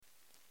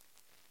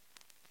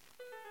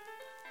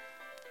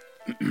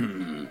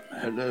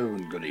Hello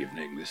and good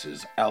evening. This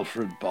is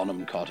Alfred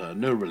Bonham Cotter,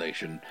 no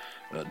relation,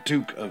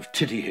 Duke of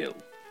Titty Hill.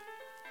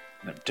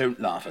 Now, don't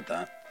laugh at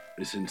that.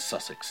 It's in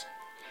Sussex.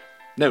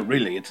 No,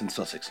 really, it's in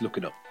Sussex. Look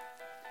it up.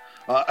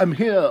 I'm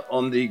here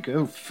on the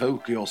Go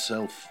Folk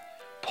Yourself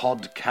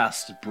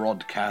podcast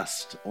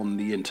broadcast on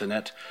the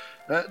internet,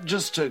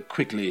 just to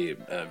quickly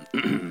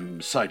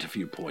cite a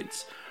few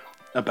points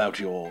about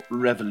your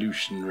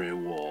Revolutionary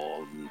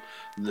War and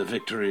the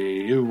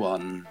victory you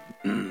won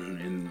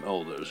in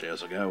all those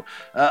years ago.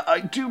 I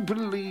do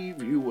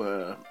believe you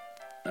were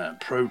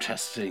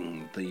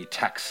protesting the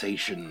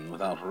taxation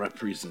without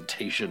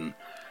representation,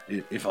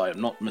 if I am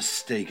not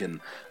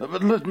mistaken.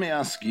 But let me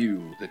ask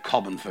you, the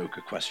common folk,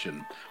 a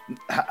question.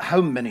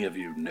 How many of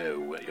you know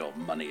where your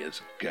money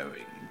is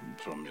going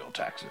from your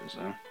taxes?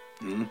 Huh?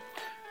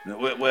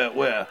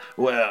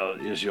 Where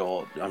is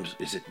your,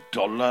 is it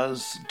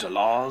dollars?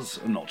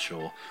 I'm not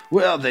sure.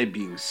 Where are they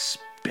being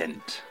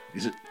spent?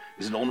 Is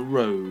it on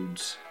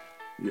roads?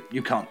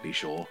 You can't be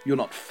sure. You're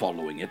not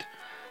following it.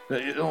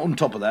 On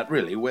top of that,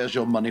 really, where's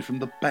your money from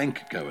the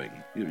bank going?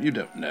 You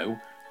don't know.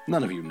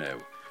 None of you know.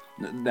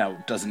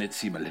 Now, doesn't it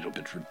seem a little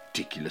bit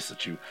ridiculous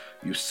that you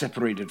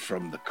separated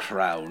from the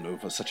crown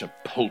over such a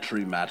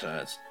paltry matter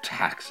as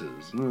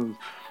taxes?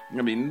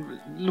 I mean,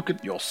 look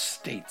at your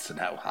states and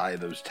how high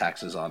those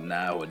taxes are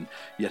now, and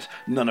yet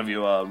none of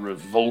you are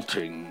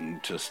revolting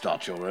to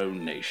start your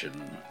own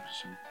nation.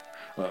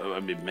 I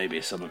mean, maybe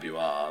some of you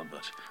are,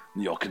 but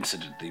you're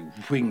considered the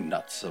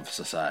wingnuts of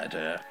society,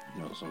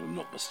 if I'm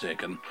not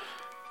mistaken.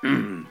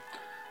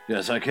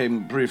 Yes, I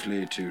came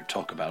briefly to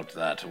talk about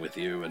that with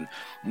you and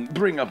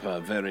bring up a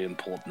very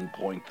important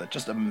point, that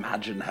just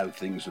imagine how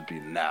things would be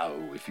now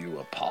if you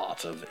were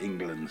part of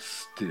England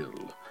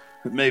still.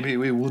 Maybe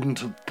we wouldn't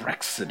have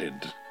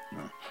Brexited.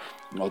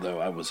 Although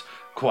I was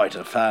quite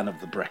a fan of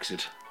the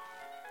Brexit.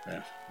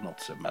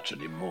 Not so much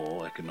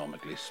anymore,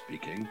 economically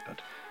speaking,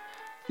 but,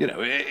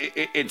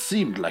 it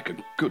seemed like a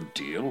good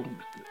deal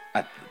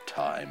at the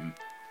time.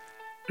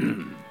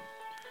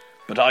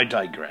 But I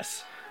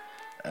digress.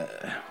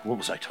 What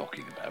was I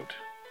talking about?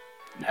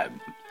 No,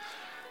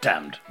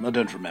 damned, I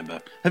don't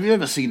remember. Have you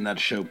ever seen that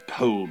show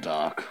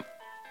Poldark?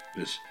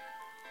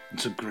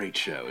 It's a great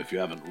show if you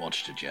haven't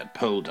watched it yet.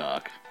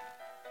 Poldark.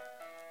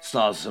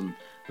 Stars a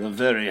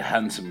very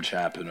handsome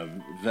chap and a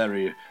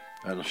very,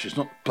 she's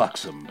not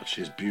buxom, but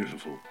she's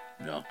beautiful.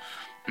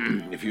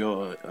 If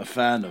you're a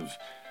fan of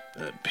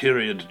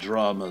period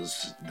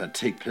dramas that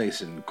take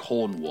place in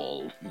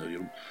Cornwall,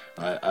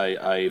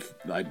 I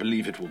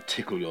believe it will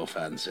tickle your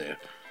fancy.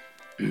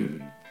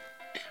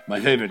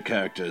 My favourite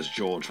character is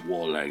George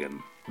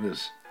Warlegan.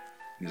 He's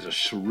a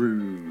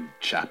shrewd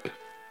chap.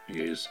 He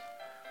is.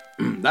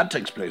 That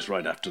takes place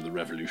right after the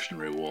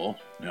Revolutionary War.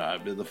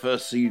 The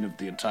first scene of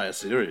the entire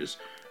series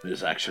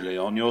is actually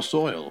on your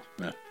soil.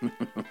 That's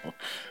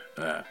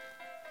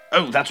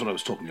what I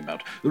was talking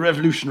about. The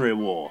Revolutionary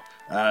War.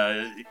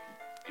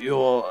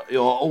 You're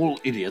all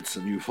idiots,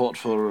 and you fought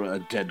for a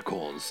dead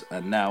cause,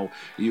 and now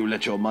you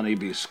let your money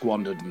be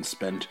squandered and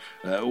spent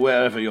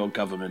wherever your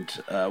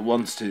government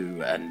wants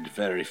to, and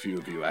very few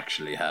of you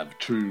actually have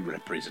true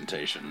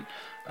representation,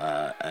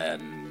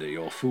 and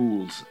you're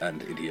fools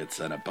and idiots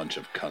and a bunch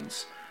of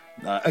cunts.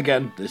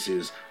 Again, this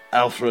is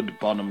Alfred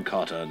Bonham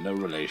Cotter, no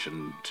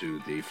relation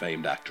to the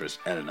famed actress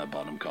Eleanor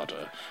Bonham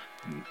Cotter.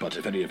 But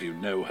if any of you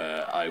know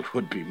her, I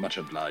would be much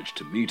obliged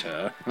to meet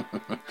her.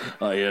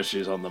 I hear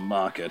she's on the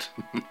market.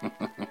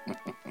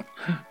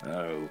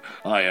 Oh,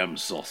 I am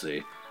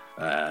saucy.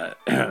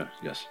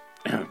 Yes.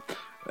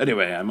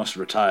 Anyway, I must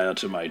retire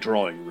to my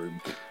drawing room.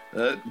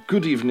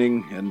 Good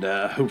evening, and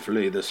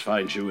hopefully this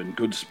finds you in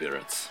good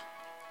spirits.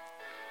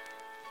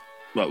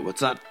 Whoa,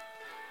 what's that?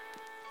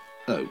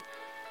 Oh,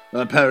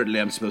 apparently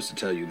I'm supposed to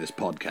tell you this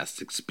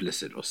podcast's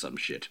explicit or some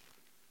shit.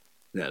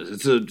 Yes,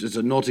 it's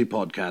a naughty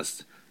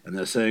podcast, and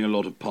they're saying a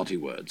lot of potty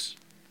words.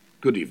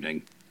 Good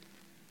evening.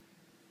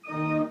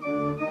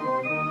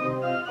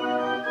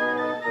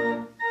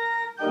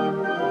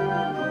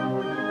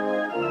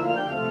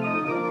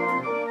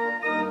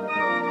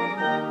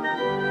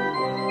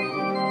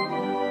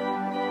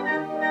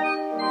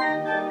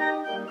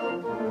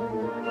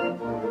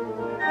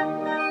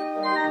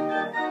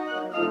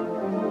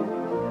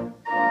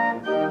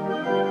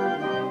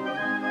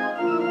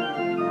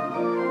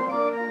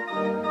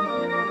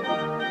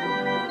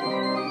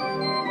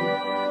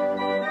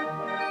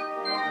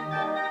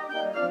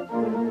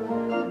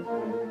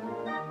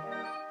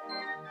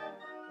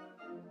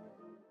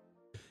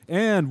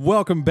 And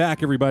welcome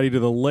back, everybody, to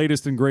the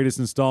latest and greatest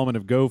installment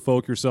of Go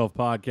Folk Yourself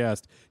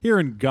podcast. Here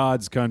in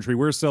God's country,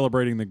 we're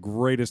celebrating the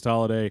greatest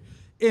holiday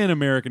in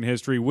American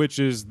history, which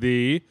is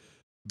the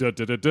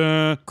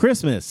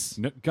Christmas.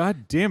 No,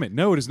 God damn it.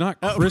 No, it is not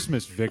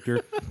Christmas,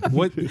 Victor.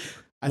 What?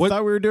 I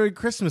thought we were doing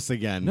Christmas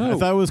again. No, I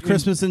thought it was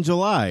Christmas in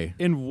July.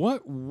 In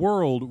what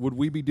world would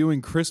we be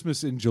doing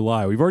Christmas in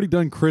July? We've already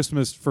done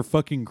Christmas for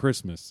fucking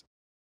Christmas.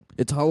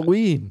 It's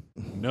Halloween.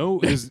 No,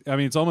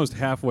 it's almost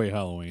halfway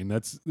Halloween.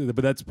 But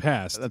that's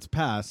past. That's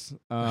past.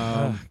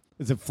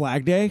 Is it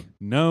Flag Day?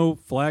 No,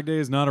 Flag Day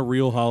is not a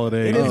real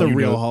holiday. It is a You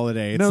real know-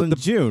 holiday. It's No, in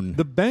June.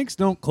 The banks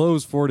don't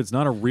close for it. It's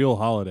not a real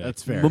holiday.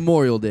 That's fair.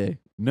 Memorial Day.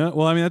 No,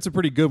 well, I mean, that's a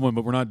pretty good one,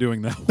 but we're not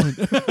doing that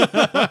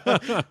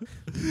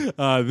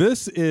one.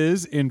 This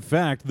is, in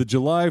fact, the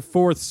July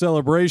 4th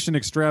celebration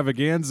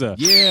extravaganza.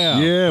 Yeah.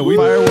 Yeah,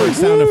 Fireworks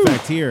sound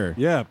effect here.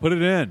 Yeah, put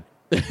it in.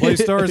 Play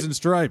Stars and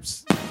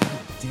Stripes.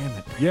 Damn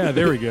it. Yeah,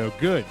 there we go.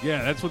 Good.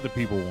 Yeah, that's what the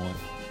people want.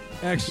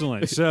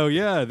 Excellent. So,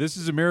 yeah, this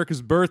is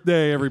America's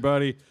birthday,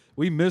 everybody.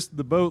 We missed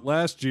the boat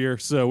last year,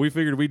 so we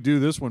figured we'd do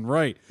this one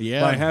right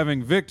by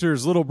having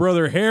Victor's little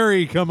brother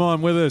Harry come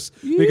on with us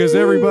because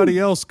everybody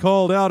else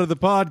called out of the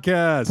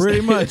podcast.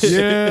 Pretty much.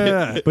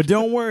 Yeah. But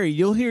don't worry,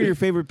 you'll hear your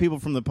favorite people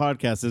from the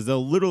podcast as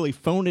they'll literally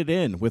phone it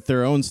in with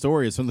their own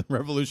stories from the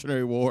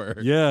Revolutionary War.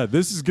 Yeah,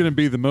 this is going to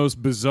be the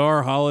most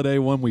bizarre holiday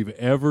one we've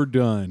ever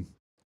done.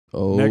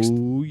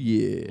 Oh,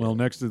 yeah. Well,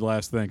 next to the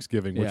last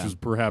Thanksgiving, which Yeah. was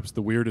perhaps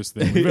the weirdest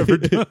thing we've ever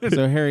done.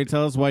 So, Harry,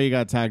 tell us why you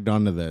got tagged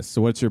onto this.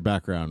 So, what's your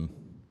background?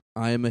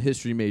 I am a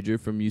history major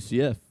from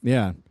UCF.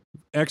 Yeah.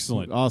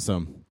 Excellent.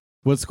 Awesome.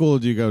 What school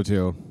did you go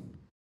to?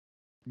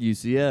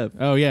 UCF.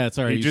 Oh, yeah,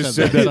 sorry. You just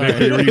said that.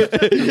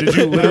 Sorry. Did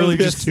you literally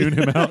just tune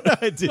him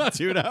out? I did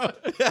tune out.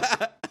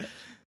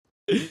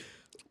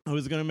 I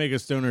was going to make a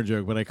stoner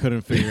joke, but I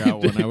couldn't figure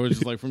out one. I was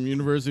just like, from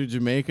University of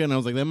Jamaica, and I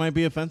was like, that might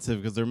be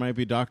offensive because there might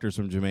be doctors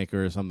from Jamaica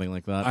or something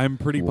like that. I'm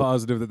pretty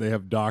positive that they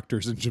have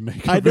doctors in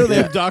Jamaica. I know they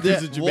have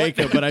doctors Yeah, in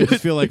Jamaica, but I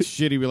just feel like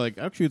shitty. Be like,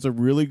 actually, it's a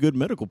really good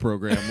medical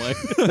program. Like,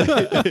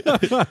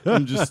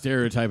 I'm just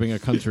stereotyping a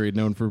country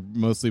known for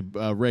mostly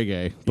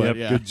reggae. But Yep,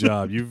 yeah, good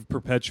job. You've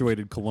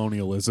perpetuated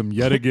colonialism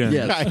yet again.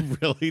 Yes. I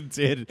really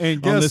did.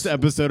 And on guess- this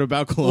episode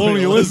about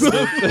colonialism.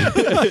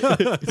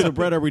 So,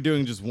 Brett, are we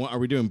doing just one? Are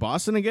we doing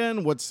Boston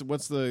again?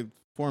 What's the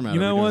format? You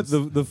know Are we what?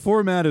 doing The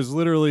format is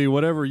literally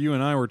whatever you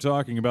and I were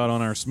talking about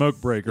on our smoke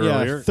break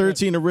earlier.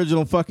 13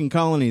 original fucking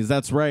colonies.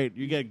 That's right.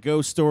 You get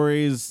ghost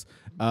stories.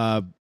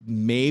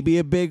 Maybe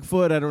a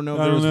Bigfoot. I don't know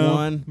if I there don't was know.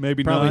 one.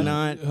 Maybe Probably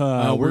not.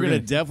 not. We're We're gonna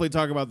gonna- definitely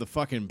talk about the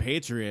fucking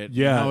Patriot.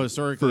 Yeah, and how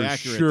historically for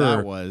accurate sure.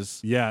 that was.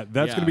 Yeah,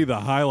 that's Yeah. going to be the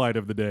highlight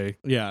of the day.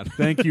 Yeah.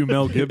 Thank you,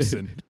 Mel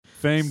Gibson,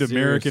 famed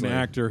American Seriously.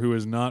 actor who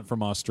is not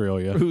from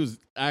Australia. Who's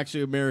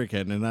actually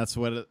American, and that's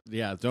what.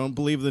 Don't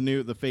believe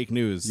the fake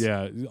news.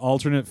 Yeah,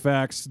 alternate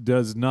facts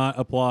does not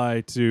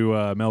apply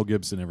to Mel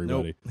Gibson,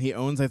 everybody. Nope. He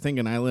owns, I think,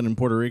 an island in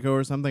Puerto Rico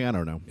or something. I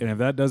don't know. And if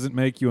that doesn't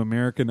make you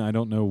American, I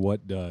don't know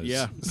what does.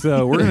 Yeah.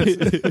 So we're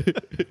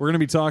gonna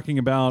be talking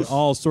about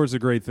all sorts of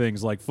great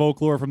things like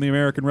folklore from the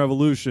American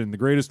Revolution, the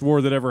greatest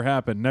war that ever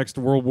happened, next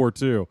to World War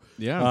II.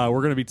 Yeah.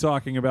 We're gonna be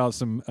talking about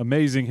some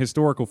amazing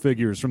historical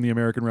figures from the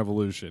American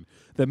Revolution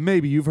that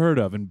maybe you've heard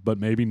of, but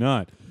maybe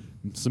not.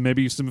 So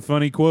maybe some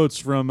funny quotes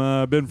from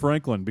Ben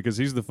Franklin because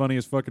he's the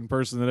funniest fucking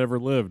person that ever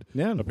lived.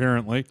 Yeah.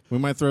 Apparently. We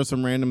might throw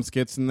some random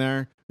skits in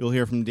there. You'll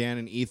hear from Dan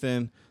and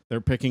Ethan.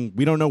 They're picking.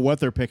 We don't know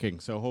what they're picking,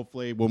 so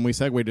hopefully when we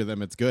segue to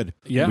them, it's good.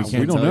 Yeah, we,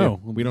 can't don't tell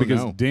know. you. We don't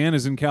because know. Dan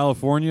is in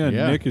California and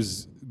Yeah. Nick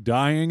is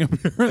dying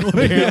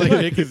apparently. Apparently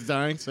Nick is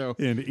dying. So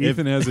And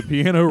Ethan has a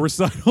piano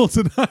recital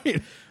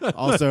tonight.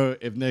 also,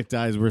 if Nick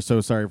dies, we're so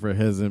sorry for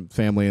his and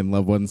family and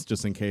loved ones,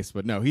 just in case.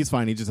 But no, he's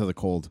fine. He just has a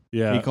cold.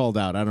 Yeah. He called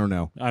out. I don't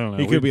know. I don't know.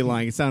 He could be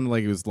lying. It sounded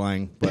like he was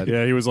lying, but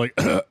Yeah, he was like,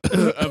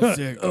 I'm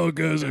sick. "Oh,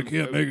 guys, I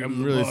can't make it.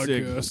 I'm really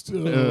sick.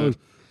 podcast.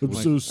 I'm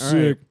like, so all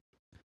sick." right.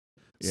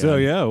 So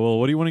yeah, well,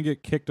 what do you want to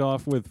get kicked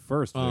off with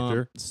first,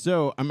 Victor?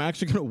 So I'm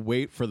actually going to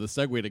wait for the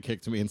segue to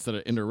kick to me instead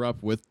of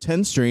interrupt with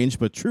 10 strange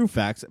but true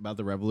facts about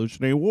the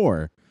Revolutionary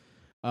War.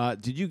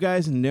 Did you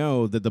guys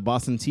know that the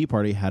Boston Tea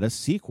Party had a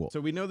sequel? So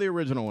we know the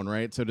original one,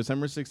 right? So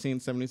December 16th,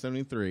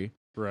 1773.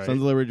 Right.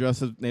 Sons of Liberty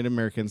dressed as Native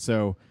Americans.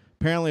 So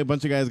apparently a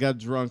bunch of guys got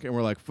drunk and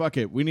were like, fuck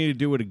it, we need to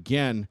do it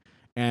again.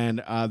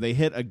 And they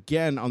hit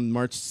again on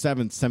March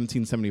 7th,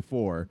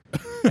 1774.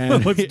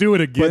 And Let's do it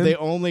again. But they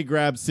only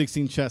grabbed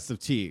 16 chests of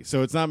tea.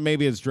 So it's not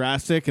maybe as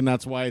drastic, and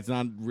that's why it's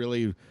not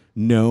really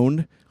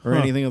known or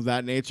anything of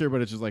that nature.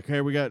 But it's just like, hey,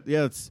 we got,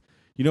 it's,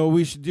 you know what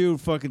we should do?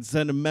 Fucking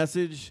send a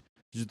message.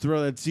 Just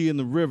throw that tea in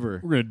the river.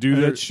 We're gonna do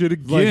that shit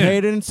again. Like, hey,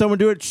 didn't someone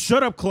do it?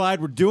 Shut up,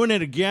 Clyde. We're doing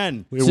it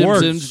again. It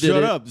worked. Simpsons did Shut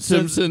it. up.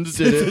 Simpsons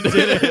did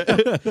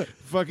it.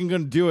 Fucking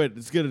gonna do it.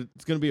 It's gonna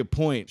be a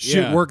point. Shit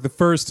Yeah. worked the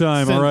first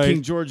time. Send all right.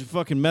 King George a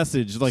fucking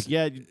message. Like,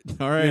 yeah,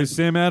 all right. Yeah,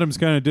 Sam Adams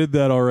kind of did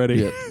that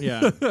already.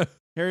 Yeah. Yeah.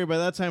 Harry, by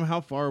that time, how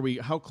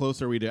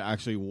close are we to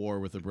actually war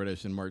with the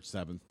British in March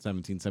 7th,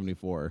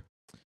 1774?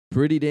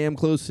 Pretty damn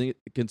close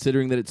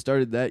considering that it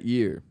started that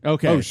year.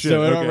 Okay. Oh, shit.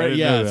 So it Okay, I already,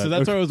 didn't know yeah. that. So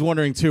that's Okay. what I was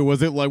wondering too.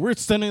 Was it like we're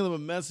sending them a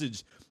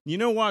message? You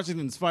know,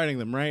 Washington's fighting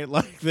them, right?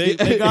 Like they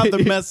got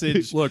the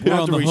message. Look, we're on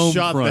after the we home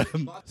shot front.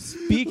 them.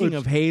 Speaking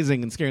of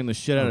hazing and scaring the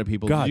shit out of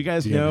people, God did you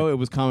guys damn know it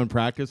was common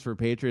practice for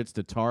patriots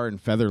to tar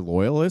and feather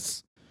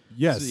loyalists?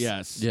 Yes.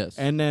 Yes. Yes.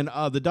 And then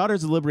the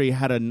Daughters of Liberty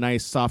had a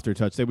nice softer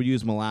touch. They would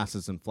use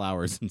molasses and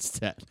flowers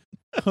instead.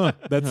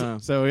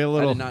 That's So we had a I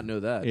little. did not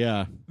know that.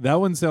 Yeah. that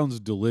one sounds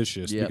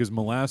delicious Yeah. because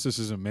molasses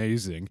is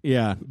amazing.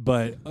 Yeah.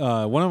 But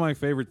one of my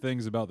favorite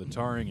things about the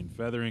tarring and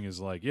feathering is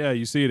like, yeah,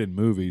 you see it in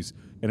movies,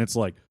 and it's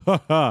like,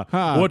 ha ha,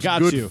 Ha, what's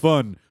got good you.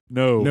 fun?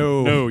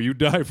 No, you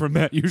die from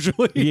that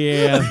usually.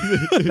 Yeah,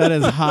 that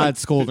is hot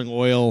scalding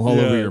oil all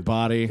over your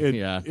body.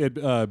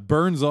 It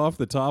burns off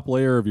the top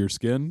layer of your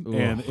skin,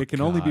 and it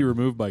can only be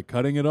removed by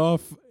cutting it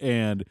off.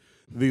 And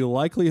the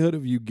likelihood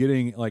of you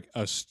getting like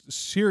a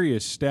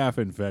serious staph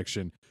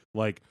infection,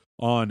 like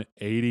on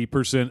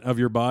 80% of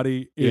your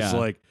body, is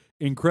like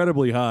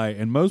incredibly high,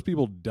 and most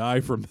people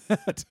die from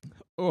that.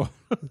 Oh,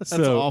 that's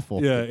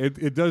awful. Yeah,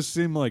 it does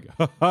seem like,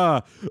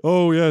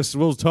 oh yes,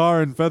 we'll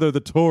tar and feather the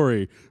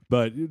Tory,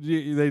 but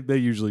they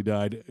usually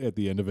died at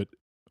the end of it.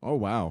 Oh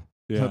wow,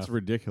 that's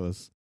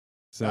ridiculous.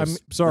 So,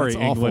 sorry,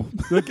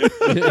 England.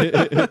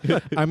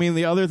 I mean,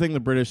 the other thing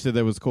the British did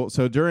that was cool.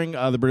 So during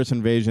the British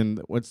invasion,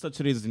 when such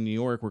cities as New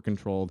York were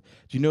controlled,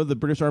 do you know the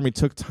British Army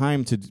took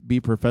time to be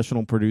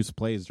professional produced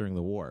plays during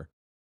the war?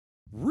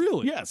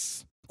 Really?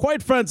 Yes.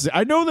 Quite fancy.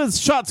 I know there's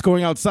shots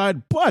going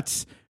outside,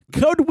 but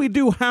could we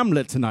do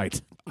Hamlet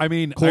tonight? I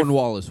mean,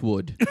 Cornwallis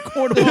would.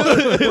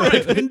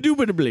 Right,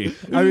 indubitably.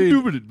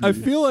 I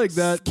feel like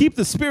that. Keep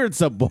the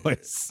spirits up,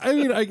 boys. I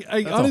mean,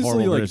 I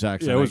honestly like. British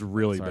accent. Yeah, it was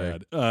really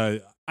bad.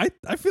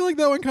 I feel like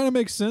that one kind of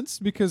makes sense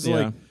because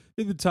like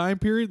in the time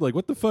period, like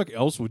what the fuck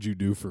else would you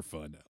do for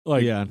fun?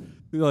 Like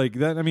like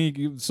that. I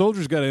mean,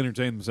 soldiers got to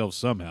entertain themselves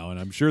somehow, and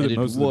I'm sure that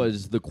most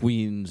was the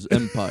Queen's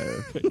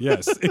empire.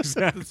 Yes,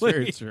 exactly. That's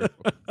very true.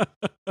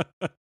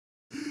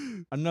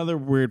 Another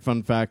weird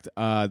fun fact: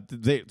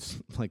 they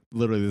like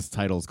literally this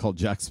title is called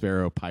Jack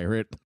Sparrow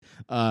Pirate.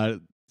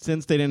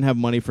 Since they didn't have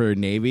money for a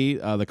navy,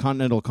 the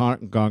Continental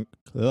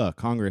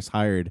Congress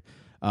hired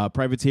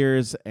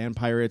privateers and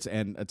pirates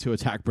and to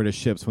attack British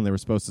ships when they were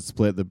supposed to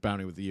split the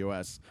bounty with the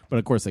U.S. But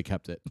of course, they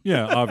kept it.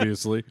 Yeah,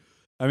 obviously.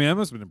 I mean, that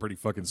must have been a pretty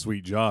fucking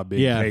sweet job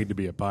being paid to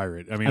be a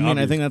pirate. I mean,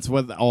 I think that's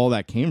what all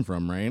that came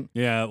from, right?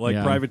 Yeah,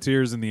 like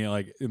privateers in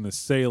the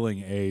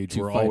sailing age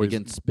to were fight always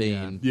against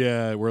Spain.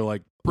 Yeah, were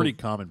like pretty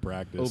common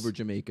practice over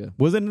Jamaica.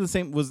 Was it the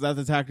same? Was that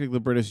the tactic the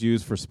British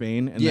used for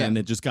Spain, and then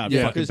it just got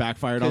fucking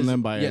backfired on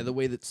them by the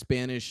way that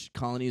Spanish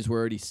colonies were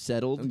already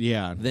settled.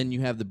 Yeah, then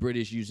you have the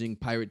British using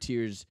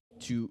privateers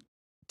to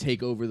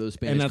take over those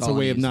Spanish colonies. And that's a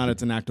way of not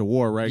it's an act of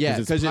war, right? Yeah,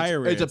 because it's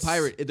a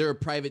pirate. They're a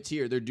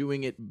privateer. They're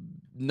doing it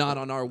not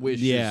on our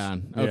wishes. Yeah,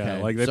 okay. Yeah,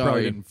 like they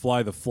probably didn't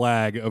fly the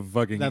flag of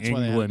fucking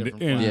England,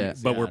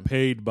 but were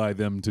paid by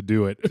them to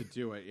do it.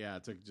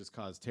 To just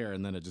cause terror,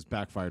 and then it just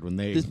backfired when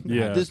they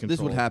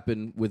this would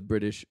happen with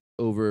British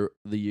over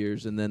the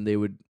years, and then they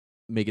would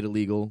make it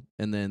illegal,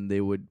 and then they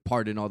would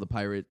pardon all the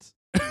pirates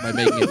by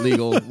making it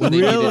legal when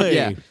they needed it.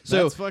 Yeah.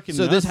 So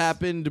this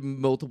happened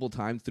multiple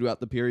times throughout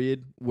the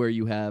period where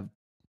you have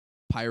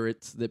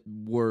pirates that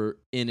were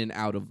in and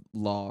out of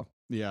law.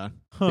 Yeah.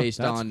 Based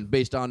on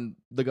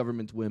the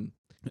government's whim.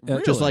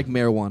 Really? Just like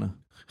marijuana.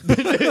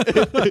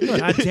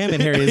 God damn it,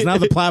 Harry. It's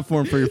not the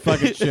platform for your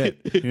fucking shit.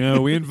 You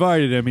know, we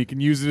invited him. He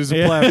can use it as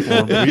a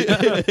platform.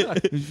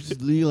 We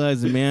just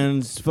legalize the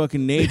man's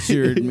fucking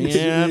nature,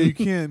 man. You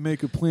can't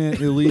make a plant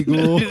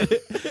illegal.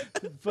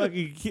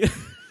 Fucking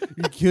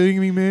you kidding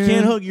me, man?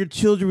 Can't hug your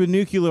children with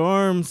nuclear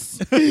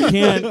arms.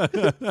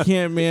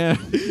 Can't, man.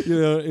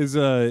 You know,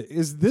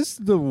 is this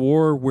the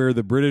war where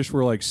the British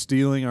were like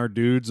stealing our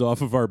dudes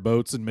off of our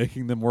boats and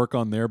making them work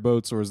on their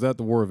boats, or is that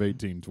the War of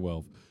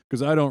 1812?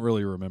 Because I don't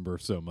really remember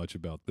so much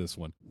about this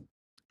one.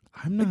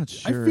 I'm not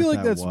sure. I feel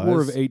like that's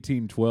War of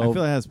 1812. I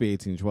feel it has to be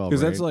 1812.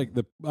 Because that's like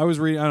I was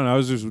reading. I don't know. I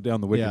was just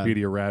down the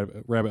Wikipedia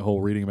rabbit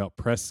hole reading about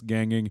press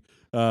ganging,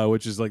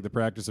 which is like the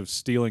practice of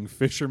stealing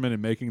fishermen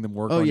and making them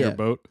work on your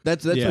boat.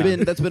 That's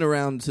been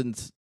around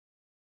since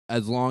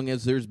as long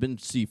as there's been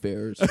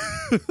seafarers.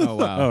 Oh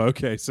wow. Oh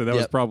okay. So that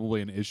was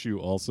probably an issue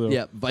also.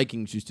 Yeah,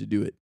 Vikings used to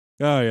do it.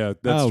 Oh yeah,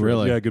 that's true.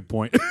 Really? Yeah, good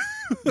point.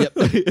 Yep.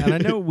 And I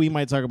know we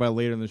might talk about it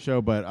later in the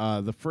show,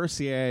 but the first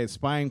CIA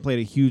spying played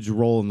a huge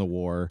role in the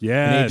war.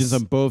 Yes. And agents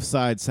on both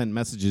sides sent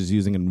messages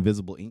using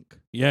invisible ink.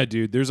 Yeah,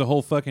 dude. There's a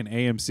whole fucking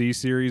AMC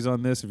series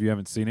on this, if you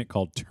haven't seen it,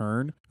 called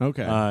Turn.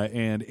 Okay.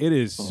 And it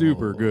is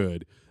super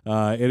good.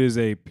 It is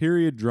a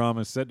period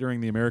drama set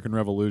during the American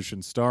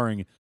Revolution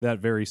starring that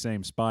very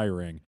same spy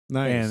ring.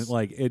 Nice. And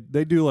like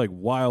they do like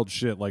wild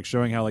shit, like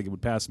showing how like it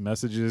would pass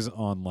messages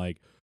on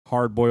like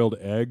hard-boiled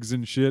eggs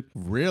and shit.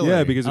 Really?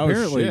 Yeah, because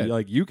apparently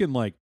like you can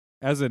like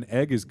as an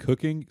egg is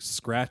cooking,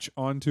 scratch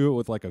onto it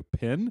with like a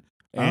pin.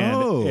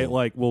 And it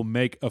like will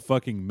make a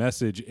fucking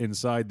message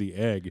inside the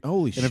egg.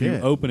 Holy shit. And if you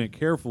open it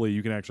carefully,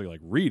 you can actually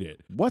like read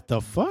it. What the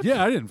fuck?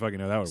 Yeah, I didn't fucking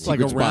know that would work.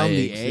 Like around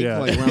the egg,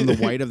 like around the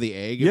white of the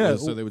egg. Yeah,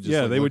 so they would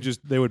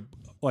just they would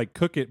like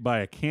cook it by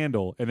a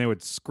candle, and they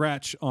would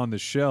scratch on the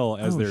shell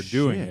as they're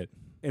doing it,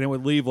 and it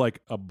would leave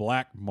like a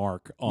black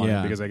mark on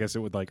it because I guess it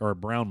would like, or a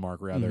brown mark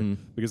rather,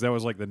 because that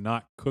was like the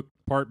not cooked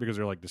part because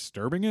they're like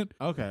disturbing it.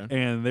 Okay.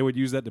 And they would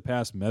use that to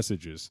pass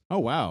messages. Oh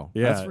wow.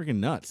 Yeah. That's freaking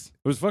nuts.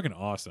 It was fucking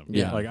awesome.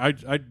 Yeah. Like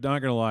I'm not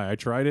gonna lie, I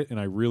tried it and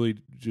I really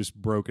just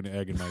broke an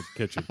egg in my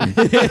kitchen.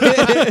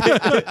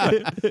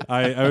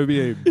 I would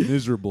be a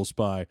miserable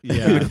spy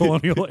in the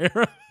colonial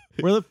era.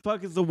 Where the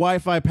fuck is the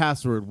Wi-Fi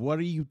password? What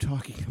are you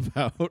talking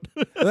about?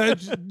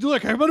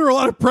 Look, I'm under a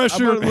lot of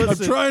pressure. I'm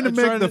trying to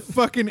make the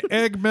fucking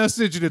egg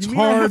message, and it's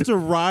hard. I have to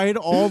ride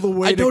all the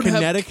way to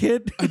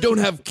Connecticut? I don't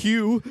have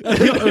Q.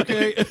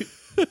 Okay.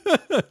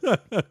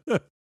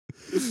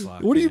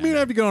 What do you mean I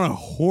have to get on a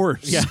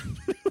horse? Yeah.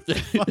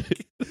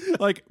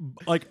 like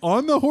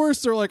on the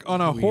horse or like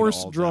on a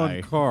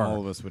horse-drawn car?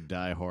 All of us would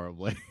die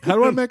horribly. How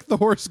do I make the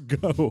horse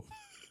go?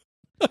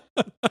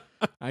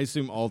 I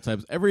assume all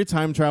types. Every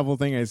time travel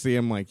thing I see,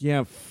 I'm like,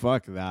 yeah,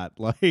 fuck that.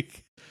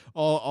 Like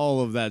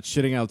all of that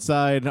shitting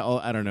outside.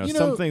 I don't know.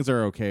 Some things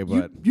are okay,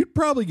 but you'd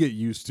probably get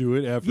used to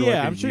it after.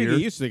 I'm sure you get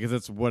used to it because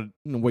that's what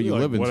you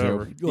live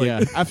into.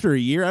 Like, after a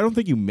year, I don't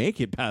think you make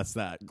it past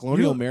that.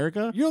 Colonial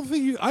America. You don't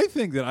think? I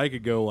think that I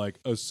could go like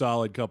a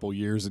solid couple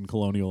years in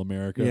colonial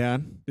America.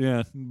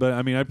 Yeah. But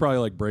I mean, I'd probably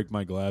like break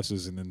my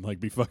glasses and then like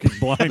be fucking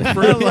blind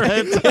forever.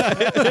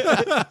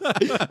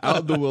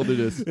 Out in the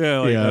wilderness.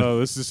 Oh,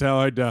 this is how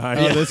I die.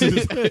 Oh, this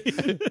is.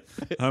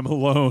 I'm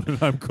alone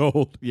and I'm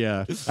cold.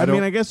 Yeah. I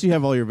mean, I guess you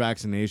have all your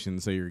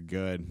vaccinations, so you're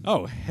good.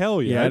 Oh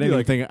hell yeah! I didn't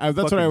even think. That's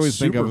what I always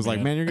think of. Superman. Was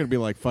like, man, you're gonna be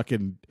like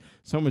fucking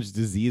so much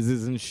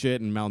diseases and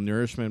shit and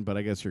malnourishment, but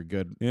I guess you're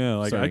good. Yeah,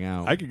 like starting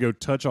out. I could go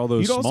touch all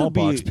those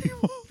smallpox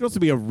people. You'd also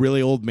be a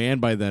really old man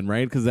by then,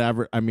 right? Because that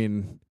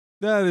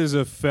is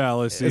a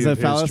fallacy. Is that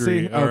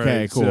fallacy? History. All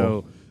okay, right, cool.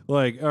 So, all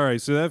right,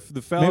 so that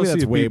the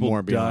fallacy of way people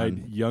more died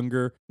beyond.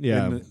 younger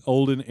in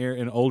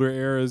older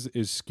eras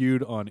is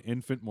skewed on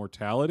infant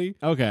mortality.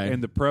 Okay,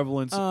 and the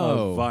prevalence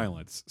of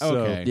violence. So,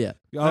 okay, yeah,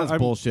 that's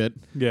bullshit.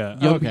 Yeah,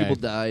 young people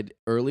died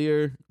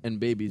earlier, and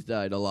babies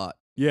died a lot.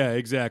 Yeah,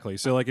 exactly.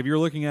 So, like, if you're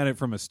looking at it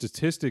from a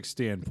statistics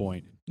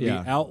standpoint, the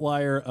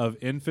outlier of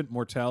infant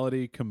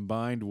mortality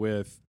combined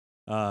with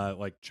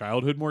like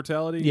childhood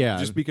mortality,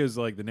 just because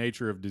like the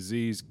nature of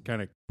disease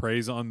kind of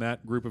preys on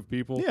that group of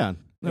people. Yeah.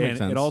 That makes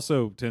sense. It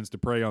also tends to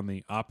prey on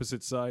the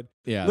opposite side.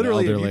 Yeah,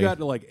 literally, if you got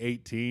to like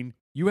 18,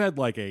 you had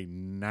like a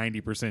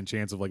 90%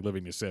 chance of like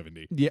living to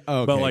 70. Yeah,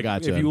 okay, but like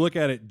gotcha. if you look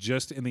at it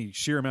just in the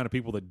sheer amount of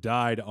people that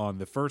died on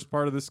the first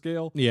part of the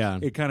scale,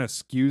 it kind of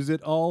skews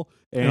it all.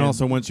 And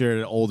also, once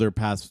you're older,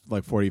 past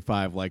like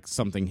 45, like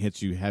something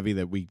hits you heavy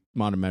that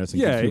modern medicine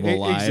keeps people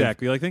alive.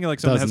 Exactly. Like think of like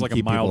someone has like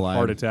a mild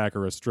heart attack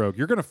or a stroke.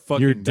 You're gonna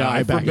fucking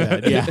die back from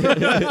that.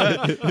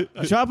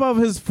 Yeah. Chop off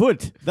his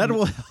foot. That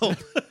will help.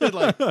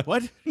 Like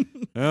what?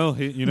 Well,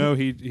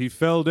 he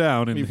fell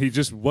down and he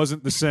just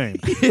wasn't the same.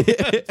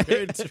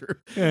 Very true.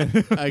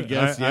 I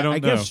guess. I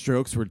guess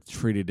strokes were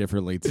treated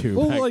differently too.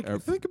 Well, like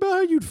think about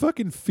how you'd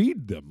fucking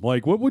feed them.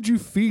 Like, what would you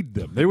feed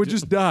them? They would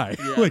just die.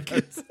 Like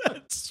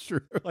that's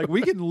true. Like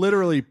we can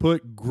literally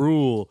put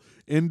gruel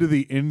into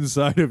the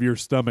inside of your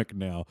stomach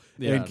now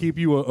and keep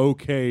you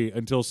okay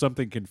until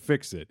something can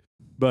fix it.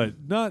 But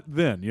not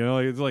then,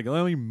 it's like,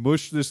 let me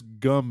mush this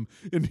gum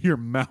into your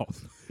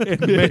mouth and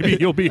maybe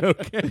you'll be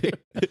okay.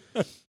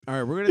 All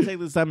right, we're going to take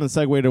this time and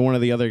segue to one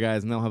of the other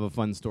guys, and they'll have a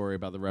fun story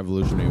about the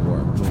Revolutionary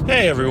War.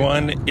 Hey,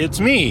 everyone. It's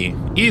me,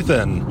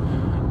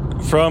 Ethan,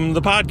 from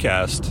the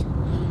podcast.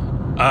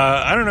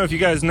 I don't know if you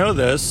guys know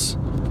this,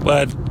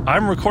 but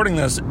I'm recording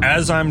this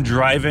as I'm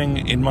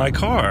driving in my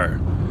car,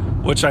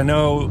 which I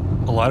know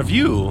a lot of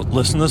you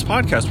listen to this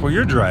podcast while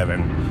you're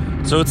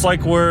driving. So it's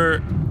like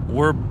we're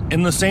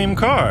in the same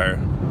car.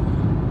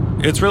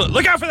 It's really...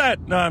 Look out for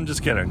that! No, I'm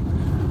just kidding.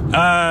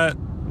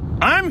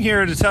 I'm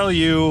here to tell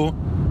you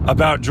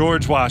about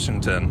George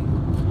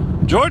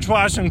Washington. George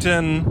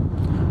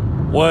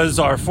Washington was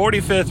our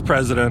 45th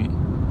president.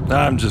 No,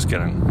 I'm just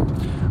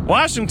kidding.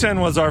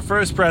 Washington was our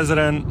first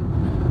president.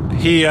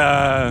 He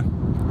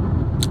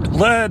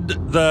led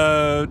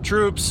the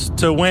troops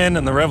to win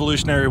in the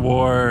Revolutionary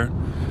War.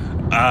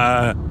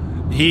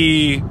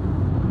 He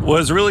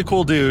was a really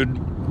cool dude.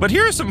 But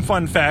here are some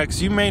fun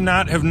facts you may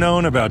not have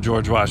known about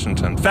George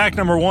Washington. Fact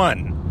number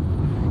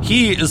 1.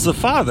 He is the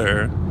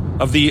father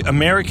of the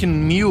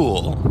American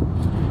mule.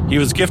 He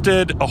was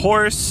gifted a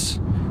horse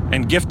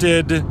and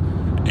gifted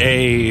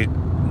a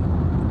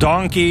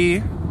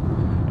donkey,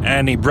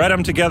 and he bred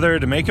them together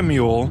to make a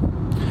mule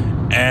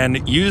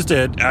and used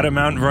it out of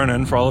Mount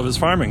Vernon for all of his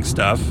farming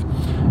stuff.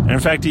 And in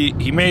fact,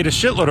 he made a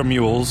shitload of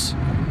mules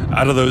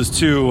out of those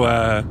two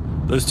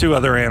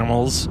other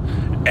animals.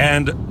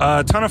 And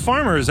a ton of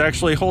farmers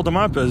actually hold him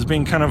up as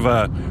being kind of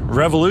a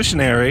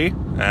revolutionary,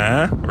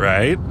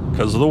 right,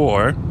 because of the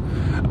war,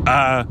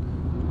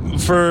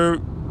 for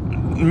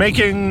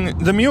making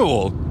the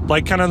mule,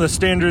 like kind of the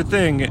standard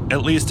thing,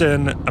 at least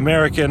in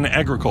American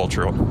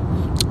agriculture.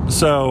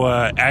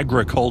 So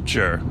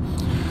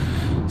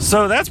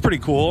that's pretty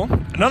cool.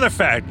 Another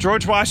fact,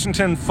 George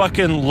Washington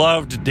fucking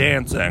loved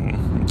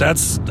dancing.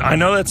 I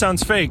know that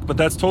sounds fake, but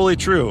that's totally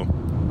true.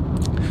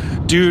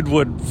 Dude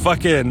would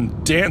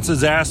fucking dance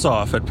his ass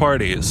off at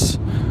parties.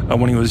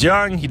 When he was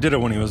young, he did it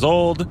when he was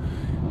old.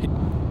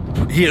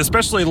 He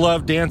especially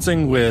loved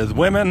dancing with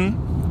women,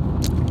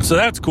 so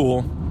that's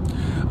cool.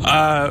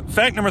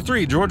 Fact number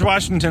 3, George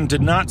Washington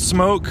did not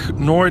smoke,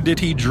 nor did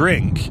he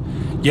drink,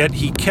 yet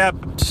he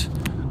kept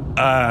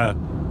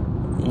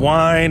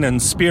wine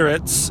and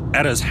spirits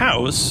at his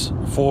house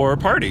for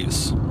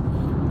parties.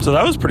 So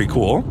that was pretty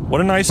cool.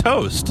 What a nice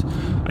host.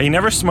 He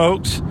never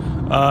smoked.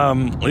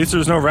 At least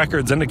there's no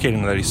records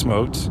indicating that he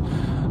smoked.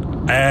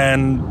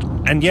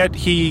 And yet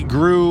he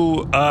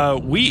grew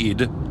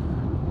weed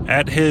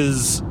at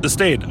his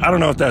estate. I don't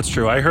know if that's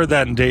true. I heard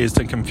that in Dazed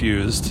and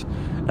Confused,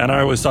 and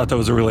I always thought that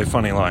was a really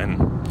funny line.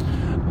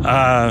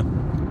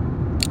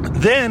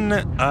 Then,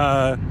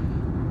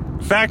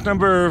 fact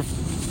number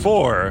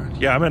 4.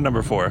 Yeah, I'm at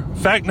number 4.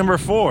 Fact number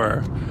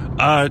 4.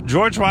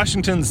 George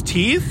Washington's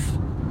teeth,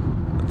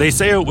 they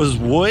say it was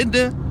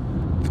wood.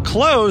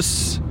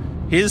 Close.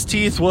 His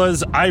teeth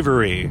was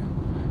ivory.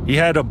 He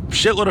had a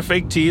shitload of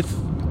fake teeth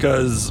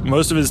because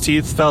most of his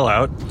teeth fell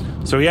out.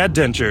 So he had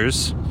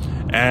dentures.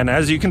 And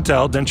as you can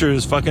tell,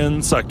 dentures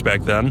fucking sucked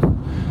back then.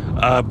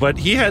 But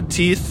he had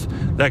teeth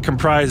that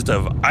comprised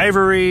of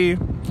ivory,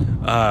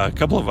 a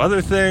couple of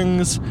other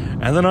things,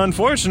 and then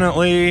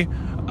unfortunately,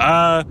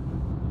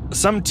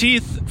 some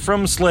teeth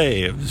from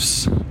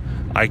slaves.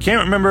 I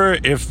can't remember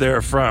if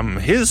they're from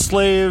his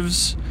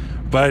slaves,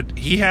 but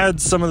he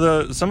had some of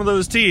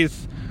those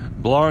teeth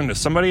belong to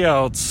somebody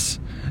else,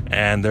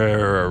 and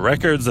there are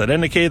records that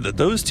indicate that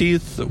those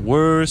teeth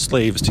were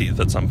slaves' teeth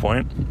at some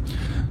point.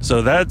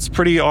 So that's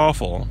pretty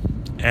awful.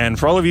 And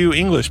for all of you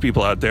English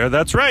people out there,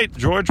 that's right,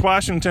 George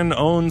Washington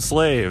owned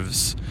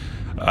slaves.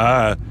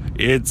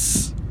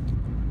 It's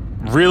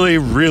really,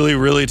 really,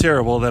 really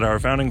terrible that our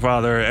founding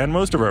father and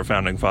most of our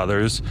founding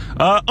fathers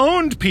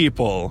owned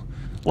people.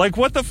 Like,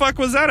 what the fuck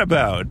was that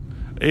about?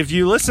 If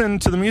you listen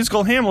to the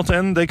musical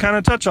Hamilton, they kind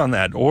of touch on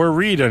that, or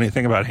read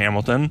anything about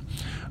Hamilton.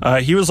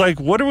 He was like,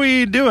 what are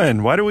we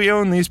doing? Why do we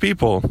own these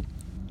people?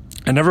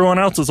 And everyone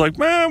else is like,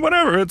 man,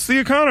 whatever, it's the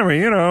economy,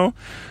 you know.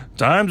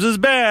 Times is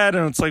bad.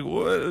 And it's like,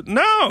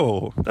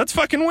 no, that's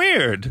fucking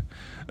weird.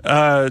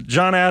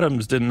 John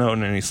Adams didn't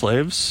own any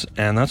slaves,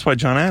 and that's why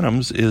John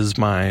Adams is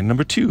my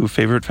number 2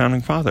 favorite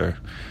founding father.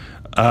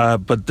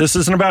 But this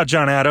isn't about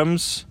John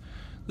Adams.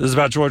 This is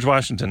about George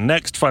Washington.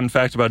 Next fun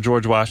fact about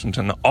George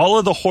Washington. All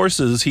of the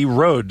horses he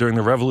rode during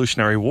the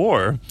Revolutionary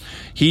War,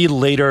 he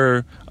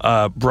later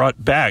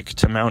brought back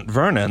to Mount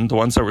Vernon, the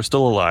ones that were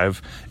still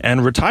alive,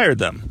 and retired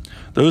them.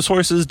 Those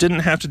horses didn't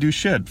have to do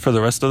shit for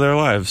the rest of their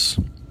lives.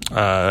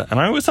 And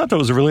I always thought that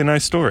was a really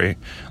nice story.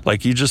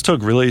 Like, he just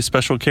took really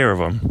special care of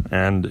them,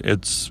 and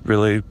it's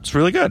really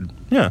good.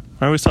 Yeah,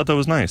 I always thought that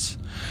was nice.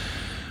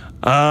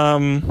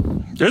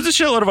 There's a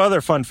shitload of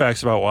other fun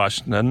facts about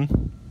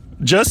Washington.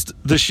 Just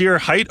the sheer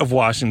height of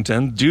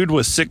Washington. Dude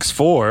was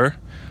 6'4".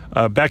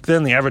 Back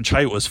then, the average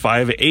height was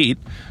 5'8".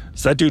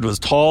 So that dude was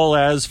tall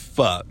as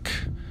fuck.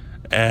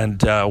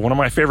 And one of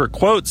my favorite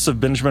quotes of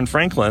Benjamin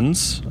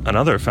Franklin's,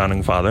 another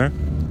founding father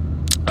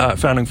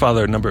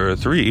number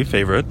 3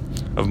 favorite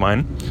of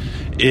mine,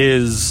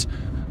 is,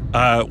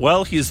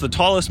 well, he's the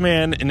tallest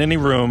man in any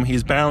room.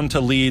 He's bound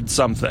to lead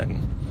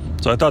something.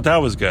 So I thought that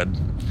was good.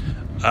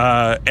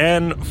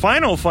 And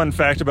final fun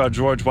fact about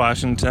George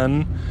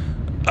Washington,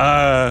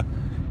 now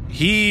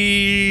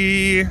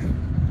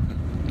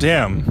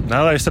that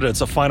I said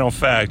it's a final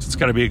fact, it's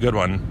got to be a good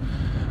one.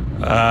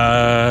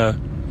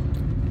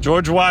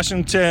 George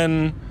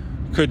Washington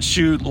could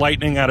shoot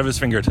lightning out of his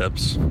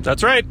fingertips.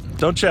 That's right.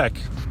 Don't check.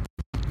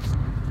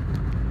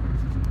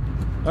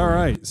 All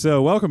right,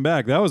 so welcome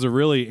back. That was a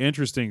really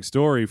interesting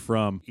story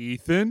from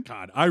Ethan.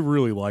 God, I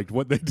really liked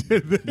what they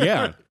did there.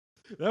 Yeah.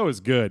 That was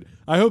good.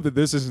 I hope that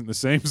this isn't the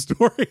same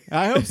story.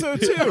 I hope so,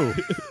 too.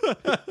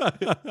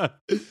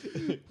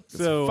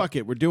 So fuck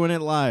it. We're doing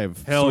it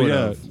live. Hell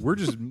yeah. Of. We're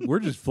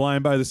just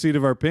flying by the seat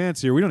of our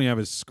pants here. We don't even have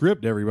a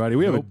script, everybody.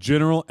 We have a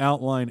general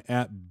outline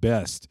at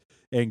best.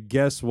 And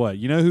guess what?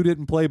 You know who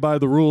didn't play by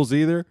the rules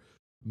either?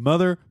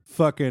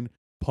 Motherfucking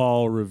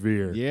Paul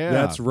Revere. Yeah.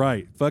 That's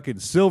right. Fucking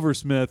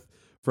silversmith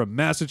from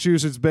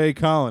Massachusetts Bay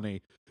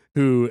Colony,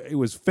 who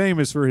was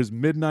famous for his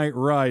midnight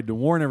ride to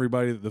warn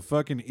everybody that the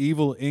fucking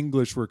evil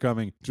English were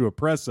coming to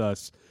oppress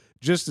us,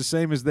 just the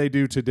same as they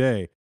do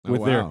today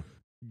with their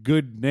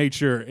good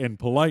nature and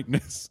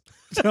politeness,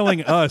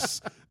 telling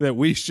us that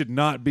we should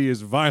not be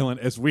as violent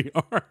as we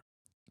are.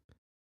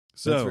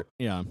 So,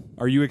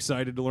 are you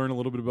excited to learn a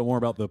little bit more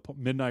about the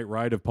midnight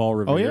ride of Paul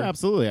Revere? Oh yeah,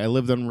 absolutely. I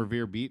lived on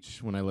Revere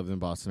Beach when I lived in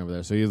Boston over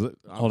there. So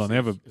hold on, they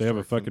have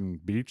a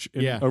fucking beach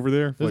over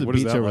there. There's like, a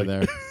beach over like?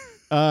 there.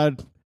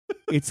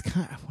 It's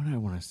kind of, what do I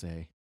want to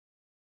say?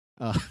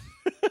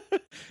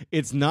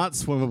 It's not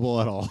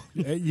swimmable at all.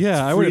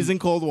 Yeah, freezing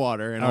cold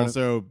water and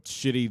also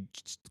shitty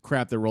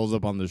crap that rolls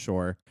up on the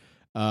shore.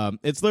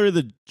 It's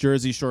literally the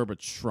Jersey Shore but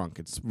shrunk.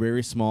 It's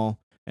very small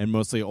and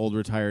mostly old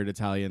retired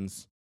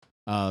Italians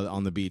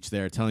on the beach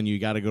there, telling you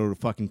got to go to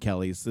fucking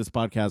Kelly's. This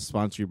podcast is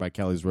sponsored by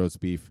Kelly's Roast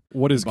Beef.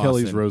 What is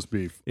Kelly's Roast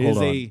Beef? Hold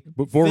on.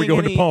 Before we go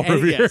into Paul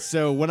Revere.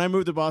 So when I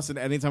moved to Boston,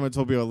 anytime I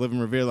told people I live in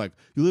Revere, like,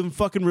 you live in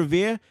fucking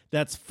Revere?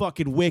 That's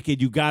fucking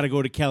wicked. You got to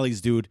go to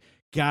Kelly's, dude.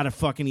 Got to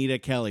fucking eat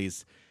at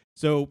Kelly's.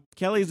 So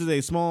Kelly's is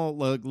a small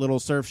little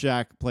surf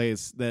shack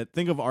place that,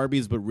 think of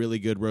Arby's but really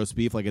good roast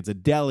beef. Like, it's a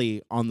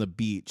deli on the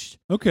beach.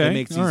 Okay, it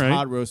makes these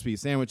hot roast beef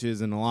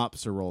sandwiches and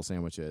lobster roll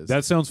sandwiches.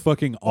 That sounds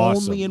fucking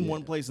awesome. Only in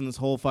one place in this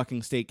whole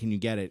fucking state can you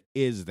get it,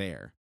 is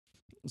there.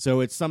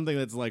 So it's something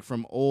that's like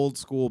from old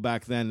school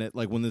back then. That,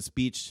 like when this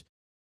beach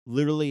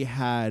literally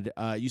had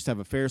used to have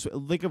a Ferris.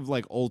 Think of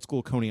like old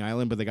school Coney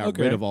Island, but they got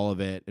rid of all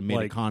of it and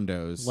made it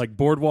condos. Like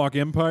Boardwalk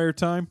Empire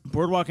time.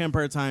 Boardwalk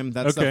Empire time.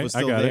 That stuff was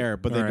still there,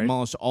 but they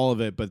demolished all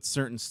of it. But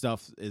certain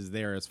stuff is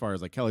there as far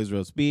as like Kelly's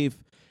roast beef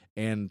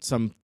and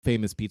some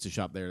famous pizza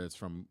shop there that's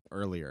from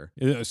earlier.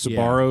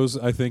 Sbarro's,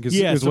 I think is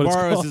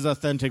Sbarro's is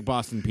authentic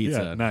Boston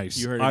pizza. Yeah, nice.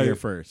 You heard it here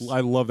first.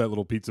 I love that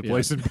little pizza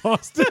place in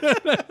Boston.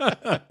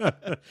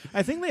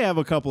 I think they have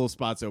a couple of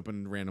spots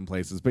open in random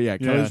places, but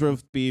Kelly's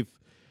roast beef.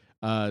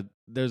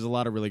 There's a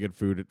lot of really good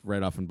food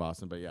right off in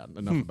Boston, but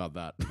enough about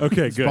that.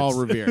 Okay, good. Paul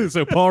Revere.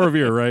 So Paul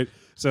Revere, right?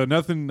 So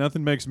nothing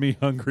makes me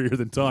hungrier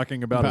than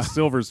talking about a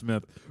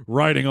silversmith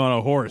riding on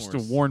a horse to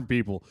warn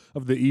people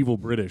of the evil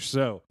British.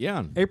 So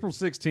April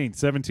 16th,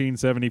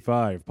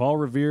 1775, Paul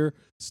Revere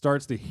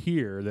starts to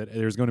hear that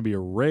there's going to be a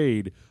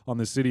raid on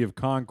the city of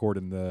Concord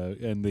in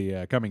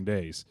the coming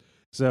days.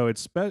 So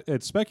it's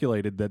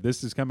speculated that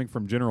this is coming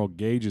from General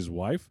Gage's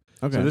wife.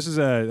 Okay. So this is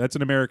that's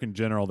an American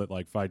general that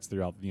like fights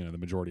throughout the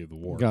majority of the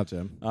war.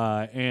 Gotcha.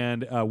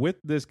 And with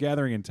this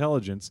gathering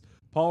intelligence,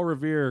 Paul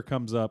Revere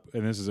comes up,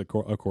 and this is of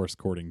course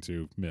according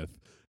to myth,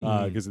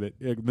 because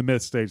the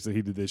myth states that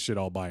he did this shit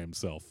all by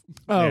himself.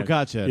 Oh,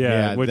 gotcha.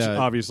 Yeah, which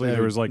obviously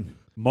there was like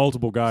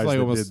multiple guys that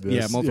did this.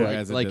 Yeah, multiple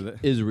guys that like did it.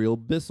 Israel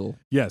Bissell.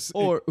 Yes,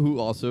 or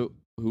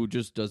who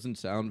just doesn't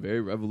sound very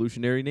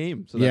revolutionary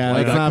name. So that's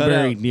why that's not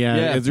very.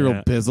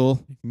 Israel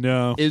Bizzle.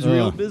 No,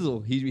 Israel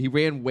Bizzle. He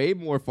ran way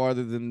more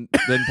farther than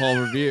Paul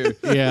Revere.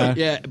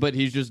 Yeah, but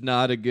he's just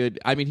not a good.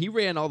 I mean, he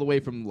ran all the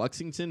way from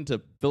Lexington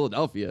to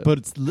Philadelphia. But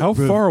it's how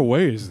far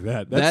away is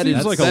that? That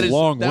seems like a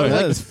long way.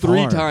 That was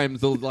like 3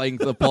 times the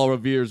length of Paul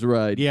Revere's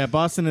ride. Yeah,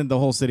 Boston and the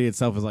whole city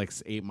itself is like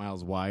 8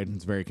 miles wide.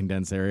 It's a very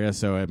condensed area.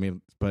 So I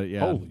mean, but yeah,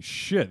 holy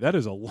shit, that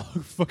is a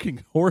long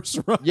fucking horse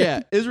ride.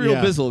 Yeah, Israel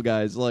Bizzle,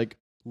 guys, like.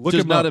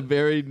 Just not a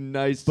very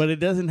nice, but it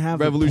doesn't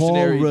have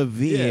revolutionary. Paul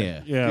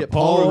Revere. Yeah,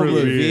 Paul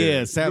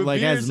Revere. Sound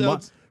like has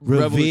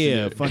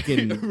Revere,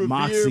 fucking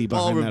moxie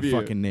behind that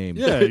fucking name.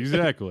 Yeah,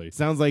 exactly.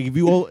 Sounds like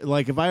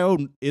if I owe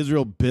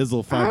Israel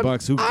Bizzle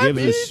 $5, who gives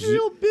a shit?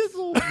 Israel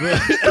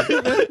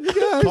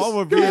Bizzle. Paul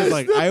Revere is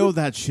like, I owe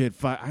that shit.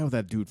 I owe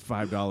that dude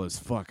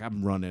 $5. Fuck,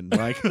 I'm running.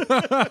 Like.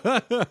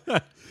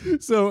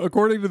 So,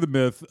 according to the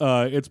myth,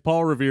 it's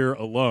Paul Revere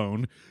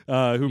alone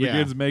who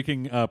begins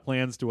making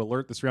plans to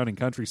alert the surrounding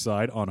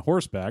countryside on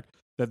horseback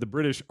that the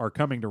British are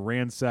coming to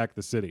ransack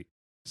the city.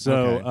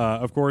 So,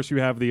 of course, you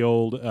have the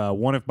old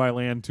one if by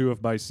land, two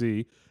if by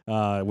sea,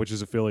 which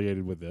is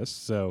affiliated with this.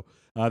 So,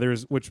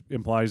 which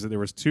implies that there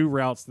was 2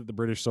 routes that the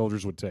British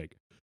soldiers would take.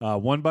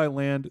 One by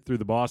land through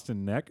the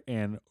Boston Neck,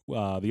 and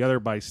the other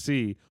by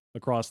sea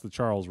across the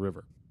Charles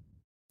River.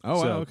 Oh,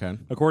 wow, okay.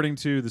 According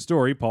to the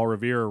story, Paul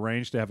Revere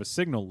arranged to have a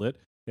signal lit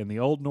in the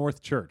Old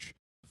North Church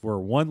for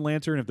 1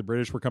 lantern if the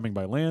British were coming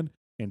by land,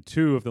 and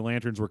 2 if the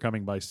lanterns were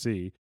coming by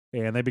sea.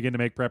 And they begin to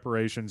make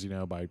preparations,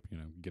 by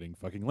getting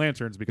fucking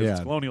lanterns because it's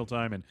colonial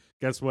time. And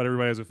guess what?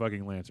 Everybody has a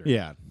fucking lantern.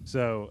 Yeah.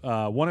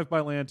 So 1 if by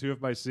land, 2 if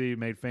by sea,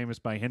 made famous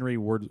by Henry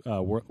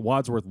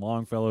Wadsworth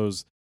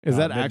Longfellow's. Is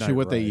that actually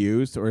what they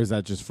used, or is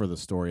that just for the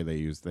story they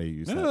used? They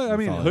used. I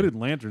mean, hooded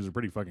lanterns are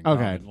pretty fucking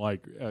common,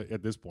 like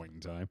at this point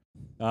in time.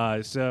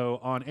 So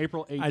on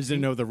April 18th, I just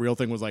didn't know the real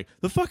thing was like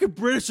the fucking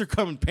British are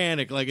coming.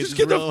 Panic! Like just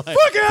get the fuck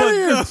out of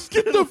here! Just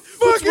get the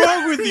fuck What's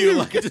wrong with you?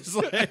 Like just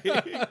like.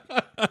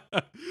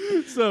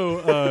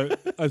 So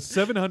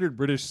 700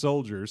 British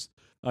soldiers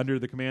under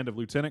the command of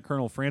Lieutenant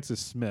Colonel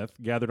Francis Smith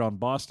gathered on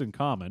Boston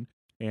Common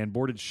and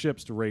boarded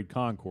ships to raid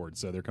Concord.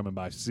 So they're coming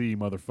by sea,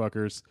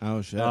 motherfuckers.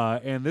 Oh, shit.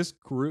 And this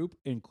group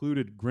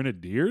included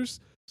grenadiers.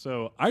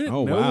 So I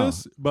didn't know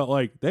this, but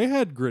like they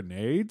had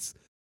grenades.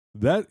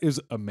 That is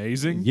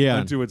amazing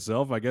unto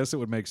itself. I guess it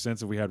would make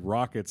sense if we had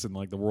rockets in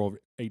like the War of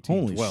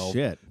 1812. Holy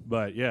shit.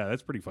 But yeah,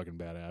 that's pretty fucking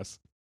badass.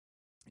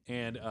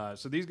 And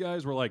so these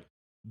guys were like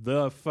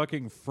the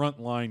fucking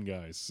frontline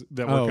guys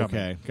that were coming.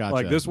 Okay, gotcha.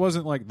 Like this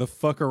wasn't like the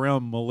fuck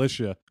around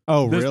militia.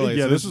 Oh, really?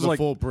 Yeah, so this was the like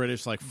full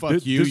British. Like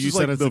fuck you. You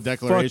said it's a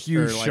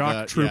declaration. Fuck you,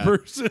 shock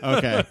troopers. Yeah.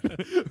 Okay,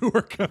 who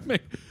were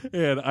coming.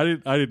 And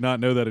I did not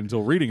know that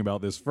until reading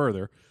about this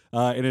further.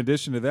 In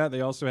addition to that,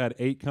 they also had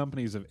 8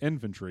 companies of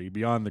infantry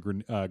beyond the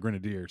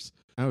grenadiers.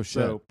 Oh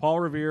shit! So Paul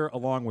Revere,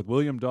 along with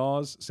William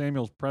Dawes,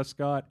 Samuel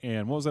Prescott,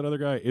 and what was that other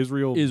guy?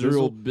 Israel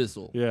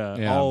Bissell.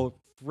 Yeah, all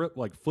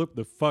flip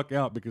the fuck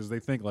out because they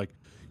think like,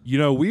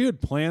 we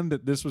had planned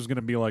that this was going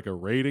to be like a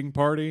raiding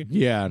party.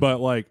 Yeah, but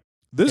like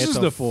this is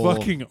the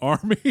fucking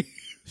army.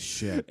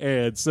 Shit.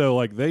 And so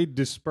like they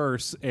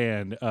disperse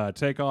and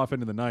take off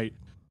into the night,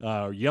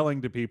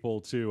 yelling to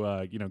people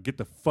to get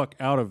the fuck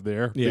out of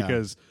there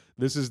because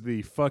this is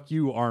the fuck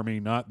you army,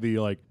 not the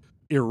like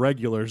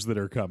irregulars that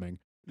are coming.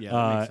 Yeah,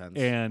 that makes sense.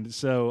 And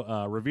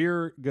so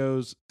Revere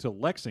goes to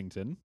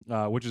Lexington,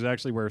 which is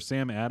actually where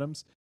Sam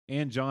Adams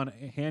and John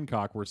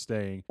Hancock were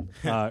staying.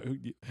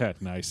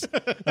 Nice.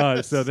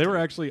 So they were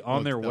actually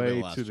on their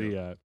way to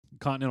the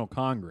Continental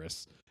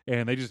Congress.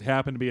 and they just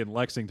happened to be in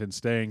Lexington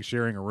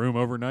sharing a room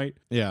overnight.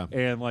 Yeah.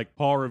 And like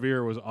Paul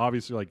Revere was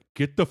obviously like,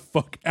 get the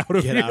fuck out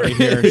of Get here. out of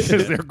here.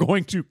 Because they're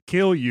going to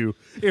kill you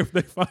if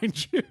they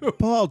find you.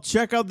 Paul,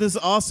 check out this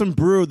awesome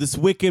brew, this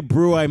wicked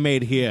brew I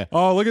made here.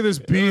 Oh, look at this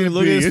B&B.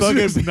 Look at this It's fucking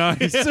just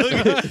nice.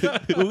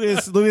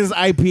 look at this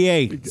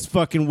IPA. It's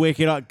fucking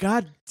wicked. Oh,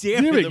 God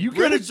damn it. The you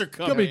British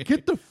gotta, are coming.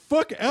 Get the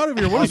fuck out of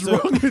here. What is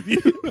wrong with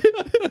you?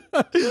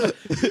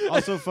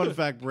 Also, fun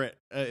fact, Brett,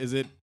 is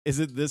it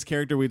this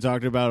character we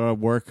talked about at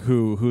work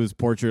whose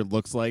portrait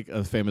looks like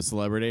a famous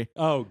celebrity?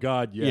 Oh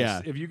God, yes.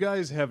 Yeah. If you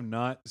guys have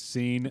not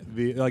seen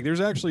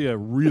there's actually a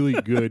really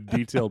good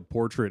detailed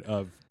portrait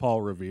of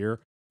Paul Revere,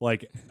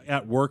 like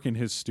at work in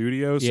his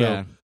studio. So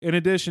Yeah. in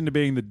addition to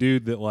being the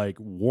dude that like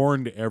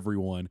warned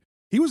everyone,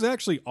 he was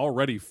actually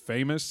already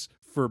famous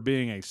for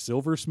being a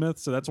silversmith.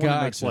 So that's when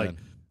he makes like.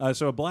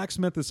 So a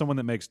blacksmith is someone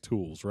that makes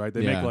tools, right?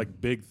 They make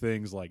like big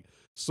things like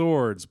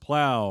swords,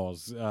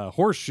 plows,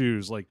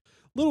 horseshoes, like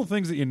little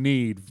things that you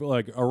need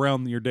like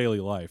around your daily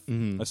life.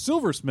 Mm-hmm. A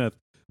silversmith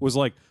was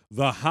like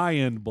the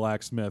high-end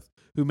blacksmith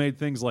who made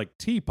things like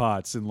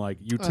teapots and like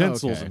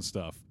utensils and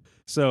stuff.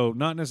 So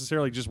not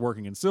necessarily just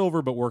working in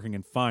silver, but working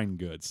in fine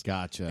goods.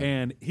 Gotcha.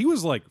 And he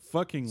was like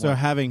fucking. So like,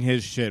 having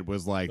his shit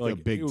was like a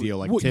big deal,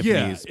 like Tiffany's.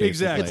 Yeah, basically.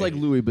 exactly. It's like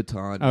Louis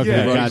Vuitton. Okay,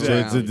 Yeah, gotcha.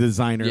 exactly. It's a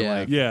designer. Yeah.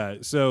 Like, yeah.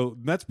 So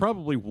that's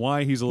probably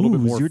why he's a little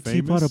bit more your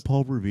famous. teapot a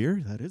Paul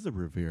Revere? That is a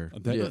Revere.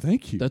 Yeah.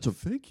 Thank you.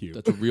 Thank you.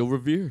 That's a real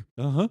Revere.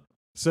 Uh-huh.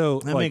 So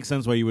That makes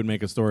sense why you would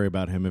make a story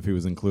about him if he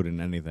was included in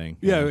anything.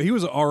 Yeah, he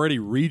was already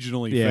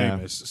regionally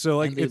famous. So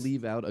like And they it's,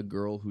 leave out a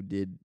girl who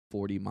did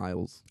 40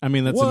 miles. I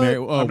mean, that's What?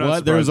 Oh, I'm not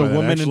what? There was a surprised by that,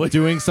 woman actually.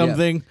 doing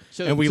something,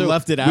 and we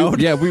left it out?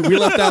 We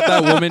left out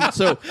that woman.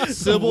 So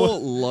Sybil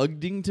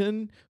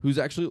Ludington, who's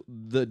actually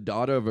the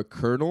daughter of a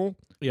colonel,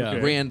 Yeah.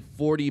 Okay. ran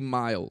 40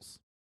 miles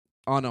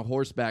on a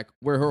horseback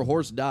where her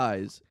horse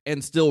dies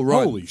and still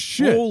runs. holy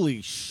shit.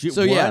 Holy shit.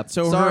 So what? yeah,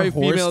 So her sorry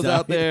horse females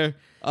out died?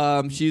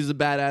 there. She's a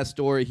badass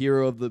story,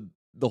 hero of the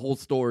whole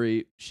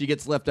story. She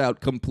gets left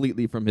out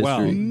completely from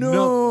history. Wow.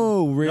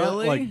 No, Not,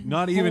 really? like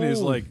not even is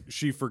Oh. like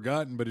she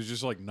forgotten, but it's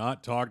just like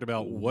not talked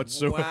about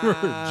whatsoever.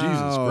 Wow.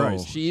 Jesus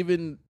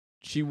Christ.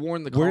 She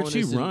warned the Where did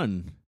she colonists in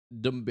run?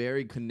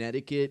 Dunbury,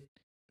 Connecticut,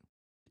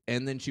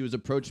 and then she was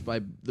approached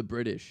by the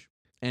British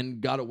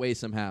and got away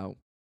somehow.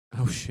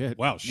 Oh, shit.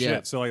 Wow, shit.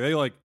 Yeah. So like they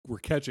like were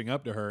catching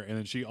up to her, and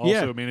then she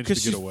also managed to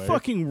get she's away.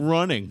 fucking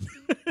running.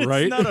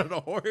 Right? It's not on a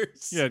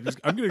horse. Yeah,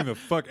 I'm getting the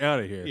fuck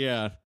out of here.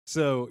 Yeah.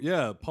 So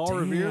yeah, Paul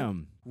Revere,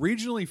 Damn.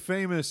 regionally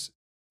famous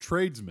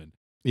tradesman.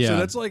 Yeah. So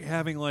that's like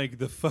having like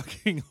the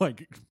fucking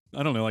like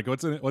I don't know, like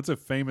what's a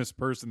famous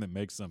person that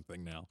makes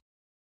something now?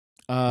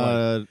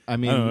 I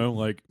mean, I don't know,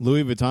 like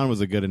Louis Vuitton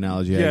was a good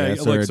analogy, I yeah,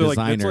 guess, or like a so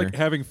designer. like it's like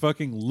having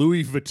fucking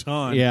Louis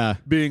Vuitton Yeah.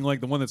 being like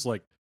the one that's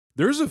like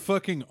there's a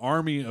fucking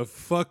army of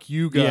fuck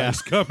you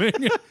guys coming.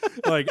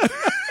 Like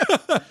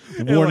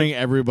warning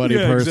everybody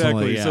yeah,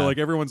 personally. Exactly. Yeah. So like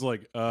everyone's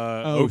like,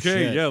 okay,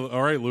 shit. yeah,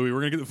 all right, Louis, we're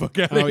gonna get the fuck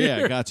out of oh here.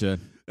 yeah, gotcha.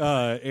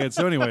 And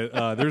so anyway,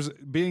 there's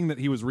being that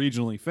he was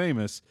regionally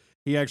famous,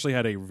 he actually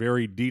had a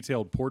very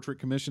detailed portrait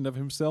commissioned of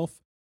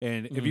himself.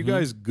 And if you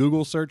guys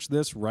Google search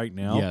this right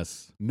now,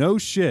 Yes. no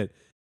shit,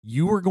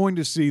 you are going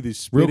to see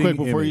this Real quick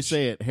before you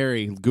say it,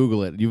 Harry,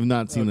 Google it. You've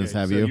not seen this,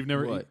 have so you? You've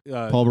never What?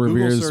 Paul Google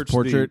Revere's search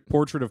portrait? the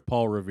portrait of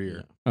Paul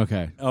Revere.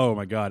 Okay. Oh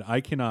my god,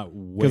 I cannot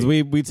wait Because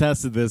we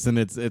tested this and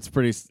it's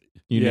pretty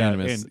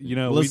unanimous. and, you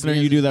know, listener, He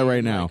has you do his that name,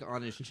 right now. like,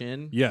 on his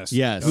chin. yes,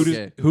 Yes. Who does,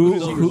 Okay. who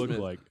does Who- he who- look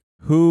like?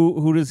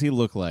 Who does he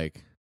look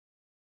like?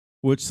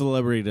 Which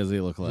celebrity does he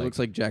look He like? looks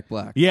like Jack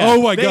Black. Yeah.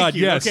 Oh my thank god,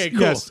 you. yes, Okay,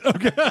 cool. yes,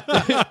 okay.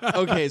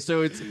 Okay,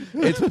 so it's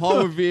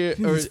Paul Revere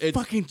or These it's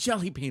fucking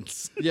jelly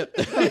beans. yep.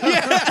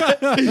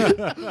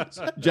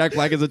 Jack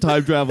Black is a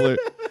time traveler.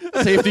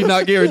 Safety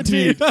not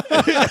guaranteed.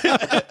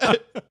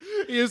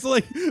 He is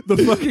like the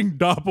fucking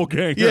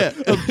doppelganger Yeah.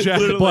 of Jack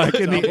Literally Black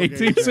a in the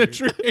doppelganger. 18th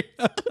century.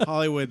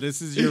 Hollywood,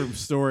 this is your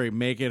story.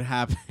 Make it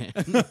happen.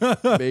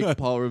 Make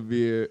Paul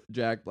Revere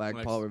Jack Black.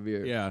 Like, Paul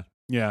Revere. Yeah.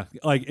 Yeah,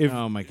 like if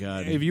Oh my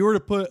god. if you were to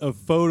put a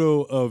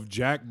photo of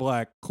Jack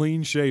Black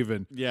clean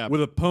shaven Yeah.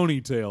 with a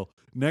ponytail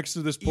next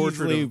to this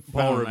portrait Easily of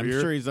Paul found. I'm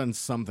Revere, sure he's done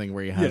something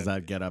where he has Yeah,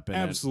 that get up in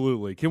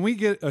absolutely. Can we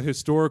get a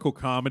historical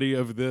comedy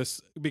of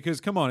this?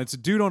 Because come on, it's a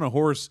dude on a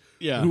horse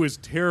Yeah. who is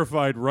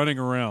terrified running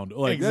around.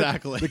 Like that-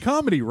 Exactly. the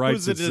comedy it.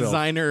 writes Who's a itself.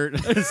 designer,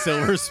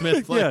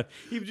 silversmith? Like, Yeah.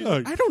 he was just,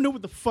 Oh. I don't know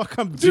what the fuck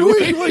I'm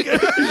doing. Like,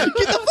 Get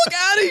the fuck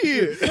out of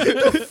here.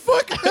 get the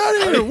fuck out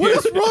of here! What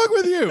is wrong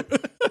with you?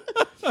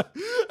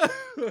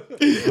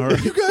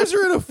 You guys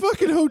are in a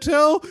fucking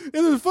hotel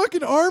and the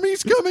fucking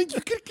army's coming.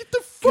 You can get the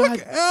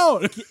fuck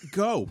out.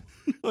 Go.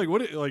 Like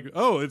what? Like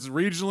it's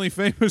regionally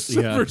famous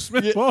Yeah.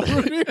 silversmith Paul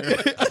Revere.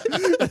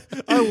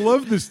 I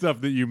love the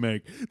stuff that you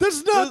make.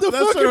 That's not the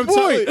That's what fucking I'm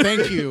telling- point.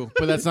 Thank you,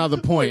 but that's not the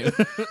point.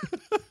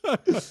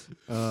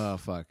 Oh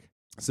fuck.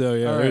 So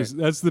yeah, All right.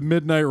 that's the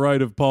midnight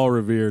ride of Paul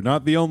Revere.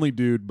 Not the only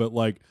dude, but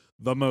like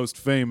the most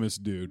famous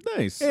dude.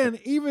 Nice. And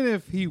even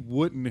if he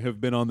wouldn't have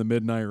been on the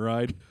midnight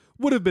ride,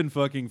 would have been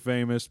fucking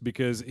famous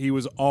because he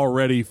was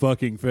already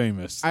fucking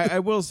famous. I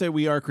will say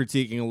we are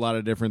critiquing a lot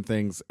of different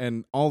things,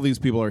 and all these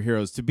people are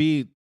heroes. To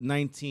be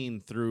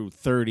 19 through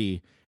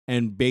 30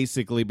 and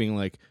basically being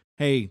like,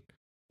 hey,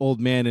 old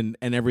man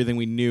and everything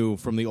we knew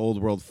from the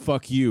old world,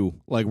 fuck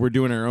you. Like, we're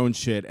doing our own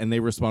shit, and they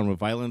respond with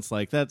violence.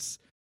 Like,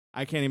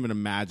 I can't even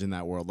imagine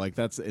that world. Like,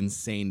 that's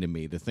insane to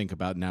me to think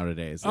about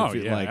nowadays. Oh,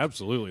 yeah,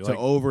 absolutely. To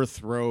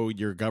overthrow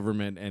your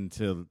government and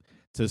to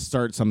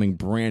start something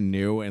brand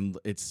new, and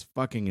it's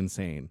fucking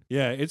insane.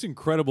 Yeah, it's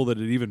incredible that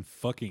it even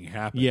fucking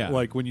happened. Yeah.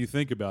 Like, when you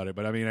think about it.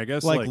 But, I mean, I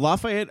guess, like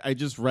Lafayette, I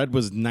just read,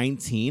 was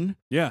 19.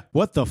 Yeah.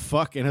 What the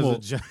fuck?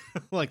 And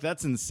like,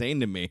 that's insane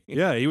to me.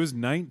 Yeah, he was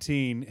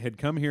 19, had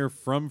come here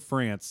from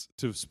France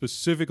to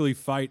specifically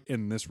fight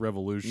in this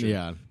revolution.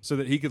 Yeah. So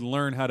that he could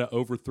learn how to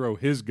overthrow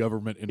his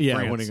government in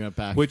France. When he got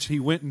back. Which he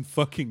went and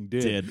fucking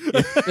did.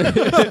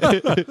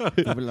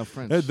 People love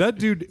French. That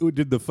dude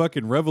did the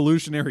fucking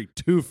revolutionary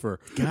twofer.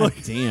 God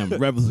damn.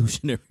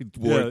 Revolutionary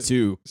War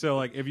 2. So,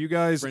 like, if you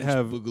guys French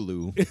have...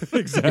 Boogaloo.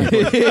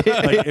 Exactly.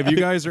 Like, if you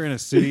guys are in a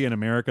city in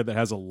America that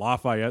has a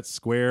Lafayette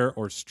Square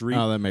or street...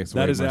 Oh, that makes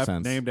way more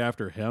sense. named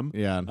after him.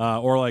 Yeah.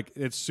 Or, like,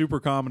 it's super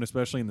common,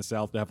 especially in the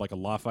South, to have, like, a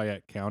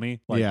Lafayette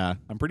County. Like, yeah.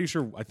 I'm pretty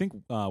sure... I think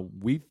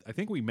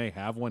we may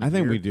have one I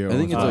think here. we do. I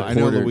think it's a I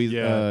know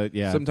quarter.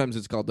 yeah. Sometimes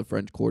it's called the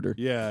French Quarter.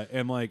 Yeah,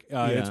 and like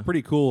it's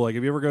pretty cool. Like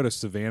if you ever go to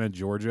Savannah,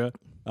 Georgia,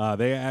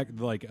 they act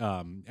like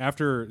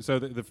after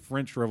the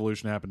French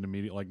Revolution happened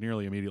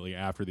nearly immediately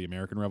after the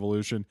American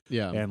Revolution.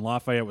 Yeah, and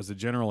Lafayette was a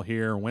general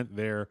here, went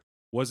there,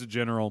 was a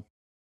general,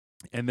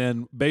 and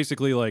then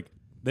basically like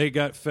they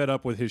got fed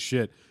up with his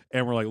shit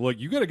and were like, look,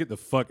 you got to get the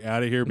fuck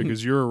out of here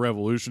because you're a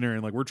revolutionary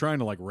and like we're trying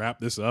to like wrap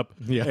this up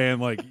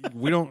and like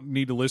we don't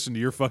need to listen to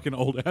your fucking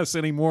old ass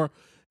anymore.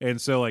 And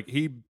so, like,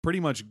 he pretty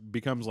much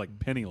becomes, like,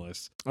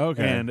 penniless.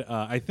 Okay. And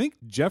I think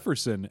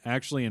Jefferson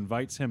actually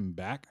invites him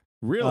back.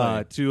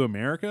 Really? To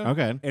America.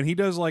 Okay. And he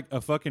does, like,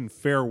 a fucking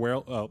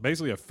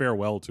basically a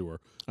farewell tour.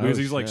 Because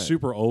he's, like,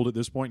 super old at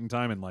this point in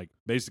time. And, like,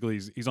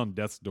 basically he's on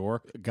death's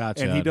door.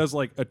 Gotcha. And he does,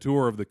 like, a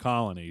tour of the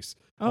colonies.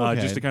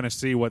 Just to kind of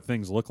see what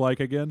things look like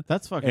again.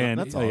 That's awesome.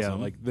 Yeah,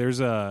 like,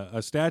 there's a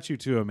statue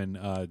to him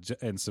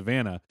in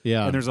Savannah.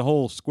 Yeah. And there's a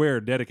whole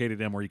square dedicated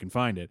to him where you can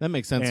find it. That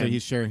makes sense. And, so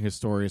he's sharing his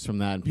stories from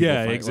that. And people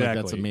find, exactly.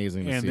 Like, that's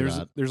amazing to and see there's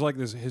that. there's like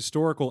this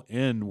historical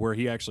inn where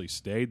he actually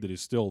stayed that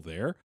is still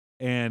there,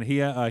 and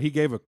he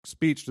gave a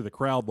speech to the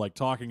crowd like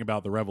talking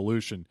about the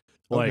revolution,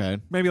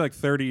 like maybe like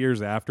 30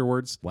 years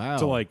afterwards. Wow.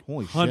 To like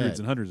Holy hundreds shit.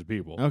 and hundreds of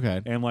people.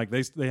 Okay. And like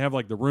they have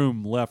like the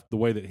room left the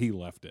way that he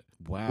left it.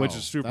 Wow. Which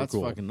is super That's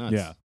cool. fucking nuts.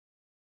 Yeah.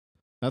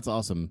 That's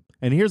awesome.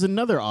 And here's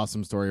another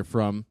awesome story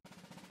from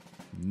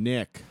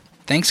Nick.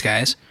 Thanks,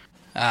 guys.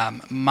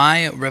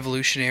 My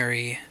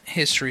revolutionary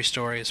history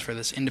stories for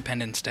this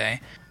Independence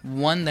Day,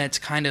 one that's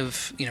kind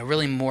of,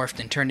 really morphed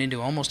and turned into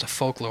almost a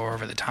folklore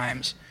over the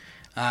times,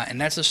 and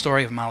that's the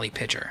story of Molly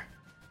Pitcher.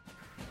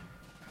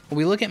 When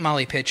we look at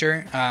Molly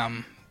Pitcher,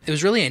 it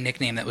was really a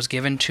nickname that was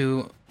given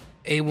to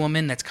a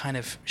woman that's kind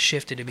of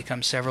shifted to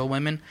become several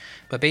women,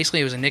 but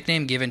basically it was a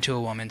nickname given to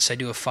a woman said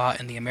to have fought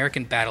in the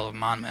American Battle of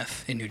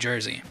Monmouth in New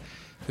Jersey,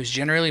 who's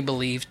generally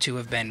believed to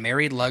have been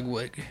Mary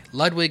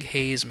Ludwig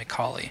Hayes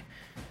Macaulay.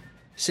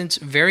 Since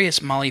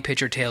various Molly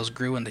Pitcher tales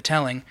grew in the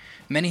telling,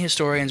 many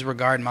historians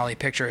regard Molly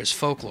Pitcher as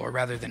folklore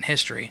rather than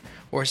history,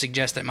 or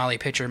suggest that Molly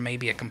Pitcher may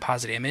be a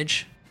composite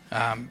image,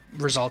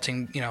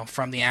 resulting,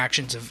 from the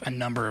actions of a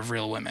number of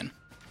real women.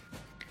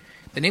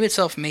 The name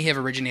itself may have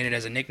originated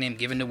as a nickname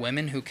given to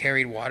women who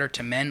carried water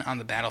to men on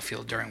the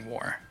battlefield during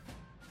war.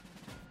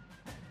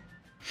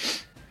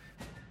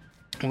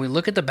 When we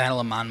look at the Battle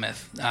of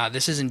Monmouth,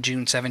 this is in June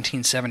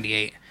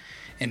 1778,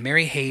 and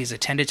Mary Hayes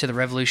attended to the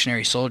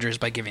Revolutionary soldiers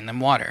by giving them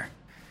water.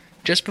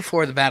 Just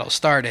before the battle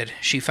started,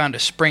 she found a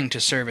spring to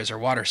serve as her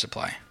water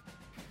supply.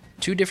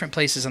 2 different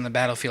places on the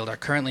battlefield are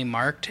currently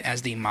marked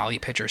as the Molly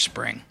Pitcher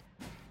Spring.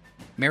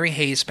 Mary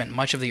Hayes spent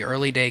much of the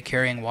early day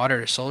carrying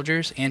water to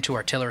soldiers and to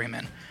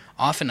artillerymen,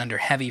 often under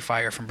heavy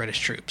fire from British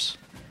troops.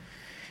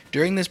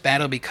 During this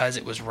battle, because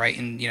it was right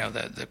in,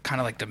 the kind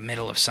of like the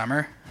middle of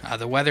summer,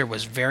 the weather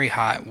was very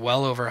hot,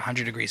 well over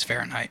 100 degrees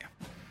Fahrenheit.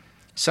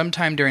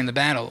 Sometime during the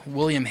battle,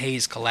 William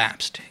Hayes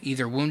collapsed,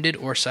 either wounded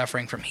or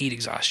suffering from heat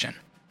exhaustion.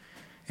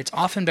 It's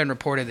often been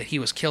reported that he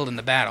was killed in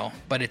the battle,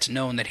 but it's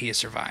known that he has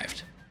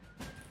survived.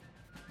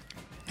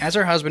 As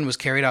her husband was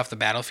carried off the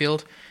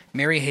battlefield,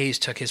 Mary Hayes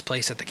took his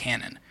place at the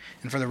cannon,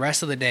 and for the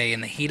rest of the day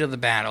in the heat of the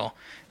battle,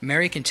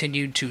 Mary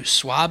continued to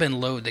swab and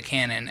load the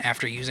cannon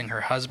after using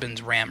her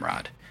husband's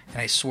ramrod.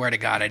 And I swear to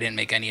God I didn't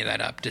make any of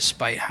that up,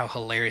 despite how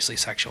hilariously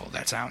sexual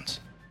that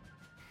sounds.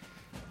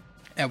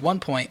 At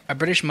one point, a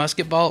British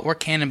musket ball or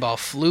cannonball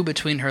flew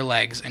between her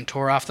legs and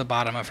tore off the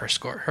bottom of her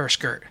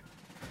skirt.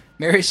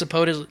 Mary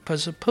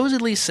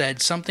supposedly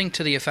said something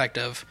to the effect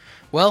of,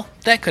 "Well,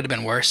 that could have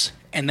been worse,"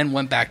 and then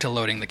went back to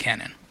loading the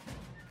cannon.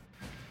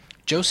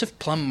 Joseph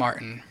Plum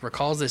Martin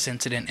recalls this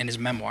incident in his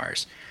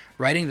memoirs,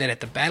 writing that at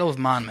the Battle of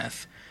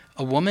Monmouth,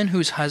 A woman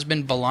whose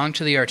husband belonged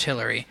to the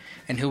artillery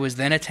and who was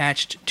then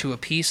attached to a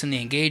piece in the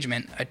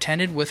engagement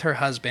attended with her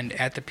husband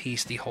at the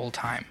piece the whole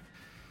time.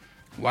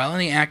 While in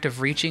the act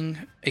of reaching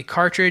a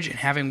cartridge and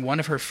having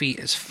one of her feet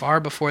as far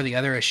before the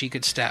other as she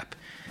could step,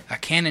 a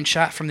cannon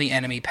shot from the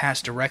enemy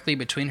passed directly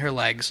between her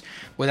legs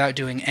without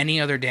doing any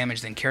other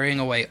damage than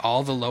carrying away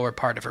all the lower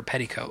part of her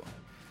petticoat.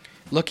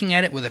 Looking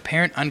at it with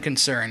apparent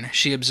unconcern,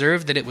 she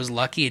observed that it was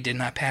lucky it did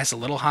not pass a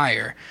little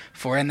higher,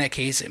 for in that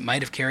case it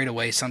might have carried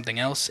away something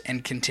else,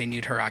 and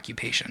continued her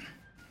occupation.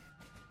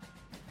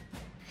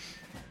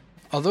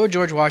 Although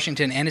George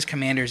Washington and his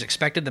commanders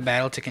expected the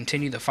battle to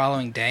continue the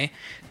following day,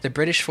 the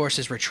British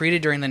forces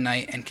retreated during the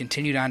night and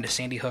continued on to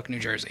Sandy Hook, New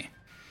Jersey.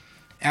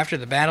 After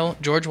the battle,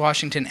 George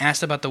Washington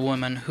asked about the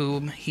woman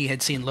whom he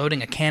had seen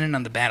loading a cannon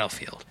on the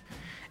battlefield.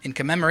 In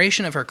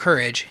commemoration of her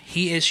courage,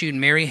 he issued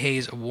Mary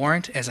Hayes a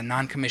warrant as a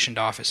non-commissioned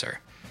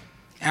officer.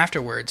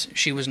 Afterwards,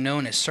 she was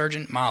known as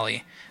Sergeant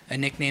Molly, a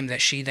nickname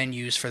that she then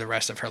used for the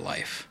rest of her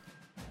life.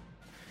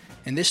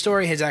 And this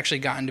story has actually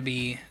gotten to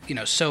be,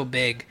 so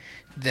big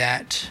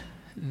that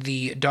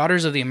the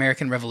Daughters of the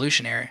American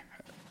Revolution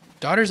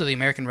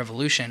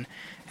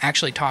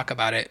actually talk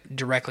about it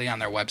directly on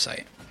their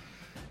website.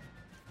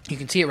 You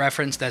can see it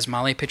referenced as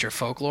Molly Pitcher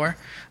folklore,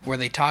 where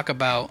they talk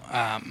about,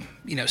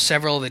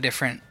 several of the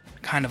different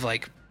kind of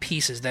like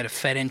pieces that have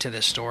fed into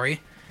this story,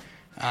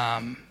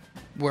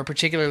 where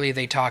particularly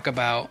they talk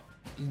about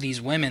these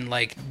women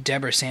like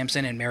Deborah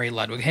Sampson and Mary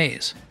Ludwig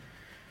Hayes.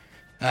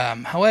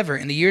 However,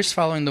 in the years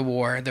following the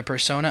war, the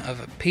persona of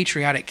a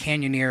patriotic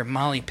canyoneer,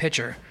 Molly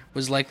Pitcher,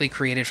 was likely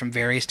created from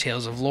various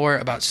tales of lore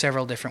about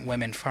several different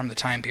women from the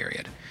time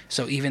period,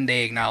 so even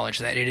they acknowledge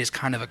that it is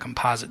kind of a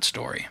composite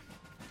story.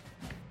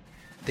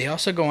 They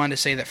also go on to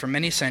say that for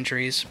many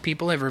centuries,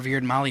 people have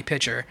revered Molly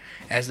Pitcher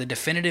as the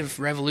definitive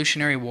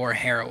Revolutionary War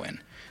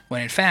heroine,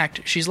 when in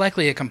fact, she's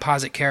likely a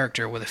composite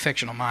character with a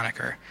fictional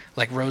moniker,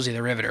 like Rosie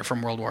the Riveter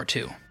from World War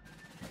II.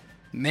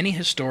 Many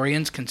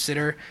historians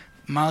consider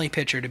Molly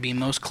Pitcher to be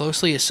most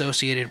closely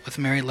associated with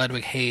Mary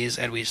Ludwig Hayes,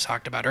 as we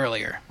talked about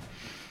earlier,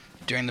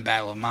 during the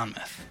Battle of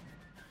Monmouth.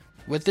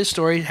 With this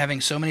story having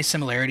so many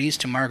similarities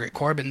to Margaret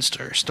Corbin's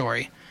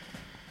story,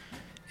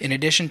 in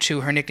addition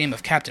to her nickname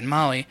of Captain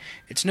Molly,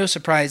 it's no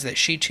surprise that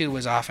she too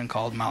was often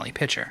called Molly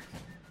Pitcher.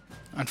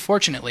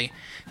 Unfortunately,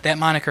 that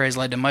moniker has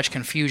led to much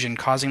confusion,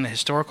 causing the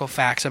historical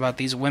facts about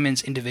these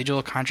women's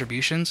individual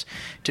contributions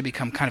to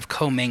become kind of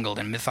commingled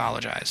and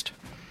mythologized.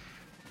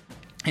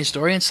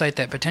 Historians cite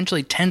that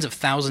potentially tens of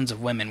thousands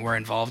of women were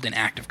involved in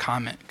active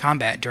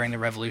combat during the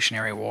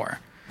Revolutionary War.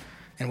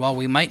 And while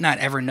we might not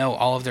ever know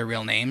all of their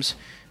real names,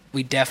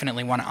 we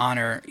definitely want to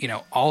honor,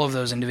 all of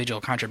those individual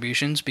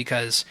contributions,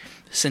 because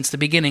since the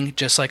beginning,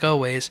 just like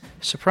always,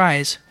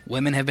 surprise,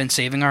 women have been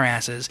saving our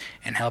asses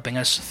and helping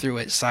us through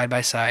it side by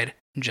side,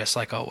 just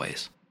like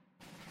always.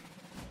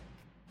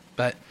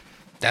 But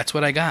that's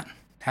what I got.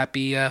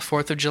 Happy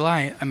 4th of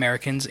July,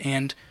 Americans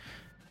and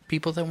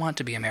people that want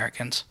to be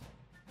Americans.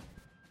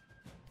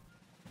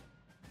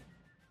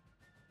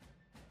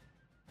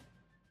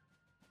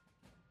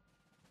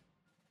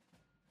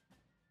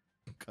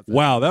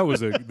 Wow, that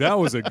was a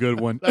good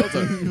one. That was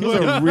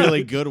a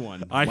really good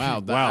one.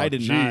 I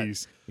did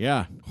not.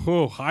 Yeah.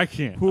 Oh, I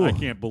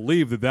can't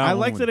believe that. I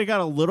like that it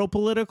got a little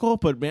political,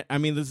 but man, I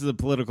mean, this is a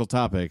political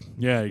topic.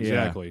 Yeah,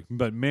 exactly. Yeah.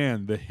 But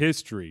man, the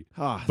history.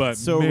 Oh, but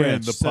so man,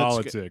 rich. the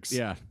politics.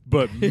 Yeah.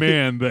 But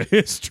man, the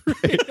history.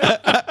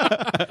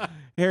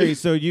 Harry,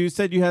 so you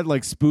said you had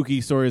like spooky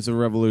stories of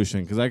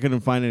revolution, because I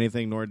couldn't find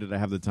anything, nor did I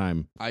have the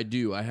time. I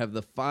do. I have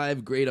the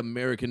 5 great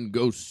American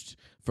ghosts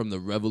from the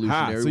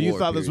Revolutionary War. So you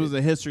thought period. This was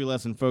a history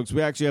lesson, folks.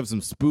 We actually have some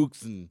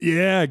spooks. And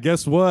yeah,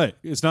 guess what?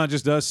 It's not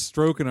just us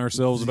stroking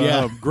ourselves about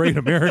how great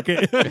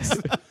America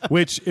is,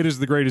 which it is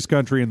the greatest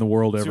country in the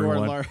world,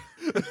 everyone.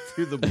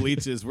 Through the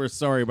bleaches. We're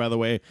sorry, by the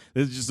way.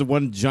 This is just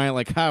one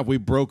giant, we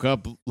broke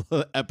up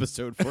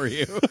episode for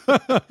you.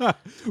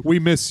 We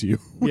miss you.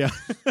 Yeah.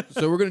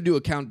 So we're going to do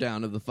a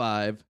countdown of the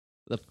 5.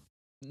 The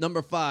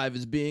number 5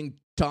 is being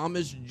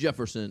Thomas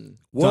Jefferson.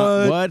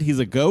 What? He's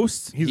a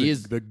ghost? He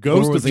is the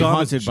ghost or was of he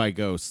Thomas haunted by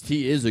ghosts?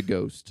 He is a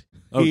ghost.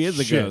 Oh, he is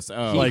a shit. ghost.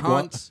 Oh. He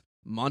haunts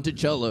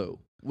Monticello,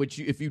 which,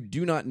 if you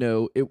do not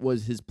know, it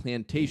was his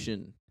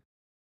plantation.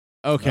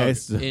 Okay.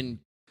 In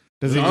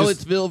does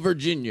Charlottesville,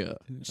 Virginia.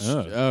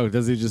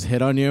 Does he just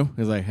hit on you?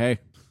 He's like, hey,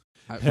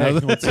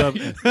 what's up?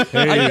 Hey.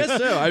 I guess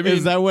so. I mean,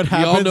 is that what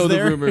happens? We all know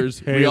there? the rumors.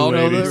 Hey, we all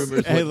know the ladies.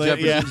 rumors. What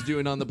Jefferson's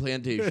doing on the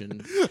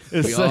plantation.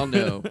 We all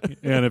know.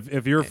 And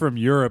if you're from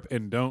Europe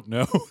and don't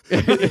know,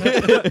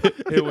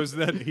 it was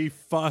that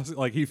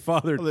he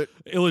fathered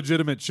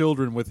illegitimate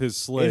children with his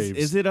slaves.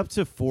 Is it up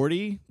to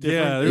 40?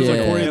 Yeah, there's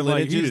like 40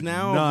 lineages he did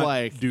now.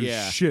 Not do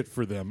shit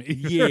for them.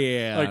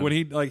 Yeah, like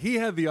when he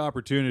had the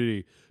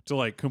opportunity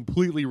to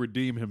completely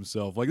redeem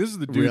himself. Like, this is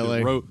the dude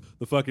that wrote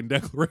the fucking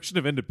Declaration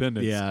of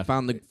Independence. Yeah,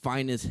 found the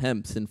finest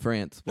hemps in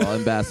France while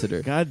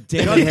ambassador. God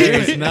damn it,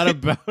 it's not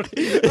about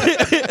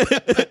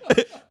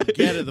it.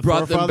 get it. The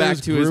Brought them back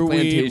forefathers to his grew weed.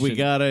 plantation. We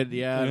got it.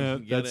 Yeah,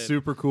 we get that's it.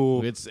 super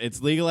cool.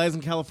 It's legalized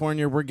in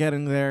California. We're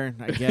getting there.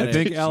 I get it. I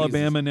think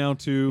Alabama now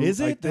too. Is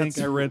it? I think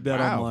I read that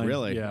wow, online.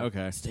 Really? Yeah.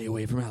 Okay. Stay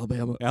away from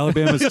Alabama.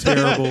 Alabama's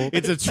terrible.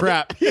 It's a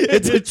trap.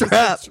 It's a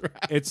trap.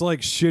 It's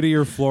like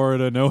shittier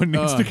Florida. No one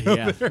needs to go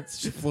there.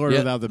 It's Florida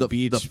without the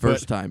beach. The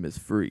first time is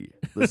free.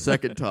 The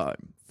second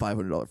time,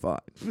 $500 fine.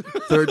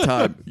 Third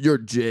time, you're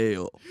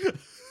jail.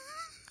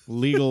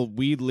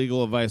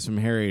 legal advice from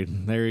Harry.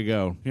 There you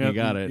go. Yeah, you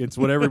got it. It's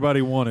what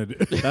everybody wanted.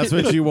 That's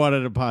what you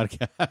wanted a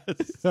podcast.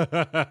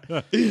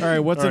 All right,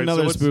 what's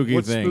another spooky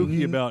what's thing?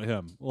 spooky about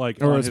him?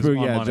 Like, Or on a his, spooky,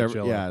 on yeah,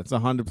 Monticello. yeah, it's a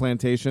Honda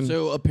plantation.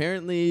 So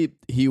apparently,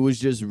 he was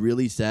just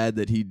really sad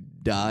that he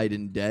died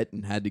in debt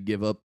and had to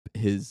give up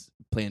his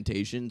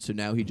plantation. So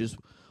now he just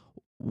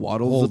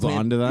Holds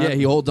on to that? Yeah,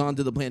 he holds on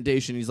to the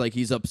plantation. He's like,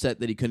 he's upset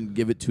that he couldn't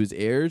give it to his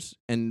heirs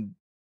and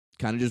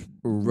kind of just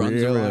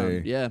runs Really?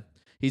 around. Yeah.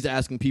 He's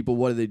asking people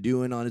what are they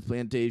doing on his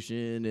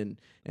plantation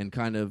and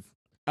kind of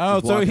Oh,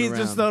 just so walking he's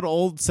just that around.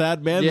 old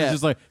sad man Yeah. who's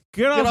just like,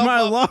 get off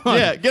my lawn.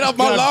 Yeah, get off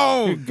my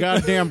lawn.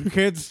 Goddamn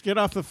kids, get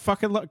off the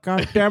fucking lawn.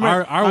 God damn it.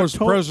 I was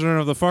president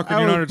of the fucking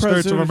United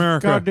States of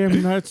America. Goddamn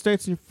United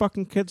States, and you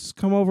fucking kids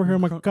come over here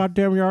in my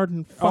goddamn yard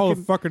and all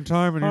fucking... the fucking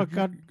time. And Oh, you,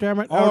 God damn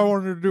it. all I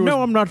wanted to do No,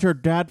 was... I'm not your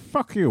dad.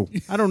 Fuck you.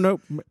 I don't know.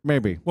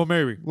 Maybe. Well,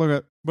 maybe. Look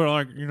at... But,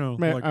 like, you know,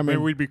 Man, like, I maybe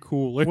mean, we'd be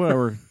cool later.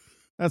 Whatever.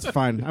 That's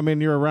fine. I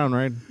mean, you're around,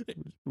 right?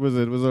 Was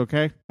it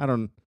okay? I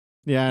don't...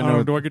 Yeah, I I know. don't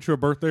know, do I get you a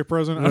birthday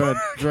present?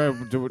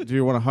 Do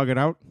you want to hug it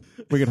out?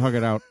 We can hug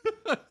it out.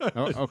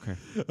 Oh, okay.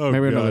 Oh,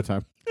 Maybe God. another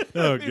time.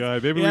 Oh,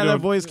 God. Maybe Yeah, we that don't...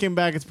 voice came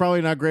back. It's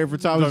probably not great for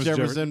Thomas Thomas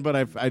Jefferson, but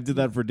I did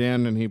that for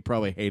Dan, and he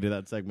probably hated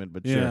that segment,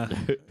 but Yeah.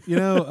 sure. You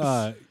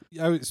know,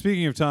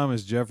 speaking of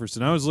Thomas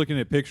Jefferson, I was looking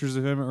at pictures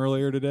of him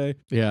earlier today.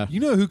 Yeah.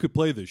 You know who could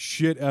play the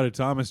shit out of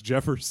Thomas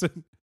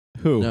Jefferson?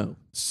 Who? No.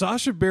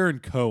 Sacha Baron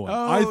Cohen.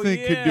 Oh, I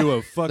think yeah. could do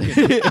a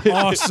fucking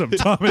awesome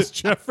Thomas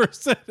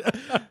Jefferson.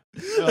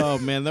 Oh,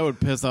 man, that would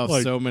piss off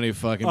Like, so many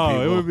fucking Oh,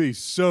 people. it would be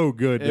so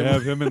good to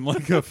have him in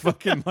like a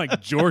fucking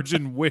like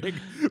Georgian wig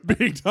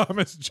being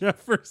Thomas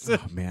Jefferson.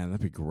 Oh, man,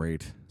 that'd be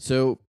great.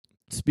 So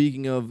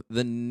speaking of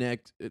the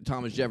next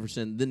Thomas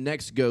Jefferson, the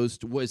next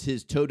ghost was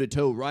his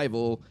toe-to-toe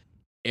rival,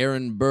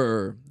 Aaron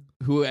Burr,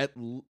 who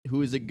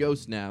is a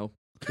ghost now.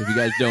 If you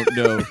guys don't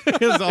know,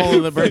 It's all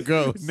of them are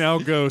ghosts. Now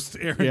ghost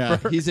Aaron Yeah.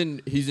 Burr. he's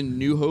in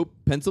New Hope,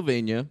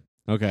 Pennsylvania.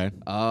 Okay.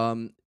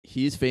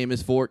 He's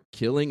famous for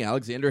killing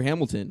Alexander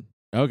Hamilton,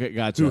 Okay,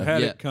 gotcha. Who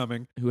had Yeah. it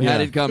coming. who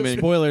had it coming.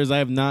 Spoilers, I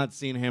have not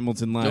seen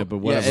Hamilton live, No, but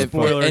yeah, whatever. if-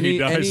 Spoiler, any- he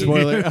dies. any-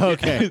 Spoiler.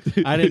 Okay.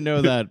 I didn't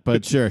know that,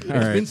 but sure. All It's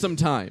right. been some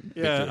time.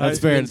 Yeah, That's It's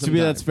fair. been To some me,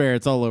 time. that's fair.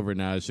 It's all over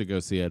now. I should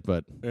go see it,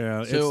 but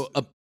Yeah. So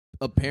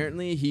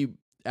apparently, he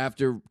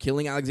after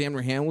killing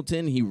Alexander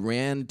Hamilton, he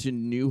ran to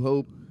New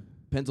Hope,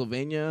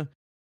 Pennsylvania,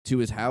 to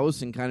his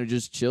house and kind of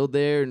just chilled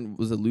there and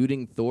was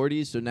eluding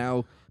authorities. So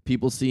now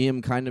people see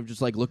him kind of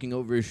just like looking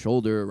over his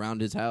shoulder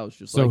around his house,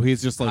 just so like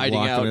he's just like hiding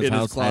locked out in his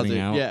house, closet. hiding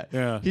out. Yeah,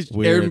 Yeah. He's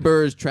Weird. Aaron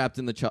Burr is trapped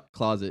in the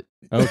closet.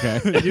 Okay.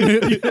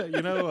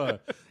 you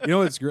know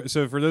what's great?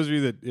 So for those of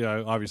you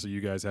that obviously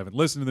you guys haven't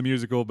listened to the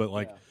musical, but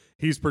like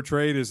he's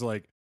portrayed as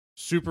like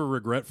super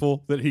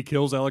regretful that he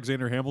kills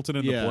Alexander Hamilton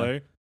in the Yeah.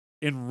 play.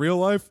 In real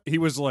life, he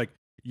was like,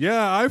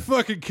 "Yeah, I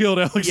fucking killed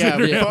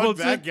Alexander Yeah, fuck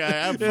Hamilton. that guy.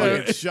 I Yeah.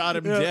 fucking shot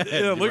him Yeah, dead.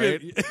 yeah, look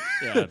right? at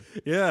Yeah.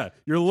 yeah.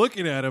 You're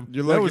looking at him.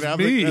 You're that looking was at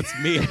me. That's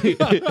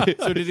me.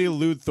 So did he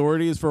elude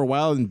authorities for a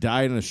while and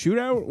die in a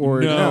shootout,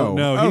 or no.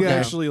 He Okay.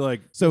 actually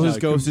like. So his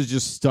ghost is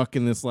just stuck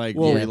in this like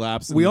Well,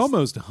 relapse. in We this-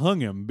 almost hung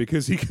him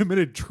because he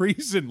committed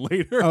treason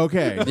later.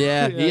 Okay.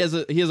 Yeah, he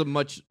has a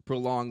much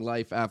prolonged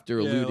life after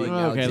eluding. Okay,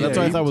 Alexander that's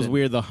why I thought was Hamilton.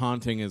 weird. The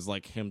haunting is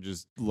like him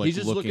just like He's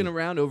just looking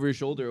around over his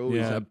shoulder. Always.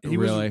 Yeah, he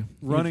Really? was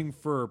running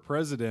for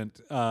president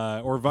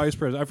or vice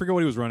president. I forget what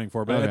he was running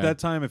for, but Okay. at that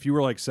time, if you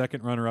were like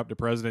second runner up to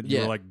president, you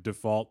Yeah. were like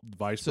default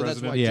vice So that's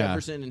president. why Yeah.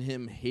 Jefferson and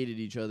him hated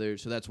each other.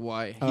 So that's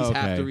why he's Oh,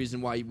 half okay. the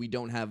reason why we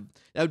don't have.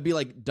 That would be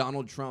like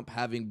Donald Trump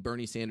having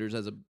Bernie Sanders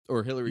as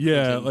or Hillary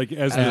Yeah, Clinton like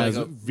as as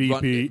the a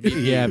VP.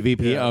 Yeah,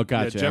 VP. Oh,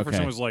 gotcha. Yeah,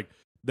 Jefferson Okay. was like,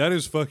 "That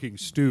is fucking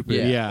stupid."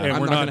 Yeah. and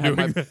I'm we're not not gonna doing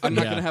have my, that. I'm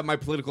not Yeah. going to have my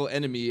political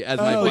enemy as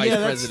my Oh vice yeah,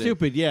 that's president.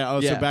 stupid. Yeah. Oh,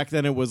 so Yeah. back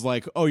then it was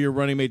like, oh, your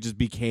running mate just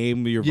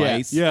became your Yeah.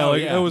 vice. Yeah, Oh,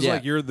 like it was Yeah.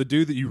 like you're the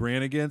dude that you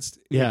ran against.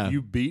 Yeah. If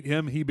you beat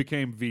him, he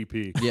became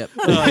VP. Yep.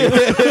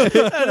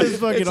 that is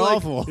fucking It's like-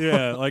 awful.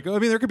 Yeah, like I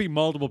mean, there could be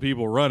multiple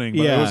people running,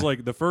 but Yeah. it was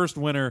like the first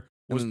winner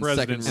was And then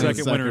president, second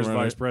second winner is runner.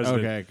 vice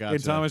president. Okay, gotcha.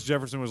 And Thomas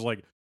Jefferson was like,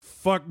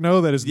 "Fuck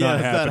no, that is Yeah,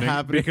 not that's not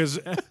happening,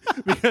 happening.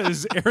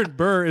 because Aaron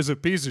Burr is a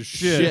piece of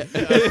shit."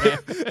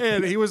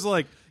 And he was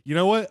like, "You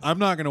know what? I'm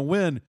not going to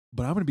win,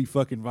 but I'm going to be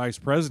fucking vice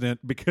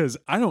president because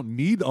I don't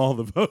need all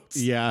the votes.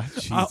 Yeah.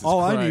 Jesus All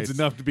I need Christ. is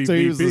enough to be So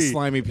VP." he was the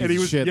slimy piece and he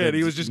of was, shit Yeah, that and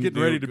he was just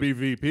getting ready to be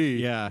VP.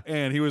 Yeah.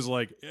 And he was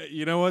like,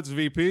 "You know what's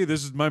VP?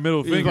 This is my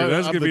middle He's finger. like,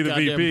 That's I'm going to be the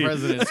goddamn VP.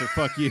 president, so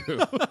fuck you.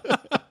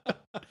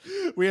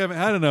 We haven't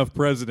had enough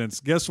presidents.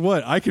 Guess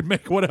what? I can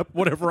make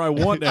whatever I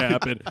want to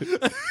happen."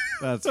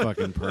 That's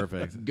fucking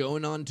perfect.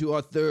 Going on to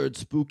our third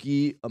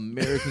spooky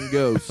American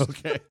ghost.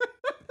 Okay.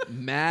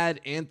 Mad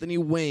Anthony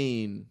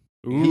Wayne.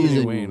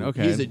 Ooh. Wayne.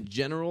 Okay. He's a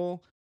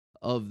general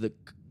of the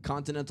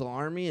Continental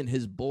Army, and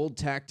his bold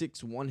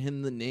tactics won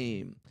him the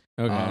name.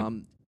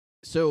 Okay.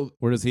 So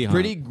where does he hunt?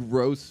 pretty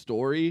gross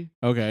story.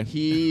 Okay.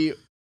 He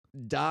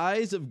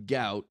dies of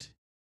gout.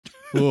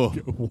 What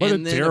and a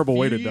then terrible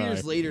way to few die.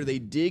 years later, they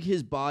dig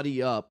his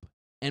body up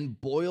and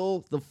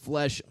boil the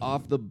flesh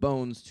off the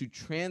bones to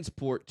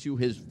transport to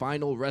his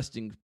final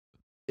resting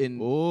in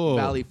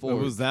Valley Forge.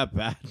 It was that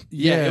bad.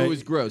 Yeah, it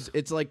was gross.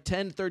 It's like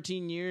 10,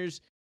 13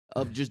 years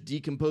of just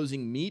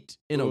decomposing meat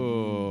in a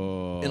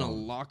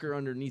locker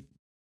underneath.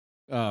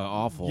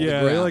 Awful.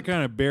 Yeah, they like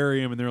kind of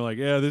bury him, and they're like,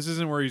 "Yeah, this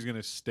isn't where he's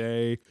gonna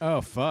stay."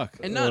 Oh fuck.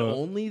 And not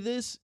only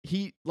this,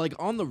 he like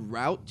on the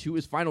route to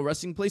his final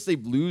resting place, they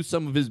lose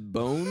some of his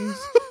bones.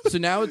 So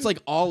now it's like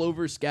all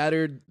over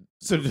scattered.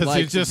 So does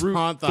like, he just Route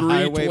haunt the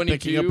highway 322?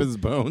 picking up his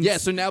bones? Yeah,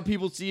 so now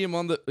people see him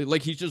on the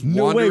like he's just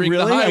No way, wandering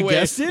really? the I highway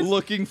guessed it?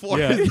 looking for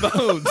Yeah. his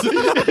bones.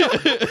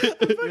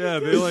 Yeah,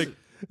 they like.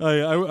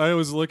 I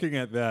was looking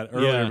at that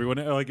earlier. Yeah. When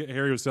like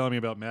Harry was telling me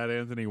about Matt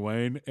Anthony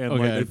Wayne, and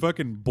like Okay. they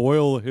fucking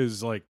boil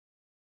his like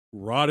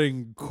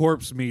rotting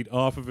corpse meat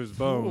off of his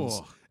bones,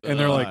 Oh, and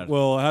they're like, God.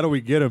 "Well, how do we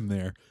get him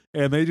there?"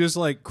 And they just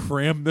like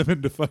cram them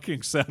into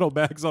fucking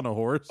saddlebags on a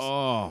horse.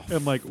 Oh.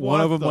 And like one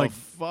what of them the like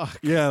fuck.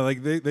 yeah,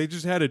 like they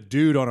just had a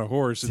dude on a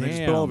horse and they just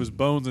put all of Damn. his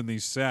bones in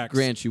these sacks.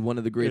 Grant you one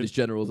of the greatest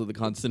generals of the Yeah,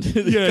 Continental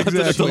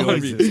exactly. Like,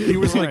 Army. he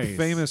was like Christ.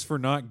 famous for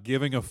not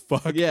giving a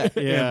fuck. Yeah.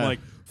 Yeah. And like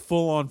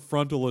full on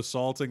frontal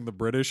assaulting the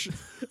British.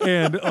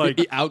 And like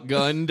He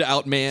outgunned,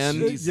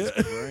 outmanned. Jesus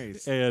Yeah.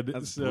 Christ. and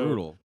That's so,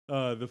 brutal.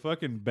 The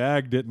fucking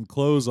bag didn't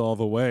close all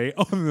the way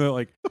on the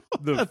like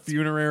the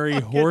funerary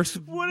horse.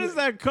 What is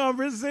that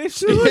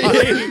conversation?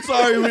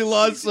 Sorry, we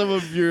lost some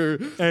of your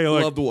Hey,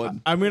 like, loved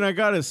one. I mean, I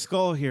got his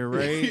skull here,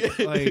 right?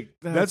 Like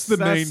That's the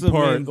main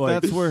part,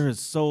 like- that's where his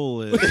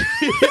soul is.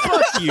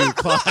 Fuck you,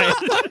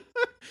 Clyde.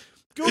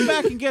 Go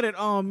back and get it.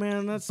 Oh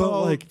man, that's But,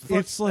 all. like, fuck,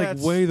 it's, like,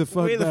 that's way the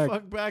fuck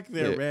back.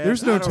 there, Yeah. man.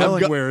 There's no I don't-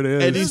 telling where it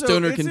is. Eddie It's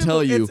Stoner it's can in tell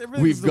the- you everything's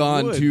we've the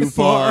gone woods. too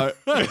far.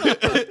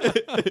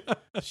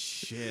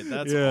 Shit,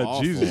 that's yeah,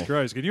 awful. Jesus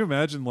Christ. Can you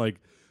imagine like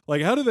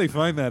how did they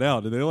find that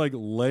out? Did they like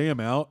lay him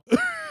out?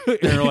 And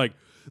they're like,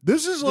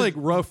 this is like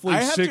roughly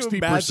I have to 60%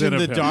 imagine of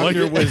the him.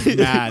 doctor Like, was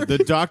mad. The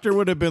doctor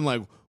would have been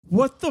like,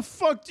 "What the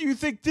fuck do you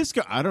think this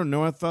guy?" I don't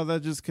know. I thought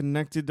that just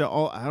connected to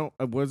all.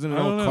 It wasn't I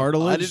don't all know.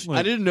 cartilage.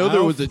 I didn't know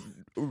there was a.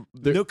 No,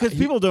 because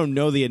people don't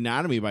know the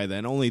anatomy by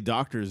then. Only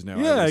doctors know.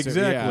 yeah, I would say.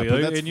 exactly. but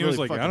Like, that's and you was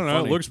really like, I fucking don't know,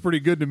 funny. it looks pretty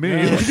good to me.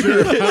 Yeah,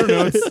 sure. I don't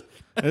know. This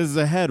is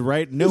the head,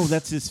 right? No,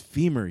 that's his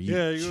femur. You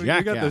Yeah, you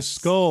got the jackass.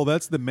 skull.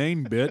 That's the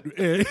main bit.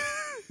 And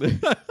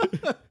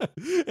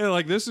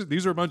like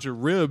these are a bunch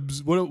of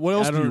ribs. What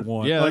else I do you don't-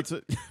 want? Yeah, like,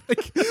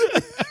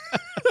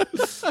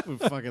 I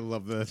fucking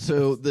love this.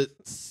 So the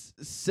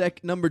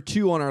number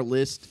 2 on our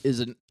list is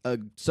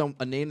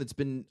a name that's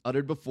been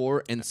uttered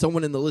before, and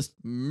someone in the list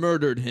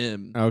murdered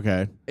him.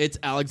 Okay, It's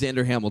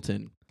Alexander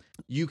Hamilton.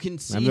 You can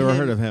see. I've never him-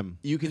 heard of him.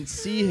 You can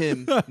see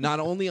him not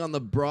only on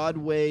the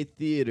Broadway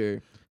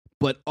theater,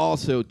 but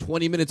also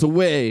 20 minutes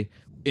away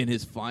in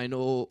his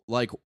final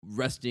like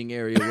resting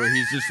area where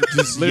he's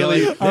just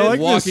literally I like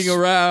walking this-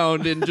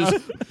 around and just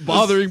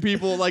bothering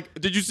people like,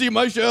 did you see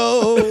my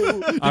show?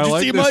 Did I you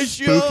like see this my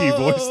spooky show?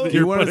 voice that You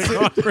you're want putting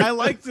on. to? I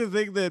like to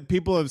think that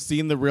people have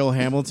seen the real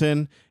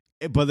Hamilton,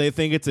 but they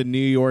think it's a New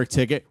York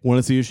ticket. Want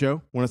to see a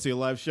show? Want to see a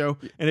live show?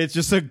 And it's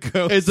just a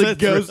ghost. It's a that's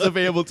ghost real. of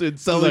Hamilton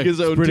It's selling like, his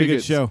it's a own pretty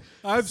tickets. good show.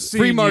 I've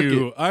Free seen market.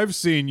 you. I've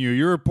seen you.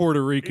 You're a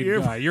Puerto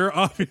Rican guy. You're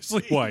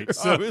obviously white.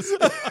 So get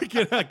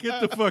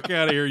the fuck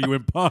out of here, you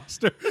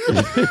imposter.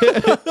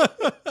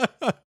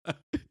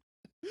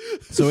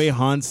 So he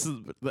haunts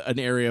an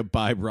area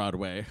by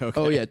Broadway. Okay.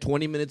 Oh yeah,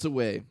 20 minutes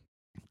away.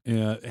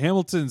 Yeah,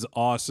 Hamilton's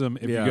awesome.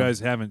 If Yeah. you guys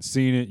haven't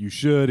seen it, you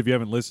should. If you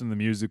haven't listened to the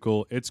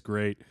musical, it's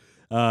great.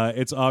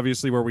 It's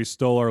obviously where we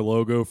stole our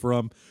logo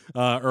from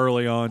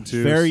early on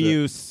too. Fair so-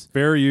 use.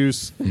 Fair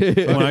use.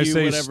 When I you,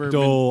 say whatever,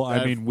 stole, man,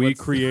 I mean we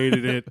what's-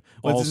 created it.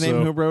 What's also, his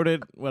name? Who wrote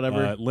it?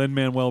 Whatever.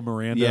 Lin-Manuel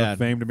Miranda, Yeah.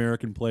 famed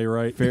American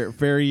playwright.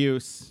 fair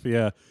use.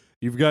 Yeah.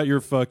 You've got your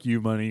fuck you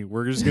money.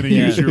 We're just going to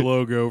Yeah. use your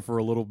logo for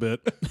a little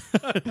bit.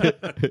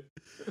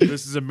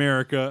 This is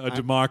America, a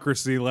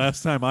democracy.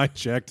 Last time I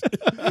checked.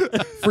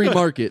 Free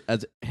market,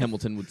 as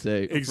Hamilton would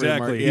say.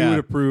 Exactly. He yeah. would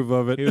approve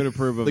of it. He would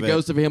approve of The it.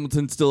 ghost of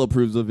Hamilton still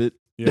approves of it.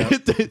 Yeah.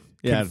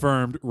 Yeah.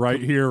 Confirmed right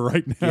here,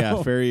 right now.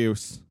 Yeah, fair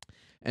use.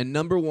 And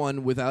number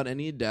 1, without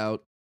any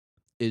doubt,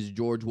 is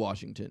George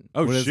Washington.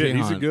 Oh, What does shit. he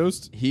He's a haunt?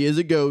 ghost? He is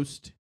a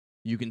ghost.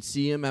 You can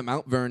see him at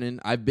Mount Vernon.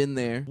 I've been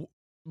there.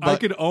 I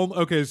could only.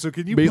 Okay, so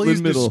can you Maitland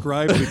please Middle.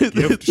 describe the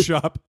gift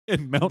shop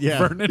in Mount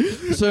Yeah. Vernon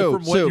So-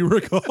 from what so- you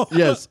recall?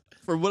 Yes,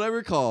 from what I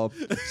recall.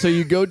 So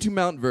you go to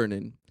Mount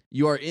Vernon.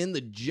 You are in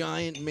the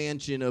giant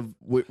mansion of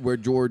where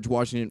George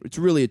Washington. It's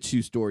really a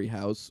 2-story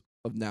house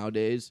of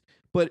nowadays,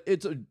 but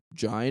it's a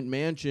giant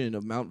mansion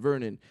of Mount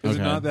Vernon. Is it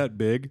Okay. not that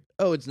big?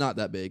 Oh, it's not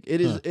that big.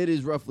 It is. Huh. It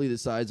is roughly the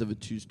size of a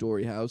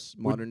 2-story house,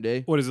 modern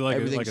day. What is it like?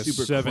 Everything's A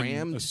super 7,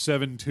 crammed.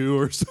 7.2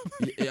 or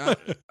something? Yeah,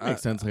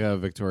 Makes sense like a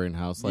Victorian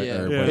house. Like,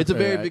 yeah. or Yeah. what- It's a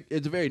very uh, big,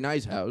 it's a very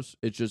nice house.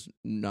 It's just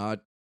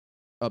not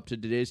up to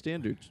today's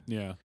standards.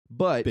 Yeah.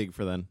 But Big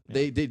for them.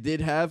 Yeah. they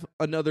did have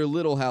another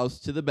little house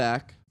to the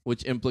back,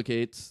 which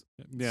implicates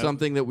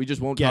something that we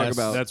just won't talk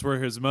about. That's where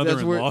his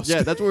mother-in-law stayed.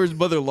 Yeah, that's where his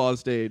mother-in-law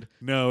stayed.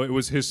 No, it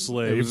was his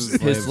slaves.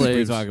 His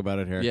slaves. We talk about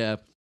it here. Yeah.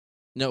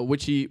 No,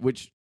 which he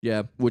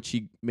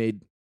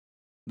made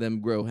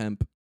them grow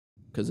hemp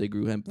because they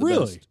grew hemp the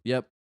Really? best.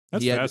 Yep.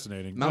 That's He had-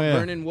 fascinating. Mount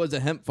Vernon was a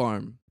hemp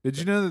farm. Did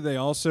you know that they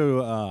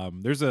also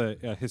there's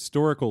a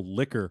historical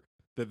liquor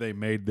that they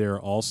made there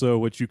also,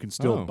 which you can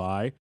still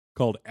buy,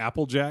 called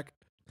Applejack.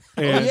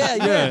 And,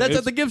 that's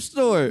at the gift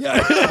store.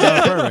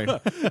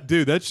 Perfect.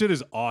 Dude, that shit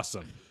is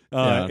awesome.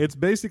 Yeah. It's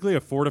basically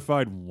a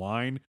fortified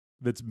wine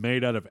that's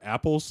made out of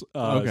apples.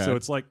 So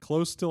it's like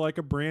close to like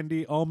a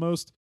brandy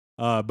almost.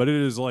 But it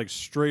is like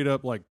straight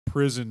up like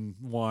prison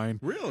wine.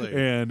 Really?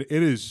 And it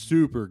is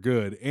super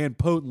good and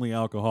potently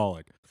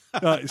alcoholic.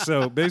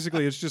 So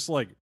basically it's just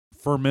like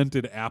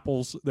fermented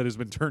apples that has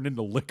been turned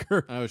into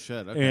liquor. Oh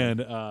shit. Okay.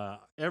 And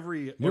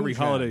every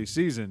holiday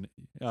season,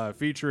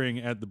 featuring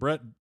at the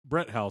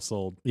Brett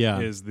household,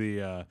 is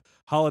the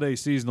holiday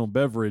seasonal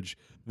beverage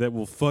that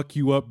will fuck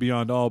you up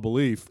beyond all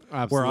belief.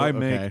 Absolutely. Where I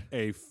make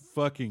a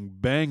fucking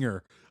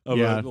banger of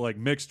a like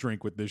mixed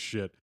drink with this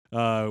shit.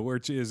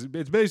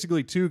 It's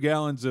basically 2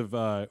 gallons of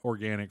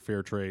organic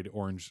fair trade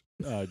orange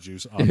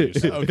juice,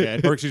 obviously.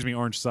 Or excuse me,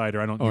 orange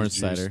cider. I don't orange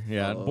use juice. cider.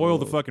 Yeah. Boil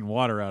the fucking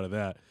water out of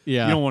that.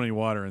 Yeah. You don't want any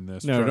water in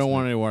this. No, trust don't me.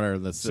 want any water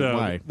in this. So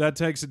Why? that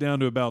takes it down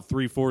to about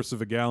 3/4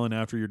 of a gallon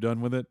after you're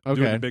done with it. Do it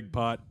in Okay. a big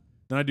pot.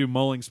 Then I do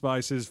mulling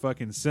spices,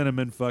 fucking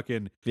cinnamon,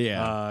 fucking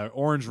Yeah.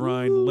 orange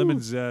rind, lemon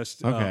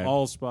zest, Okay.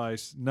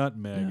 allspice,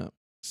 nutmeg, Yeah.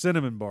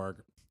 cinnamon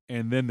bark,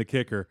 and then the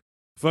kicker.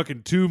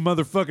 Fucking 2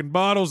 motherfucking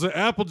bottles of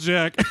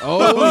Applejack.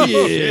 Oh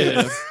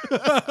yeah.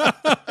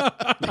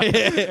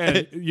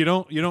 And you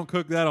don't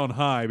cook that on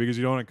high because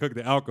you don't want to cook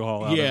the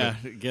alcohol out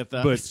of it. Get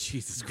that. But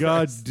Jesus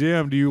God Christ.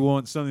 damn, do you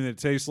want something that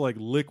tastes like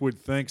liquid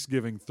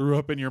Thanksgiving threw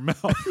up in your mouth?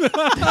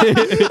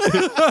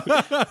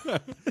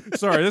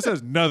 Sorry, this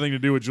has nothing to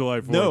do with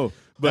July 4th. No,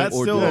 that's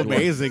or still dead.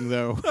 amazing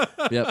though.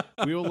 Yep.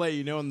 We will let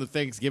you know in the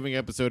Thanksgiving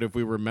episode if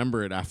we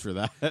remember it after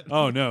that.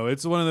 Oh no,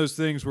 it's one of those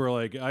things where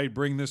like I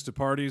bring this to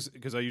parties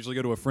because I usually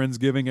go to a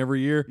Friendsgiving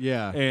every year.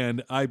 Yeah.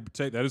 And I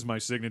take that is my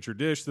signature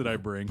dish that I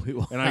bring.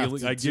 will And have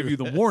to I give do you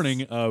the this.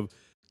 warning of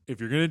if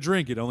you're gonna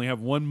drink it, only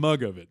have 1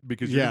 mug of it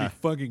because you're gonna be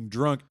fucking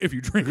drunk if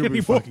you drink You're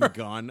gonna be anymore. fucking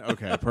gone.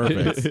 Okay,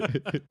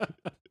 perfect.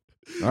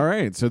 All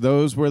right, so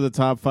those were the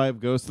top 5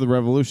 ghosts of the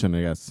revolution,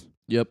 I guess.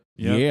 Yep.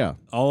 Yep. Yeah.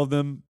 All of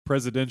them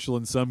presidential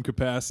in some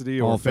capacity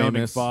or All founding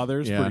famous.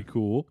 fathers. Yeah. Pretty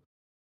cool.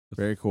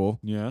 Very cool.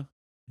 Yeah.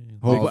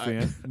 Hope-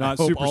 Big fan. Not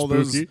I hope super all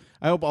spooky.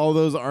 I hope all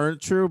those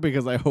aren't true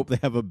because I hope they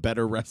have a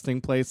better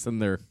resting place than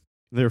their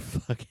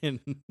fucking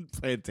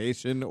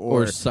plantation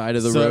Or side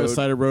of the road.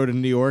 side of road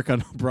in New York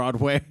on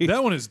Broadway.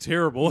 That one is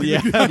terrible.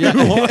 yeah, The guy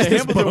who lost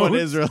his Hamilton one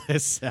bones. is really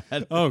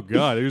sad. Oh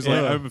God! He was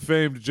like, Yeah. "I'm a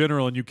famed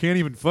general, and you can't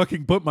even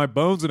fucking put my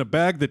bones in a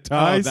bag that Oh,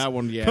 ties." that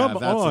one, yeah. Come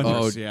that's on.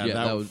 worse. Oh, yeah, yeah,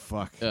 that that would was-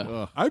 fuck. yeah.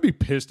 Ugh. I'd be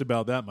pissed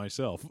about that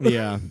myself.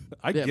 Yeah,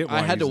 I Yeah, get why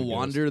I had to he's a ghost.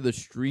 wander the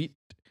street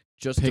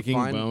just picking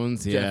to find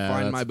bones. to Yeah,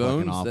 find that's my fucking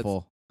bones. That's-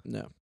 awful.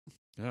 No.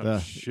 Oh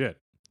Ugh. shit!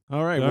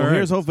 All right, All well, right.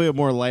 here's hopefully a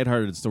more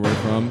lighthearted story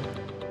from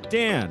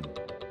Dan.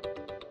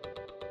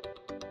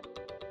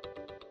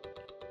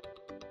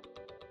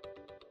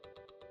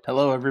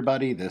 Hello,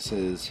 everybody. This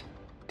is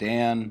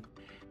Dan,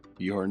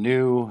 your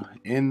new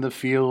in the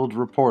field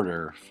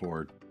reporter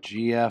for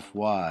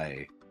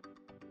GFY.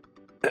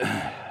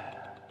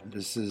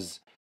 This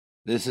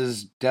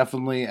is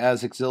definitely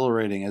as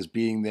exhilarating as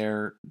being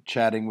there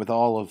chatting with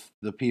all of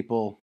the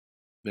people.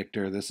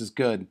 Victor, this is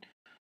good.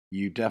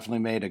 You definitely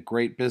made a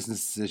great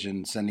business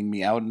decision sending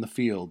me out in the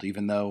field,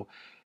 even though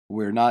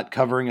we're not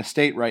covering a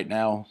state right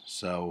now.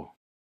 So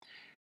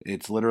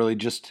it's literally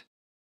just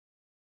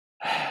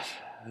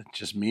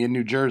me in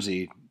New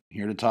Jersey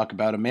here to talk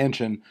about a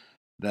mansion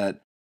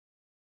that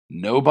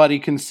nobody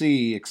can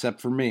see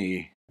except for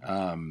me,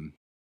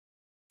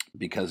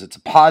 because it's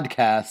a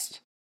podcast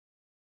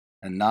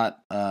and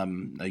not a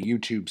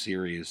YouTube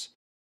series.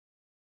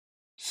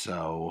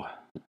 So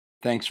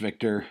thanks,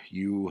 Victor.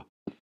 You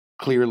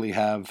clearly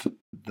have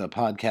the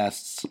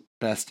podcast's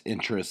best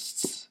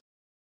interests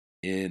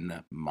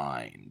in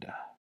mind.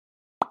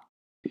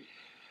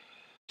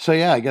 So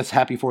yeah, I guess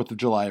happy 4th of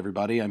July,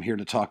 everybody. I'm here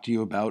to talk to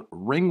you about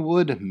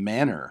Ringwood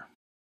Manor.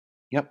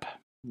 Yep,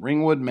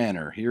 Ringwood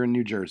Manor here in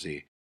New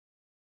Jersey.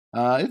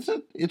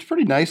 It's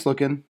pretty nice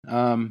looking.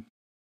 A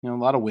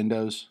lot of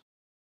windows.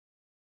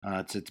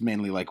 It's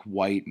mainly like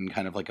white and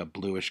kind of like a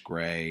bluish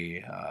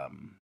gray,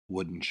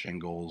 wooden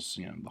shingles.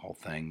 The whole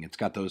thing. It's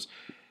got those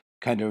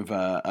kind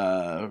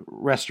of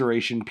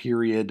restoration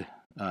period,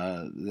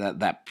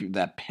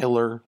 that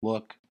pillar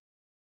look.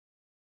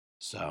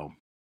 So.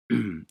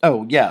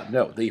 Oh, yeah,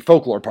 no, the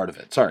folklore part of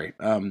it. Sorry.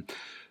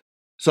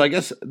 So I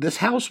guess this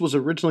house was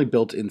originally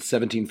built in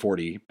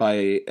 1740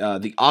 by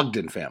the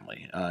Ogden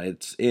family.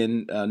 It's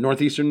in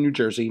northeastern New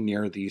Jersey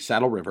near the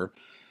Saddle River.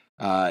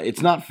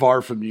 It's not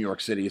far from New York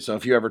City, so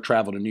if you ever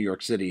travel to New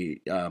York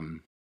City,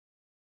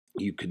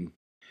 you can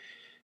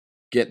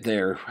get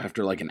there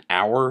after like an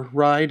hour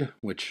ride,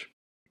 which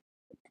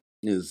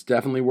is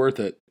definitely worth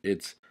it.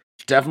 It's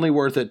definitely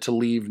worth it to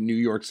leave New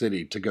York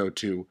City to go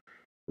to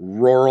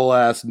rural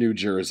ass New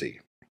Jersey.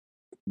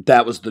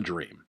 That was the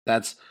dream.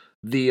 That's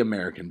the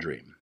American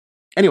dream.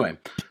 Anyway,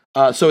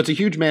 so it's a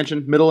huge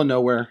mansion, middle of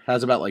nowhere,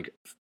 has about like,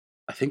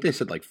 I think they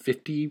said like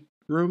 50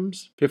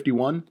 rooms,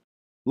 51,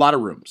 a lot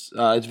of rooms.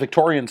 It's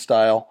Victorian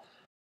style.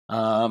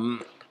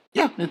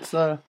 Yeah, it's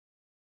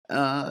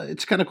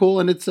kind of cool,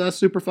 and it's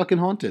super fucking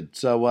haunted.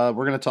 So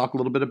we're going to talk a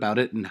little bit about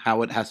it and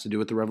how it has to do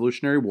with the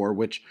Revolutionary War,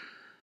 which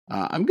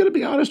I'm going to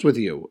be honest with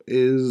you,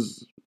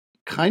 is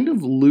kind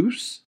of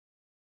loose.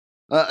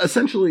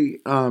 Essentially,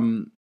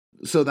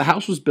 so the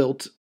house was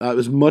built, it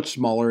was much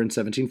smaller in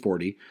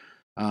 1740.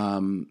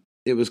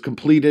 It was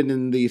completed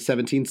in the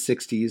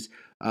 1760s,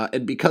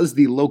 and because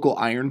the local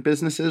iron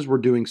businesses were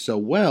doing so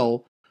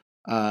well,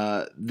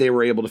 they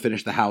were able to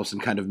finish the house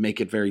and kind of make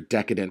it very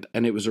decadent,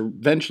 and it was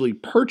eventually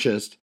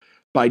purchased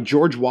by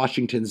George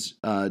Washington's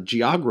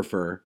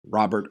geographer,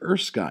 Robert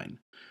Erskine.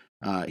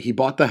 He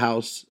bought the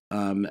house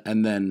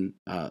and then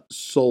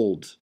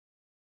sold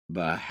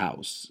the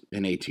house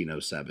in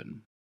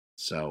 1807.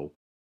 So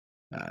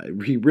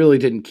he really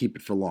didn't keep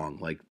it for long,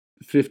 like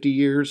 50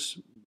 years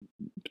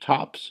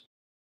tops.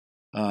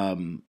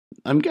 I'm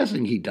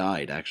guessing he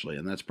died, actually,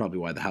 and that's probably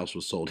why the house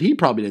was sold. He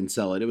probably didn't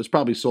sell it. It was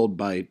probably sold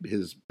by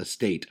his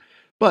estate.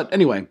 But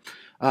anyway,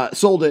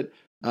 sold it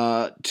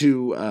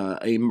to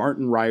a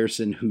Martin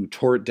Ryerson who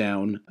tore it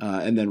down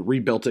and then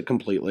rebuilt it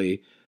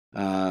completely.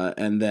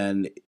 And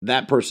then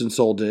that person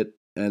sold it,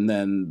 and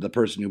then the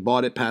person who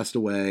bought it passed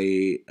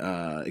away,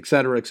 et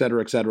cetera, et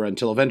cetera, et cetera,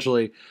 until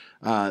eventually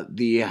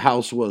the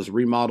house was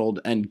remodeled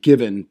and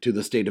given to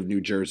the state of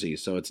New Jersey.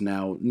 So it's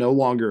now no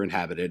longer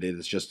inhabited. It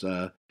is just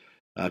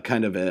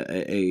kind of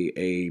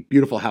a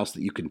beautiful house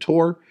that you can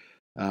tour.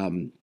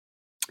 And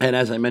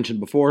as I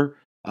mentioned before,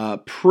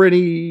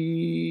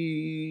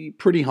 pretty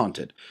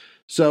haunted.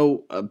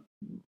 So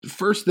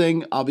first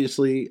thing,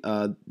 obviously,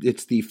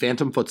 it's the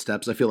phantom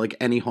footsteps. I feel like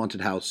any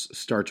haunted house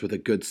starts with a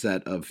good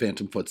set of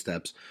phantom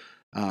footsteps.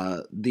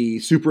 The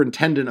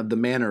superintendent of the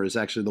manor is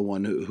actually the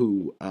one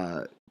who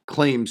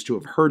claims to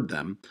have heard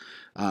them.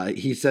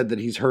 He said that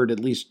he's heard at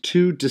least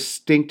 2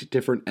 distinct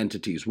different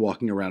entities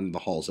walking around in the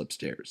halls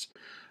upstairs.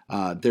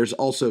 There's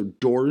also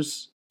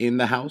doors in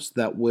the house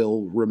that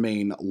will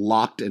remain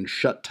locked and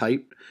shut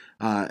tight,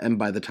 and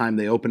by the time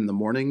they open in the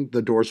morning,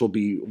 the doors will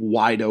be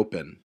wide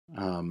open,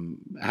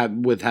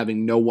 with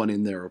having no one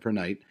in there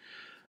overnight.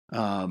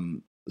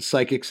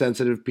 Psychic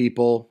sensitive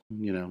people,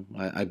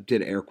 I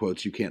did air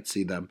quotes, you can't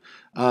see them,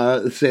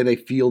 say they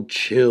feel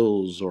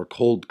chills or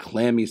cold,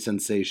 clammy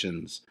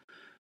sensations.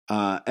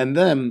 And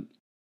then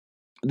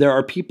there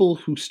are people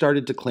who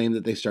started to claim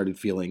that they started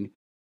feeling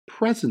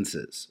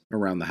presences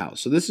around the house.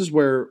 So this is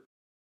where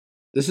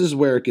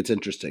it gets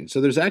interesting.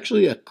 So there's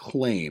actually a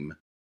claim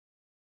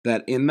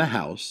that in the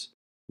house,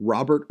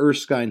 Robert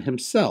Erskine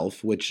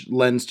himself, which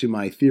lends to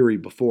my theory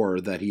before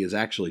that he is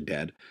actually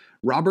dead.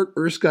 Robert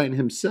Erskine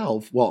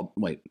himself, let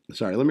me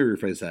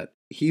rephrase that.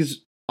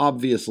 He's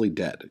obviously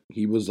dead.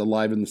 He was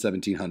alive in the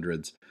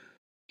 1700s.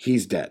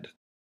 He's dead.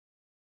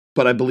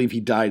 But I believe he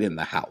died in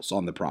the house,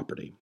 on the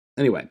property.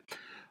 Anyway,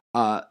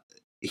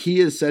 he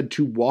is said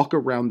to walk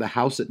around the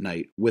house at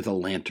night with a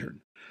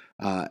lantern.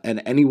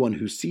 And anyone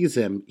who sees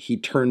him, he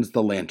turns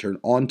the lantern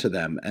onto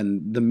them.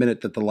 And the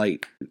minute that the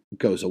light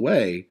goes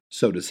away,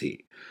 so does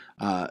he.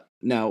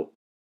 Now,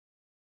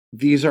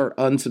 these are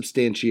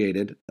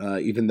unsubstantiated,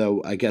 even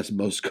though I guess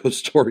most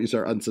ghost stories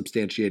are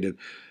unsubstantiated.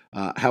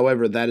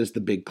 However, that is the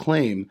big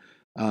claim.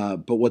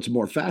 But what's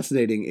more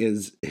fascinating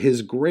is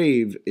his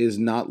grave is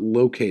not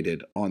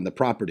located on the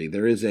property.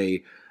 There is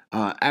a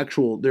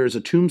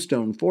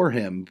tombstone for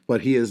him,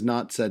 but he is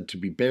not said to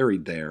be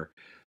buried there.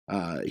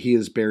 He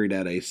is buried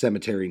at a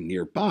cemetery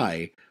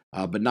nearby,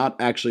 but not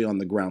actually on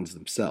the grounds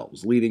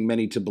themselves, leading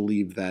many to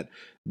believe that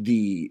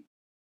the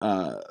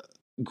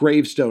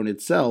gravestone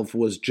itself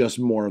was just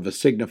more of a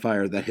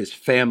signifier that his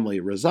family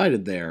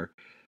resided there.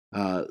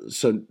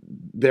 So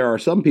there are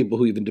some people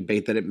who even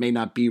debate that it may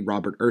not be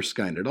Robert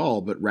Erskine at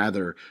all, but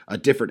rather a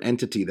different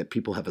entity that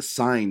people have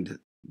assigned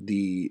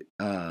the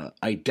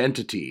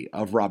identity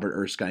of Robert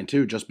Erskine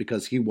to, just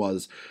because he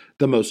was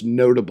the most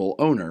notable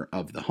owner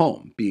of the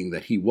home, being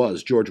that he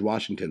was George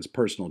Washington's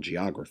personal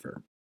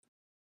geographer.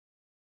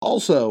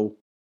 Also,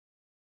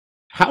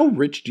 how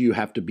rich do you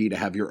have to be to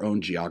have your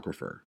own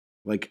geographer?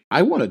 Like,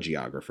 I want a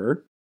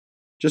geographer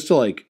just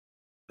to,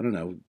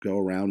 go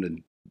around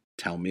and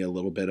tell me a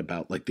little bit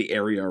about, the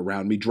area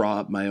around me, draw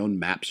up my own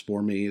maps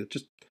for me. It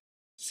just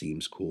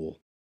seems cool.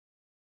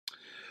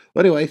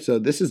 But anyway, so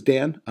this is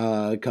Dan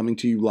coming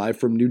to you live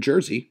from New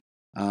Jersey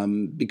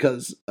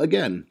because,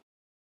 again,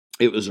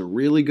 it was a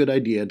really good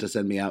idea to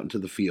send me out into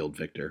the field,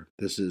 Victor.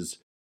 This is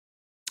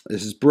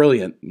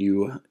brilliant.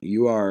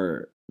 You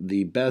are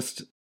the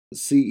best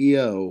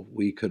CEO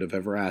we could have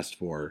ever asked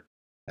for,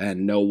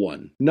 and no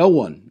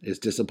one is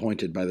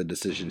disappointed by the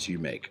decisions you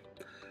make.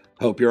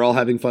 Hope you're all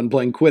having fun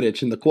playing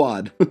Quidditch in the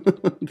quad.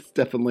 It's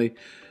definitely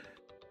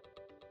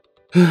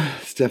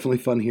It's definitely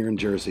fun here in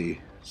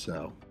Jersey.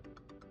 So,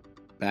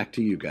 back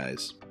to you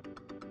guys.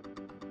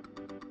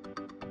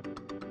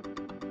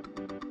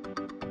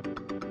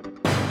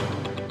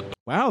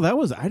 Wow,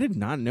 I did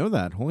not know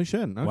that. Holy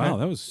shit. Okay. Wow,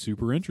 that was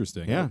super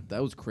interesting. Yeah.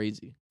 That was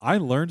crazy. I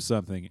learned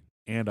something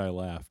and I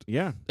laughed.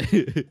 Yeah.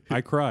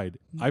 I cried.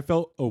 I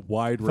felt a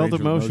wide Felt range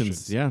emotions. of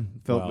emotions. Yeah.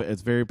 Wow.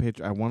 It's very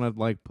I want to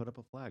like put up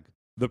a flag.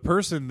 The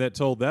person that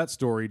told that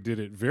story did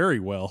it very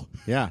well.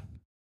 Yeah.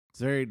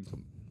 It's very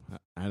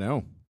I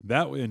know.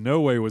 That in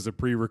no way was a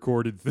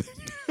pre-recorded thing.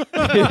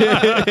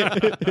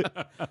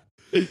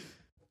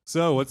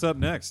 So, what's up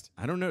next?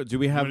 I don't know. Do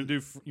we have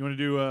You want to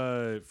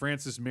do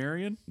Francis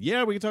Marion?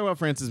 Yeah, we can talk about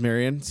Francis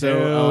Marion. So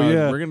Hell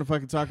yeah. we're gonna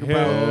fucking talk Hell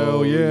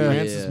about yeah.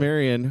 Francis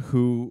Marion,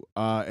 who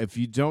if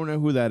you don't know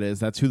who that is,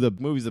 that's who the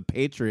movie The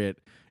Patriot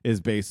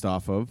is based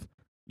off of.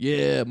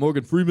 Yeah,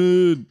 Morgan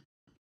Freeman.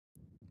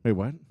 Wait,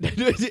 what?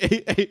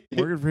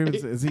 Morgan Freeman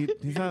is he?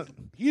 He's not.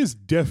 He is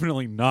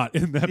definitely not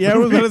in that Yeah,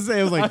 movie. I was gonna say.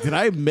 I was like,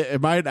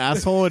 am I an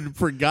asshole and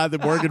forgot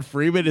that Morgan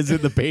Freeman is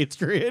in The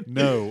Patriot?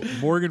 No,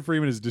 Morgan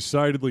Freeman is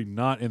decidedly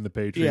not in The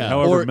Patriot. Yeah.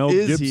 However, Or Mel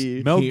is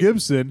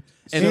Gibson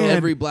And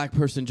every black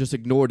person just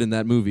ignored in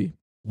that movie.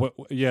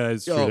 yeah,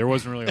 it's true. Oh. There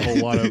wasn't really a whole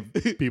lot of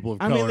people of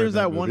color. I mean, there's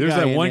in that movie. one There's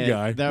guy. that one in it,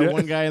 guy. That Yeah.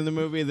 one guy in the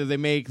movie that they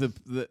make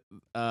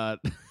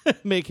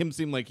make him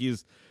seem like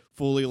he's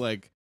fully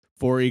like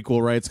for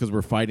equal rights because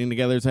we're fighting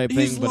together type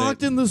He's thing.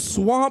 locked in the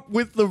swamp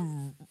with the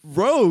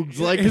rogues.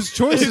 Like his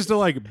choice is to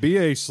like be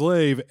a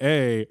slave,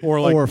 A,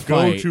 or like Or go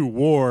fight. to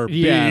war,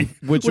 B, Yeah,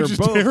 which are is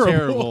both terrible.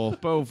 terrible.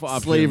 Both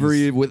options.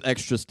 slavery with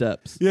extra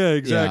steps. Yeah,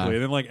 exactly. Yeah.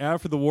 And then like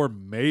after the war,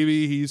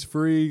 maybe he's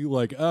free.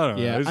 Like I don't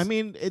know. Yeah, It's- I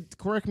mean,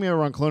 correct me if I'm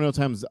wrong. Colonial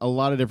times, a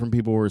lot of different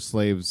people were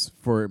slaves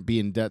for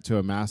being in debt to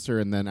a master,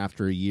 and then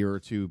after a year or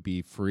two,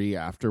 be free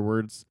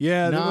afterwards.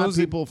 yeah, there Not was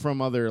people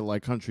from other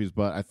like countries,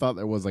 but I thought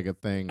there was like a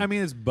thing. I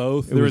mean, it's both.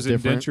 It There was was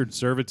different? indentured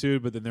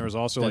servitude, but then there was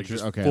also like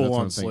just Okay, that's full what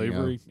on I'm thinking of.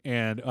 slavery.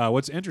 And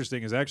what's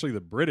interesting is actually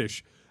the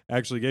British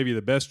actually gave you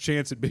the best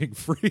chance at being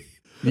free.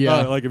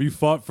 Yeah. Like if you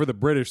fought for the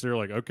British, they're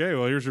like, okay,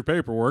 well, here's your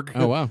paperwork.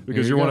 Oh, wow. because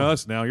Here you you're one go. of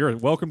us now. You're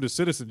welcome to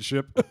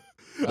citizenship.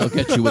 I'll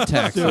get you with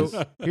taxes.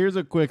 So here's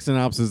a quick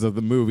synopsis of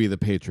the movie The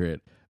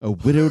Patriot. A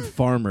widowed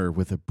farmer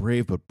with a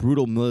brave but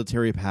brutal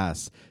military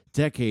past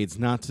decides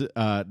not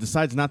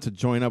to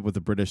join up with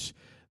the British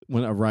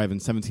when arrive in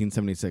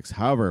 1776.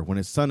 However, when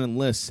his son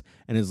enlists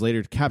and is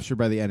later captured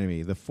by the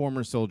enemy, the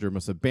former soldier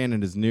must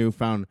abandon his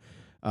newfound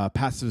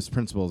pacifist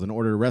principles in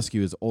order to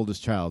rescue his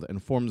oldest child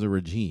and forms a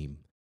regime.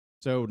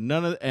 So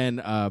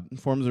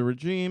forms a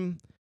regime.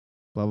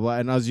 Blah, blah, blah.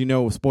 And as you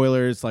know,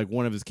 spoilers, like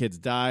one of his kids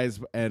dies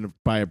and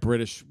by a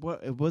British,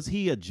 what was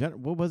he a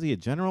general?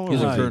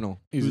 He's or a was colonel.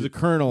 He was a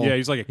colonel. Yeah,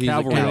 he's like a He's a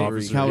cavalry cavalry-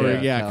 officer.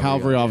 Cavalry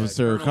Cavalry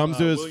officer Colonel, comes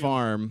to his William,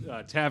 farm.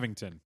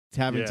 Tavington.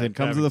 Tavington Yeah,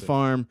 comes to the Tavington.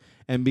 farm,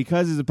 and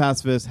because he's a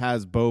pacifist,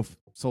 has both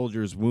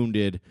soldiers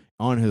wounded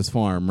on his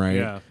farm, right?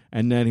 Yeah.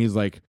 And then he's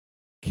like,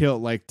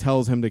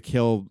 tells him to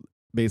kill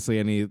basically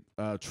any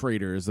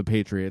traitors, the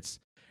Patriots,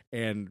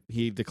 and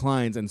he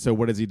declines. And so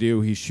what does he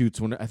do? He shoots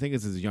one. I think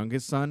it's his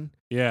youngest son.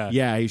 Yeah.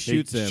 Yeah, he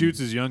shoots him. Shoots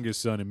his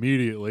youngest son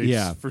immediately.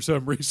 Yeah. For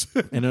some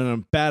reason. And in a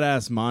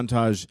badass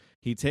montage,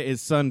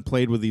 his son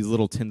played with these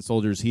little tin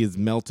soldiers. He is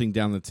melting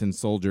down the tin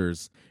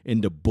soldiers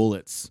into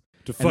bullets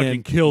to And fucking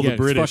then- kill the yeah,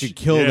 British. Fucking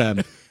kill Yeah.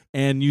 them.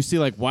 And you see,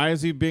 like, why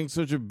is he being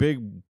such a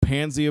big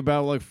pansy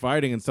about like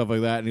fighting and stuff like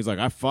that? And he's like,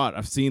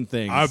 I've seen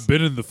things. I've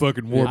been in the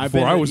fucking war I've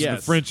before. been- I was in the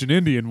yes. French and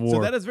Indian War.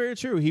 So that is very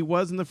true. He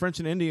was in the French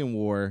and Indian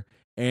War.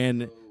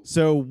 And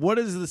so, what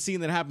is the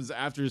scene that happens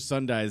after his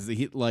son dies?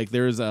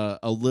 There's a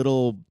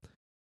little,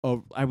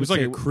 I would It's like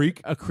say a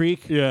creek. a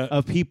creek Yeah.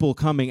 of people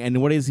coming.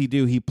 And what does he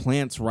do? He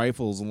plants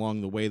rifles along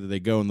the way that they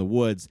go in the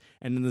woods.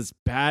 And in this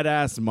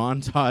badass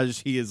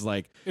montage, he is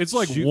like, It's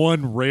like shoot-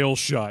 one rail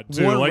shot,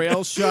 too. one like,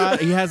 rail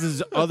shot. He has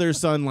his other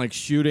son like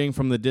shooting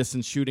from the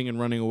distance, shooting and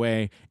running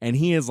away, and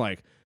he is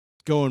like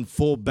going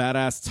full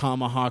badass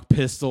tomahawk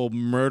pistol,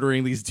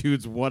 murdering these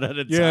dudes one at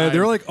a time. Yeah,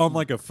 they're like on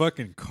like a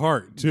fucking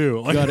cart, too.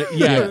 Like, Gutting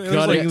there's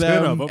like 10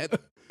 them. of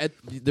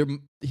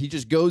them. He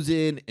just goes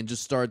in and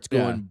just starts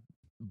going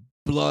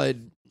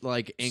blood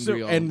like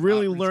angry. and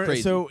really it's learn.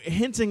 crazy. So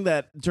hinting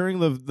that during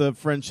the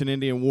French and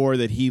Indian War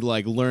that he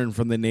like learned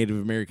from the Native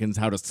Americans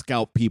how to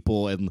scalp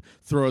people and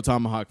throw a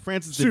tomahawk.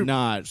 Francis did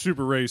not.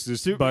 Super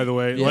racist, by the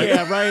way. Yeah. Like,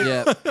 Yeah, right.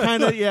 Yeah.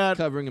 Kind of. Yeah.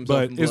 covering himself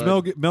but in is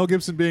blood. Mel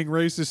Gibson being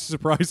racist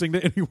surprising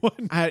to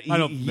anyone? I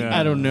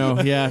don't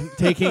know. Yeah,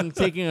 taking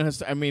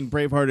I mean,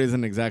 Braveheart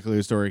isn't exactly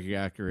historically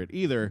accurate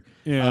either.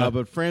 Yeah.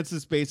 But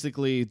Francis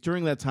basically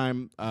during that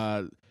time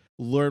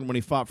learned when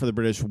he fought for the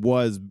British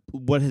was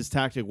what his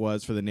tactic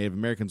was for the Native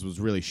Americans was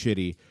really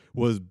shitty.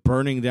 Was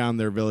burning down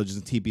their villages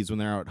and teepees when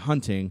they're out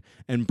hunting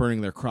and burning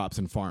their crops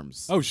and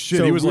farms. Oh shit!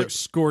 So He was re- like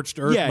scorched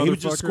earth. Yeah, he was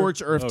just motherfucker?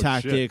 scorched earth Oh,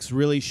 tactics,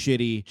 really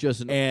shitty.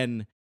 Just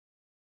and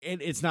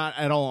it's not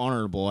at all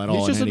honorable at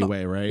all in any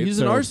way, right? He's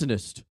an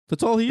arsonist.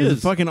 That's all he is. He's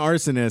a fucking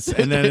arsonist.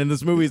 And then in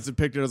this movie, it's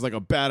depicted as like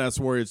a badass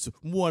warrior. It's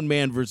one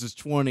man versus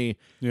 20,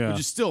 which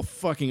is still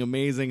fucking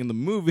amazing in the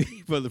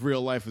movie, but the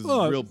real life is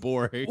real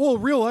boring. Well,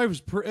 real life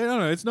is, I don't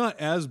know, it's not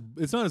as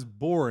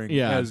boring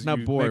as it's not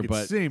you boring, make it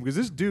but seem, because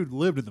this dude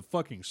lived in the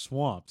fucking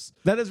swamps.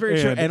 That is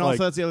very true. And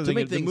also, that's the other thing.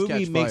 make The things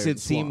movie catch makes fire it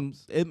seem,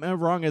 am I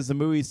wrong, as the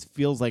movie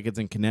feels like it's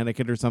in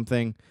Connecticut or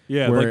something.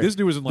 Yeah, where like this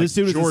dude was in like this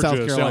dude was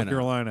Georgia, in South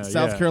Carolina.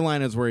 South yeah.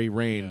 Carolina is where he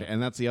reigned,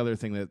 and that's the other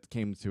thing that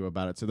came to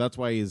about it. So that's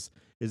why his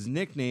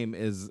nickname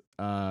is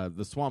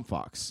the Swamp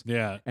Fox.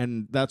 Yeah.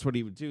 And that's what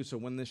he would do. So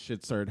when this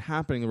shit started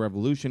happening, the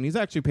revolution, he's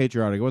actually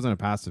patriotic. He wasn't a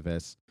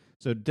pacifist.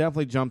 So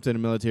definitely jumped in a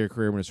military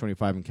career when he was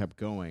 25 and kept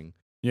going.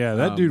 Yeah,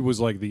 that dude was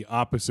like the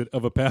opposite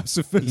of a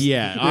pacifist.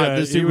 Yeah,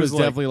 this dude was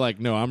definitely like,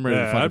 no, I'm ready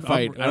to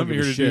fight. I'm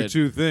here to do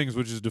two things,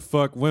 which is to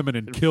fuck women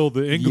and kill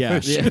the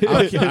English. Yeah.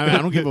 I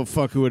don't give a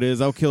fuck who it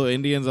is. I'll kill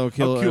Indians. I'll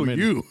kill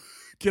you.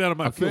 Get out of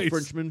my I'll face. kill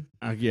Frenchmen.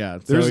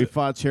 So he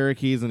fought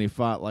Cherokees and he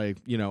fought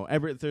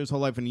through his whole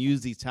life and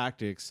used these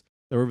tactics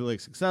that were really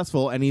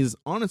successful. And he's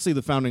honestly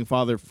the founding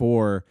father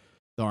for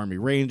the Army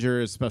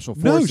Rangers, Special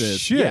Forces. No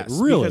shit, yes,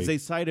 really? Because they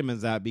cite him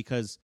as that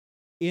because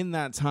in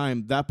that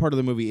time, that part of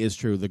the movie is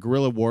true. The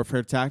guerrilla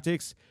warfare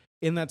tactics,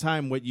 in that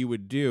time, what you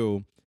would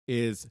do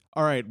is,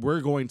 all right, we're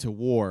going to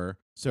war,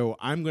 so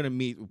I'm going to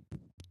meet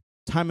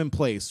time and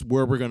place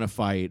where we're going to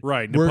fight.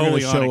 Right, we're going to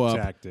Napoleonic show up.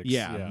 tactics.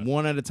 Yeah,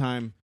 one at a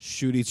time,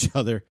 shoot each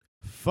other.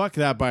 Fuck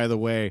that, by the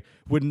way.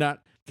 Would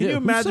not... Can Yeah, you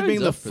who imagine being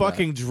signs the up for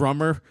fucking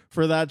drummer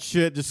for that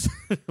shit? Just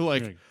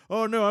like,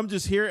 oh no, I'm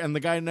just here, and the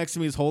guy next to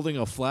me is holding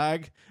a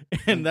flag,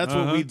 and that's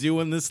what we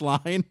do in this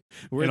line.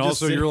 We're and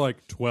just also, you're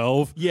like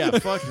 12. yeah,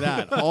 fuck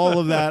that. All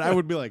of that. I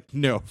would be like,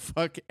 no,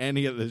 fuck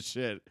any of this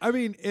shit. I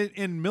mean,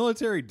 in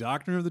military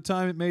doctrine of the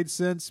time, it made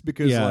sense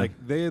because like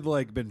they had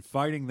like been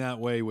fighting that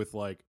way with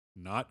like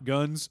not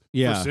guns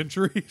for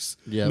centuries.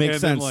 Yeah, makes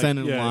And sense. Then, like,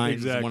 Sending lines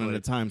exactly. one at a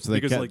time, so they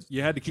because kept like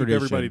you had to keep tradition.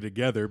 everybody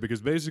together.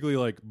 Because basically,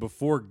 like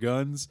before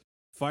guns,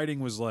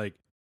 fighting was like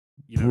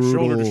Brutal.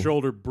 shoulder to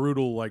shoulder,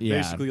 brutal, like Yeah.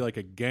 basically like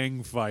a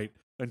gang fight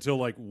until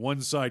like one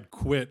side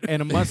quit.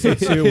 And a must have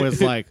too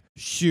was like,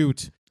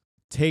 shoot,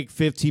 take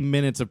 15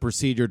 minutes of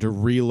procedure to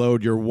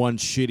reload your one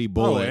shitty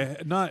bullet.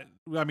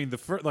 I mean, the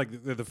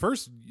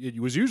first it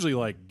was usually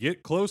like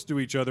get close to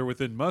each other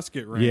within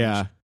musket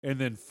range, and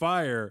then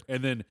fire,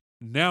 and then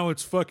now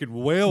it's fucking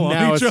wail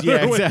on each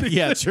other.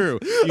 Yeah, true.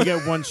 You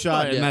get one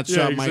shot, and that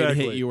shot might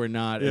hit you or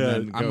not, and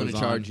then I'm goes going to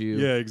on. charge you.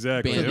 Yeah,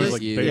 exactly. Bayonet It was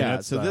like you.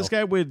 bayonet So style. this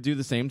guy would do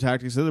the same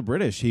tactics of the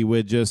British. He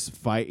would just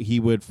fight. He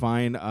would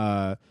find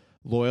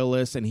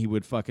loyalists, and he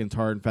would fucking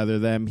tar and feather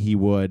them. He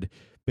would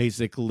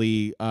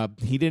basically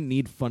he didn't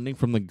need funding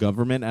from the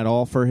government at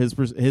all for his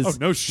Oh,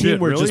 no team shit,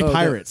 were really? just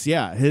pirates.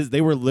 Yeah,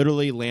 they were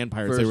literally land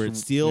pirates. They First- would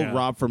steal, yeah.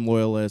 rob from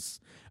loyalists.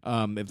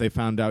 If they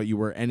found out you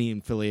were any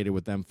affiliated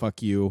with them,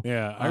 fuck you.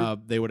 Yeah,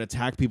 They would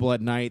attack people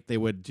at night. They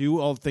would do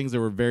all the things that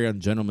were very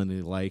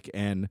ungentlemanly like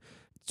and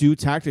do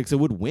tactics that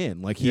would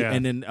win.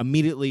 And then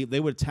immediately they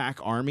would attack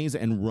armies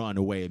and run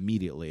away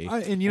immediately.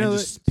 And you know,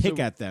 just pick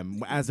at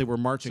them as they were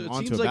marching So it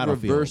onto seems a like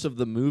battlefield. reverse of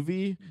the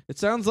movie. It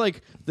sounds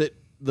like that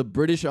the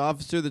British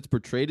officer that's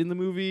portrayed in the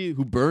movie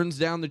who burns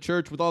down the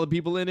church with all the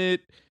people in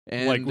it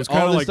and Like, was all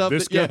kinda this like stuff.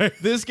 this that- guy? Yeah,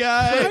 this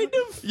guy. Kind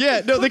of.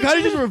 Yeah, no, they kind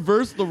of just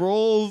reversed the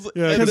roles.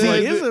 Yeah, and Because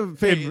then- he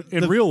is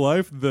in real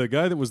life, the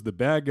guy that was the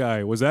bad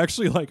guy was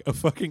actually like a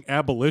fucking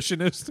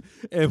abolitionist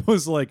and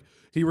was like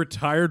he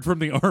retired from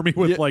the army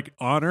with like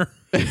honor,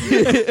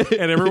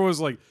 and everyone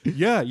was like,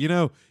 "Yeah, you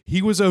know,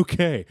 he was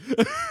okay."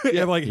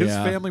 And like his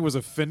family was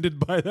offended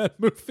by that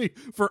movie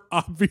for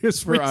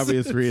obvious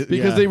reasons.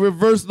 because they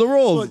reversed the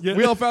roles. Well, yeah.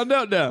 We all found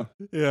out now.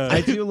 Yeah,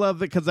 I do love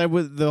that because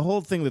the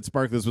whole thing that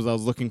sparked this was I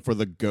was looking for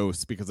the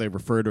ghost because they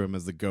refer to him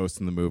as the ghost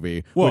in the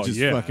movie, Well, which is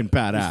yeah. fucking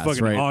badass, It's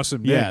fucking right?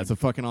 awesome name. Yeah, it's a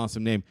fucking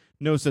awesome name.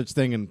 No such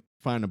thing, and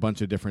find a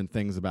bunch of different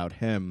things about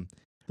him.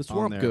 The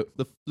swamp there. goat,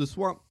 the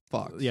swamp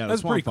fox. Yeah,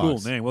 that's a pretty Swamp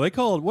Fox. cool name. Well, they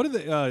called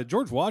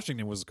George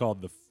Washington was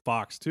called the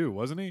Fox too,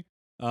 wasn't he?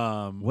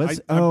 I'm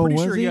pretty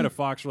sure he had a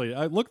fox related.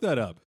 I looked that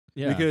up.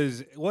 Yeah.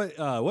 Because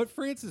what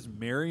Francis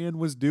Marion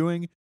was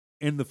doing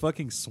in the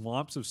fucking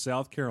swamps of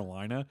South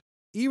Carolina,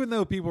 even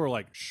though people are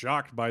like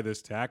shocked by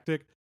this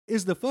tactic,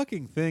 is the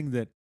fucking thing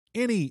that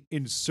any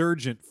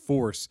insurgent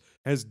force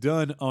has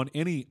done on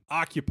any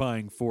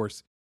occupying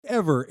force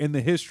ever in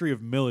the history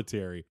of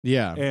military.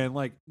 Yeah. And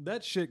like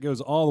that shit goes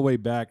all the way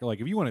back.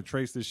 Like if you want to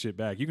trace this shit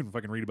back, you can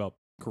fucking read about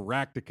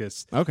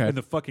Caractacus in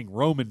the fucking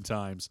Roman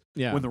times.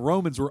 Yeah. When the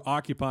Romans were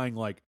occupying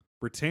like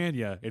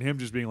Britannia and him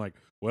just being like,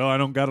 well, I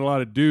don't got a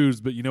lot of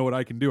dudes, but you know what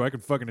I can do? I can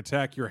fucking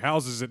attack your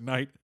houses at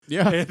night.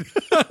 Yeah. And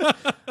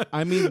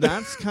I mean,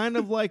 that's kind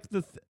of like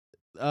the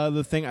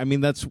thing. I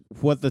mean, that's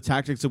what the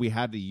tactics that we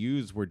had to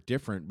use were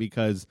different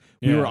because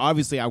we were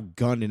obviously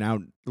outgunned and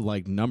out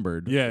like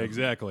numbered. Yeah,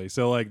 exactly.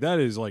 So like that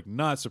is like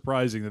not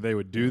surprising that they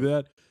would do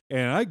that.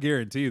 And I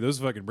guarantee you those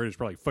fucking British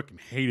probably fucking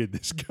hated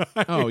this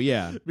guy. Oh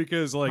yeah.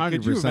 Because like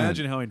could you 100%.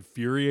 imagine how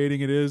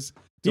infuriating it is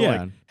to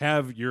like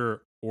have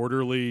your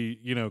orderly,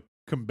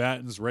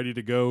 combatants ready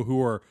to go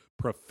who are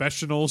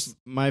professionals.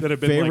 My that have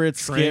been, favorite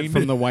like, trained. skit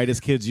from The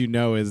Whitest Kids You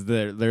Know is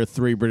there are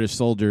 3 British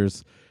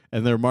soldiers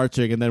and they're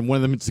marching, and then one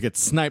of them just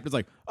gets sniped. It's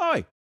like,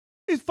 oi,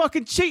 he's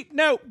fucking cheat.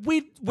 No,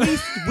 we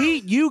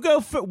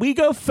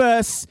go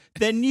first,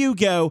 then you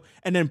go,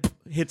 and then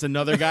hits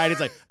another guy, and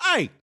it's like,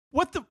 hey.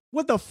 What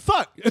the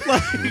fuck?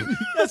 Like,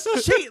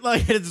 that's cheat.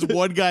 Like, it's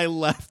one guy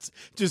left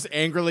just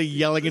angrily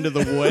yelling into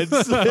the woods,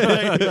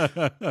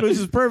 which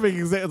is perfect.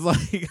 It's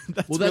like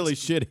that's really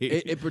shitty.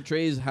 It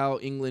portrays how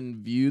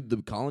England viewed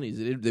the colonies.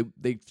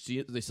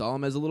 They saw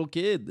him as a little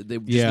kid that they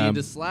just needed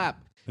to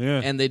slap.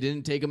 Yeah. And they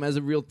didn't take him as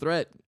a real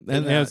threat.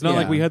 And it's not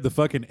like we had the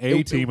fucking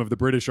A-team of the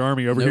British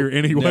Army over here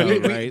anyway.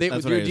 No, right? They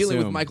were dealing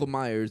with Michael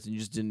Myers, and you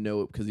just didn't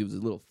know it because he was a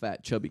little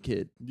fat, chubby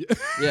kid.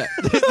 Yeah.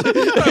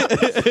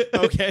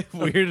 Okay,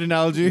 weird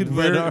analogy.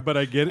 But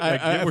I get it. I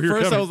get where you're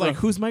first, coming I was like,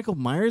 from. who's Michael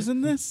Myers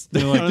in this?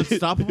 They're An like-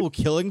 unstoppable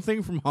killing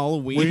thing from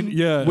Halloween?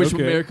 Which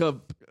okay. America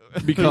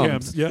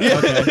becomes. Yeah,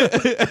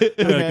 okay.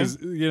 Okay.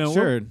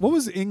 Sure. What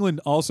was England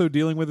also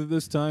dealing with at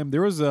this time?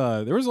 There was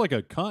like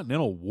a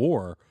continental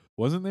war,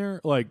 wasn't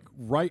there? Like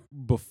right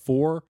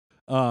before,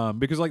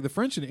 because like the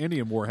French and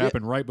Indian War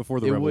happened right before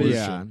the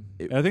Revolution.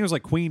 I think it was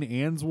like Queen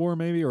Anne's War,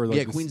 maybe, or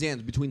like Queen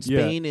Anne's between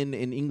Spain and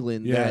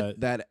England. Yeah.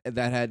 that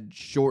had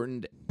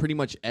shortened pretty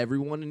much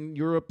everyone in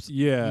Europe's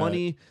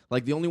money.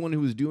 Like the only one who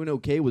was doing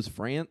okay was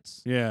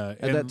France. Yeah,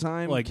 at that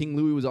time, like King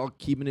Louis was all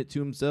keeping it to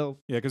himself.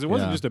 Yeah, because it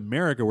wasn't just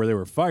America where they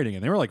were fighting,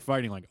 and they were like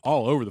fighting like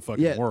all over the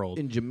fucking world.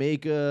 In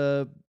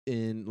Jamaica,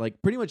 in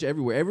like pretty much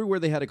everywhere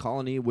they had a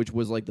colony, which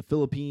was like the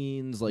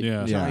Philippines, like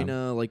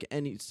China, like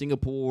any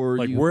Singapore,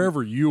 like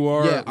wherever you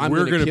are,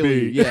 we're gonna kill be.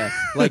 You. Yeah,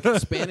 like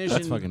Spanish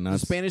That's fucking and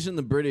nuts. the Spanish and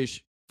the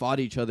British fought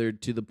each other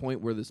to the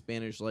point where the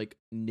Spanish like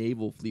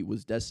naval fleet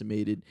was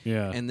decimated.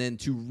 Yeah, and then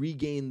to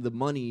regain the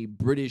money,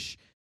 British.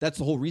 That's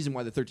the whole reason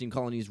why the 13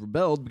 colonies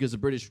rebelled, because the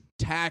British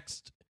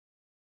taxed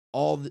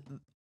all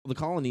the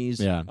colonies.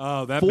 Yeah.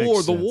 Oh, that for makes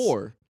the sense.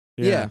 war.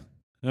 Yeah.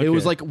 Okay. It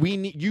was like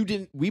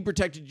we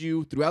protected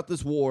you throughout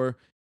this war.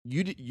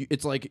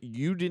 It's like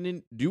you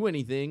didn't do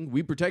anything.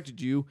 We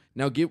protected you.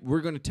 Now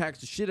we're going to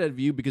tax the shit out of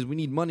you because we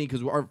need money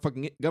because our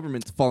fucking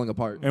government's falling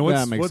apart. And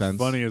that makes what's sense.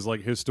 funny is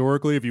like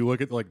historically, if you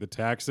look at like the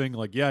taxing,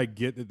 like I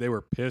get that they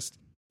were pissed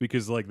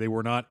because like they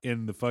were not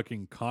in the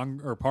fucking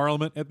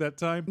Parliament at that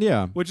time.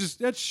 Yeah,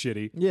 that's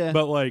shitty. Yeah,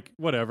 but like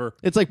whatever.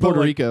 It's like Puerto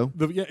Rico.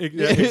 Exactly.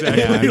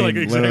 Yeah, I mean, like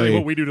exactly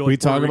what we do to like we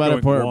talk about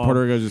it. Puerto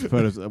Puerto Rico just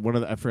put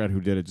I forgot who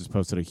did it. Just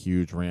posted a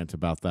huge rant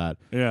about that.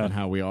 Yeah, and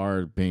how we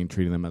are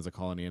treating them as a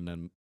colony, and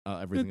then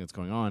everything that's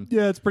going on.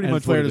 Yeah, it's pretty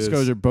much fair what it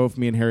disclosure. is. Both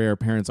me and Harry, our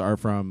parents are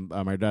from.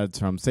 Our dad's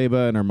from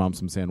Ceiba, and our mom's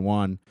from San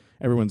Juan.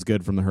 Everyone's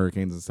good from the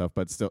hurricanes and stuff,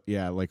 but still,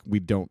 like we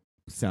don't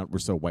sound. We're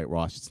so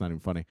whitewashed. It's not even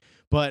funny.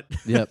 But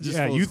yeah,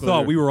 you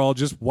thought we were all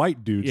just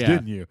white dudes,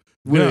 didn't you?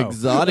 We're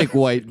exotic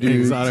white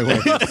dudes. Exotic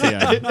white dudes,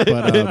 yeah.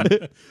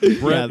 But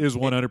Brett is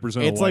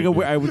 100%. It's like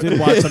I did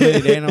watch something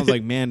today, and I was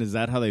like, man, is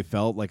that how they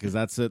felt? Like,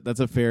 that's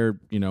a fair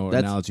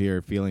analogy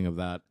or feeling of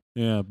that.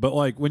 Yeah, but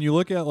like when you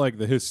look at like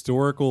the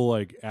historical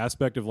like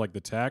aspect of like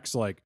the tax,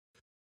 like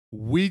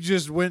we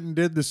just went and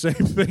did the same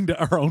thing to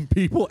our own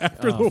people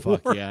after the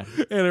war. Yeah.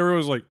 And everyone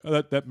was like,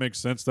 that makes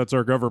sense. That's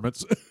our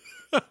government's.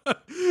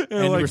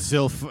 and like, we're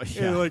still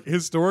and like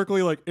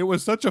historically, like it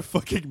was such a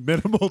fucking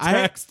minimal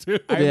tax too.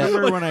 I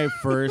remember when I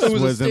first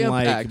was in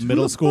like act.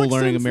 middle school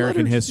learning sends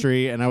American letters?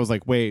 history, and I was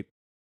like, wait,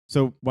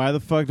 so why the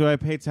fuck do I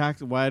pay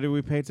tax? Why do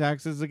we pay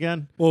taxes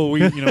again? Well,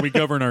 we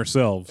govern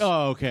ourselves.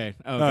 Oh, okay.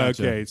 Oh,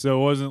 gotcha. Okay, so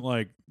it wasn't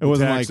like It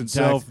wasn't tax like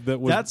itself tax. that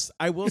was. That's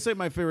I will say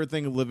my favorite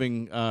thing of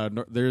living.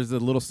 There's a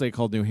little state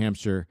called New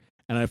Hampshire,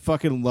 and I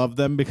fucking love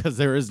them because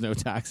there is no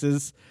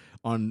taxes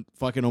on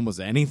fucking almost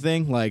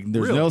anything. Like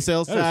there's Really? no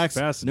sales That is tax,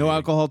 fascinating. no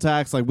alcohol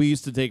tax. Like we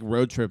used to take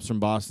road trips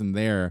from Boston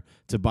there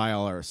to buy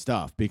all our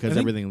stuff because I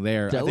think everything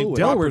there. I think Delaware.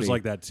 Delaware's property-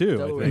 like that too.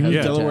 Delaware I think. has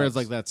Yeah. Delaware tax. is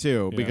like that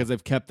too Yeah. because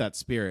they've kept that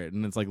spirit,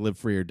 and it's like live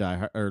free or die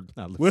hard. Or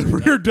not Live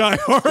free or die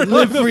hard. Live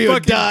Like the free or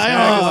fucking die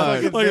tax.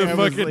 hard. Like a Famous-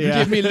 fucking. yeah.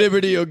 Give me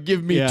liberty or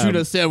give me Yeah.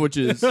 tuna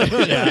sandwiches.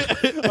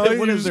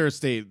 What is their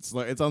state?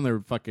 It's on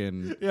their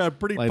fucking. Yeah,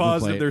 pretty License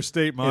positive. plate. Their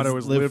state motto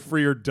It's is live- "Live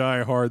free or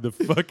die hard." The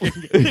fucking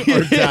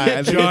Or die.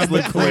 I think John it's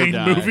live free or McClane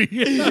die. movie.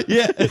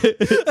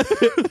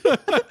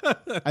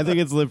 I think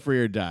it's live free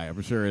or die.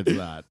 I'm sure it's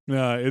that.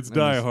 No, it's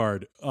Die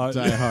Hard.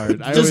 Die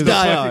hard. I Just always-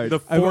 Die Hard. The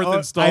fourth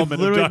installment I've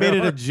literally of Die made it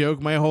a Hard.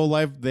 joke my whole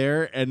life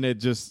there, and it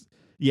just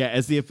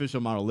as the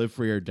official model, live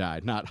free or die,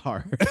 not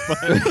hard. But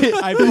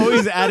I've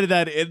always added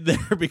that in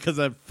there because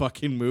of that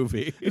fucking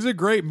movie. It's a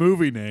great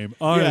movie name.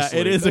 Honestly,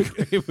 Yeah, it is a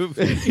great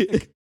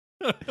movie.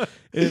 It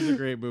is a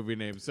great movie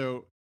name.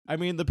 So, I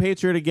mean, the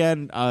Patriot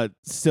again,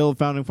 still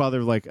founding father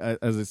of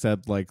as I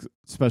said, like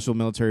special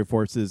military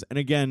forces, and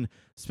again,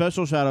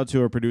 special shout out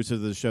to our producers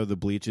of the show, The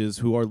Bleaches,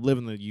 who live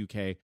in the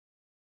UK.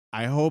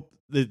 I hope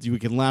that you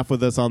can laugh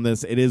with us on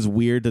this. It is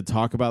weird to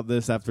talk about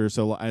this after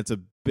so long. It's a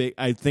big.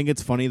 I think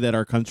it's funny that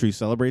our country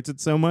celebrates it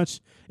so much.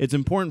 It's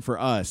important for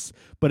us,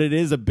 but it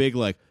is a big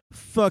like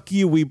fuck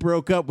you, we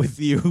broke up with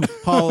you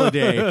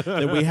holiday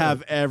that we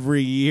have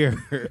every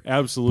year.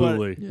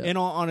 Absolutely. But in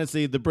all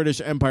honesty, the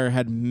British Empire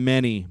had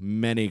many,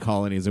 many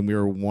colonies, and we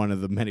were one of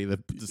the many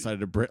that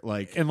decided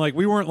to and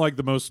we weren't like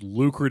the most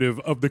lucrative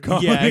of the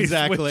colonies. Yeah,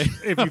 exactly.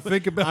 If you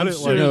think about I'm it,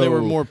 sure they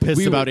were more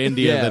pissed about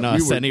India than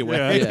us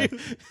anyway. Yeah.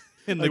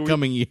 In the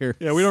coming year.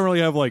 Yeah, we don't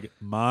really have like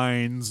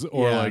mines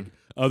or like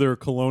other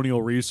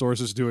colonial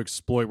resources to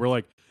exploit. We're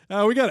like,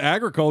 we got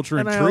agriculture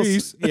and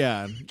trees.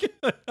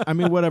 I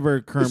mean,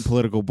 whatever current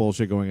political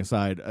bullshit going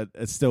aside,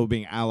 it's still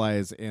being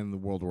allies in the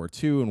World War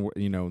II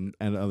and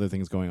and other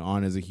things going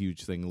on is a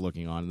huge thing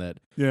looking on that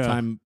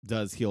time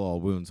does heal all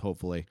wounds,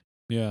 hopefully.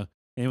 Yeah.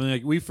 And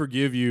like, we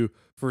forgive you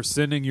for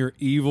sending your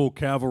evil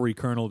cavalry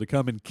colonel to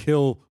come and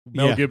kill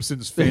Mel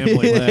Gibson's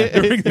family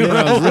during the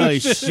That was really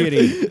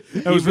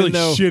shitty. That was really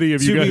shitty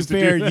of you guys to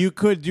do that. You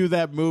could do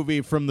that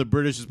movie from the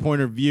British's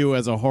point of view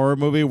as a horror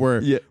movie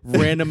where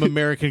random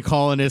American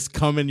colonists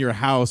come in your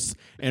house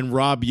and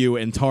rob you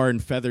and tar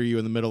and feather you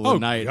in the middle of the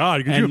night. Oh,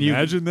 God. Could you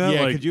imagine that?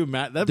 Yeah, like, could you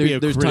imagine? That'd be a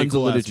there's pretty tons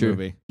cool of literature.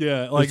 movie.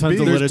 Yeah. Like, there's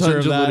tons of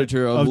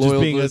literature of just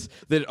being loyalists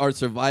that are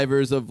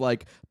survivors of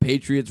like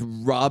patriots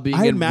robbing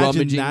and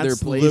rummaging their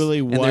place. Literally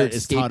and what they're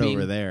is taught escaping.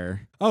 over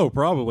there. Oh,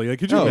 probably. Like,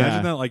 could you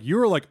imagine that? Like, you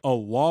were like a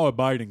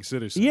law-abiding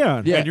citizen. Yeah.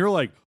 And you're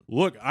like,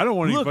 look, I don't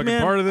want any fucking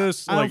part of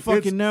this. I like, don't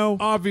fucking know.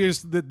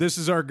 Obvious that this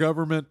is our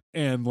government,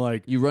 and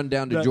like You run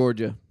down to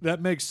Georgia.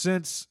 that makes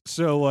sense.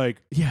 So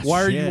like,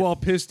 why are you all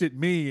pissed at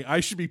me? I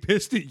should be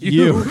pissed at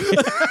you.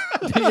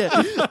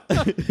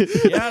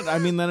 Yeah, I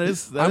mean that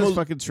is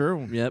fucking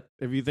true. Yep.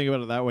 If you think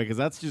about it that way, because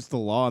that's just the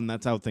law and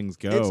that's how things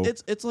go.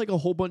 It's like a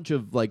whole bunch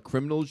of like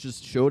criminals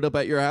just showed up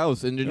at your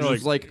house and you're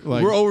just like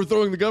like- we're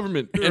overthrowing the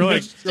government. And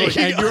like-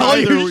 and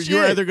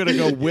you're either gonna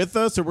go with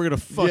us or we're gonna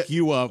fuck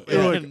you up.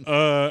 You're And- like,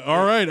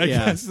 all right, I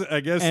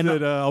guess And-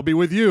 that I'll be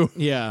with you.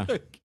 yeah.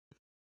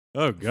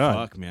 Oh God,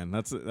 Fuck, man,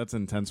 that's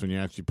intense when you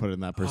actually put it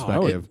in that I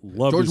perspective. would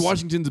love George to see-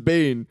 Washington's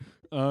Bane.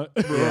 I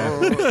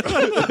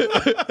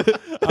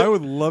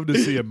would love to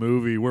see a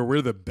movie where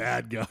we're the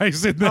bad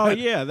guys in that. Oh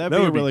yeah, that'd That be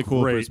a would be really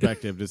cool great.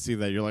 perspective to see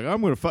that. You're like,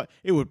 I'm gonna fuck.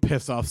 It would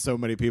piss off so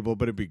many people,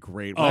 but it'd be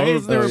great. Oh, Why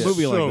isn't there a that's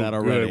movie so like that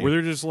good, already? where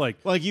they're just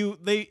like,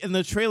 They in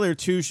the trailer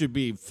too should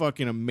be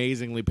fucking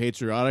amazingly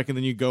patriotic, and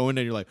then you go in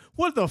and you're like,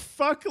 what the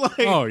fuck? Like,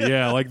 oh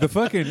yeah, like the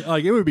fucking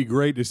like it would be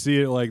great to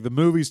see it like the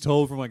movie's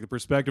told from like the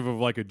perspective of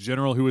like a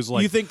general who is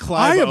like, you think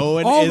Clive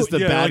Owen is the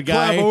bad like,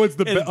 guy? Clive Owen's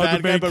the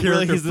and main guy, but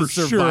really character he's the for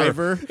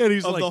survivor sure. And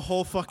he's of like, the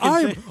whole fucking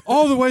I'm thing.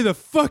 all the way to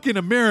fucking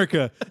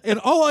America, and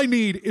all I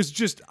need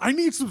is I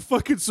need some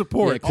fucking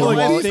support. Yeah, Like,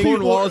 Cornwallis, these people-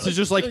 Cornwallis is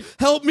just like,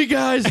 help me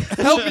guys,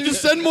 help me,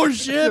 just send more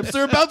ships.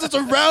 They're about to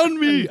surround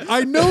me.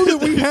 I know that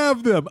we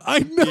have them. I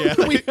know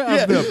that we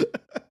have them.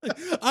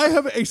 I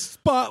have a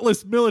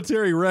spotless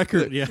military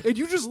record, and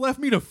you just left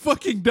me to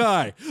fucking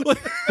die.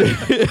 Like,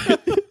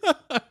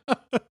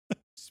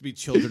 To be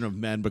children of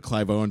men, but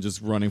Clive Owen just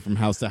running from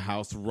house to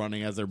house,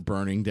 running as they're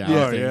burning down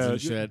yeah, things yeah,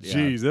 and shit.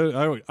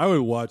 Jeez, I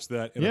would watch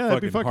that. In a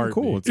That'd be fucking heartbeat.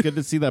 cool. It's good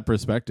to see that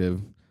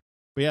perspective.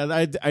 But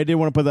yeah, I did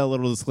want to put that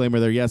little disclaimer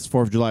there. Yes,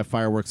 4th of July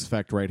fireworks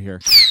effect right here.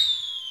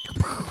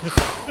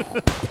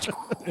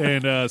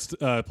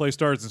 And play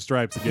Stars and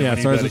Stripes again. Yeah, We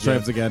need Stars that and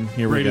Stripes again.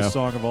 Here Greatest we go.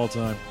 song of all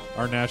time.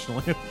 Our national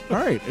anthem. All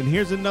right, and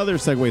here's another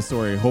segue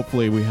story.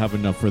 Hopefully, we have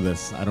enough for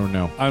this. I don't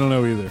know. I don't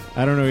know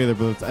either.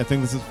 But I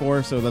think this is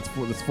 4, so that's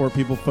 4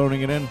 people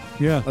phoning it in.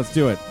 Yeah. Let's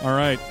do it. All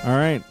right.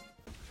 Hi,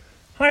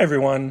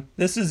 everyone.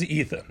 This is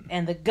Ethan.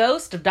 And the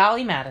ghost of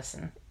Dolly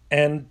Madison.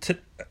 And today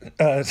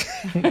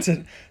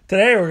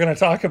we're going to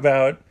talk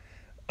about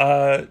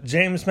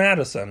James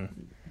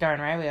Madison Darn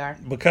right we are.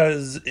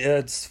 because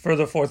it's for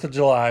the 4th of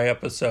July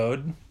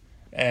episode.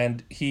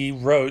 And he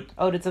wrote...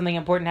 Oh, did something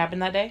important happen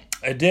that day?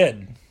 I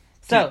did.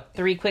 So,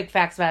 3 quick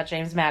facts about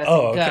James Madison.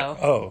 Oh, okay.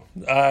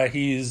 Go.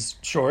 He's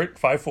short,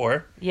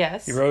 5'4".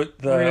 Yes. He wrote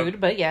the...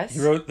 Rude, but yes. He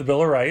wrote the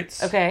Bill of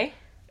Rights. Okay.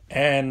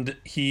 And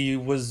he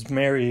was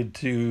married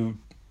to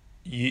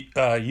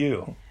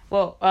you.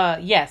 Well,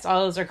 yes,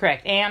 all those are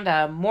correct.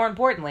 And more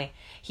importantly,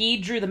 he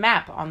drew the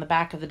map on the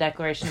back of the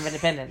Declaration of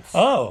Independence.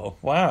 Oh,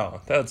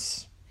 wow.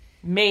 That's...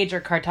 Major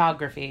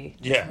cartography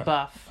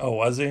buff. Oh,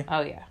 was he?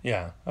 Oh, yeah.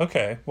 Yeah.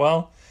 Okay.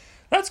 Well,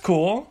 that's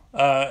cool.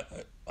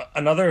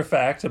 Another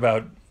fact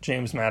about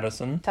James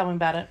Madison. Tell me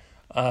about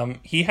it.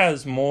 He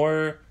has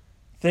more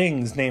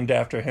things named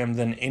after him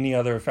than any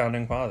other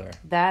founding father.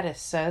 That is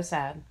so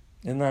sad.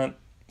 Isn't that...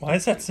 Why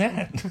is that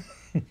sad?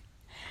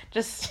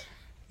 Just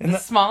the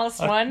smallest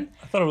one.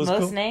 I thought it was most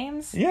cool.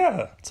 names.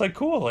 Yeah. It's like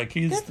cool. Like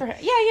he's... Good for him.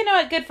 Yeah, you know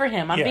what? Good for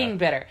him. I'm Yeah. being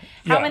bitter.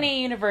 How Yeah.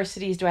 many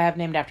universities do I have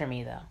named after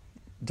me, though?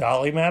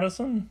 Dolly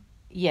Madison?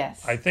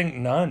 Yes. I think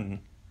none.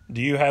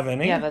 Do you have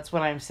any? Yeah, that's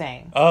what I'm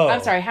saying. Oh.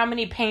 I'm sorry. How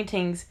many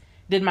paintings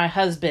did my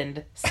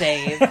husband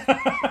save?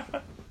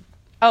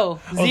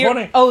 Oh,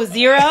 zero.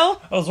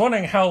 I was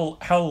wondering how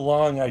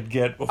long I'd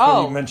get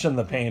before you mentioned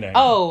the painting.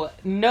 Oh,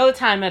 no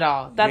time at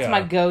all. That's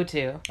my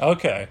go-to.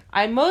 Okay.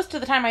 Most of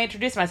the time I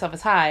introduce myself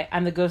as, hi,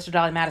 I'm the ghost of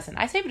Dolly Madison.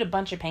 I saved a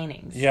bunch of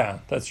paintings. Yeah,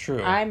 that's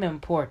true. I'm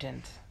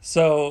important.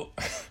 So,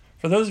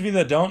 for those of you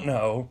that don't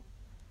know,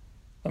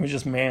 let me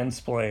just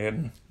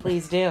mansplain.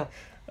 Please do.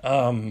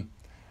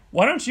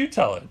 Why don't you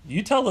tell it?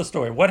 You tell the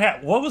story. What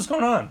was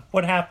going on?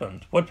 What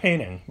happened? What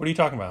painting? What are you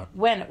talking about?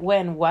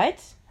 When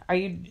what? Are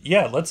you...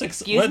 Yeah, let's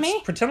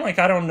me? pretend like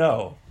I don't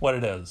know what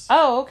it is.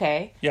 Oh,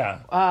 okay.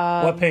 Yeah.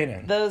 What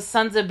painting? Those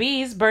sons of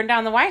bees burned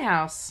down the White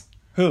House.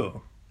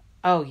 Who?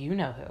 Oh, you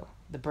know who.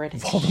 The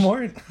British.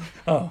 Voldemort?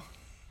 Oh.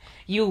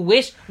 We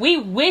wish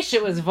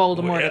it was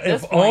Voldemort at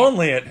this point. If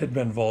only it had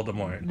been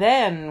Voldemort.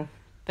 Then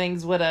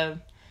things would have...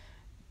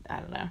 I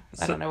don't know.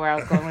 I don't know where I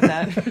was going with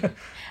that.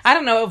 I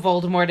don't know what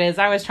Voldemort is.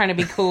 I was trying to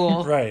be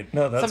cool. Right.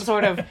 No, that's... Some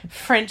sort of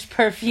French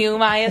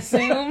perfume, I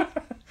assume.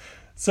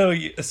 So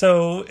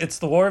it's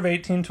the War of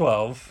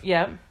 1812.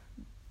 Yep.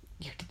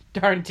 You're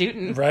darn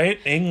tootin'. Right?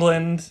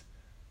 England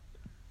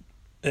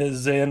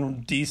is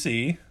in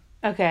D.C.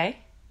 Okay.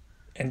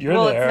 And you're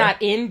there. Well, it's not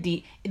in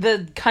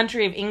the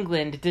country of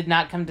England did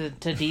not come to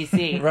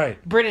D.C.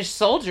 Right. British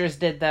soldiers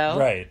did, though.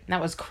 Right. And that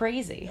was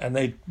crazy. And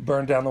they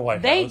burned down the White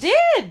House. They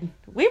did.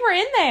 We were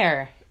in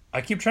there.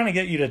 I keep trying to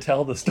get you to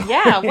tell the story.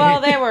 Yeah, well,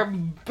 they were,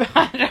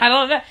 I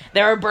don't know,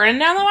 they were burning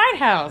down the White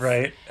House.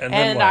 Right. And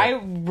then what? I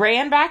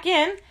ran back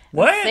in.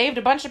 What? Saved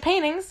a bunch of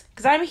paintings,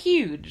 because I'm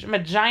huge. I'm a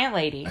giant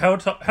lady. How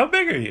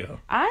big are you?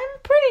 I'm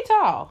pretty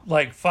tall.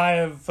 Like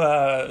 5,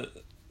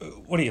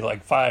 what are you,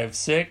 like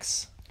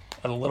 5'6"?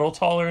 A little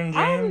taller than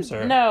James?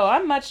 No,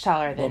 I'm much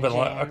taller than James.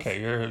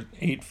 Okay, you're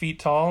 8 feet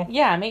tall?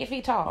 Yeah, I'm 8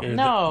 feet tall. You're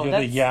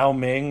the Yao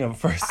Ming of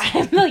first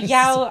ladies.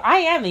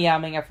 I am the Yao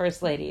Ming of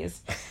first ladies.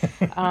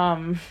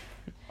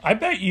 I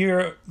bet you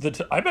are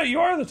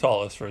the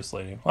tallest first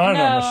lady. Well, I don't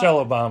know.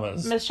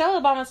 Michelle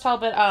Obama's tall,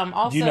 but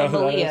also Do you know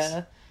who Malia. that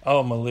is?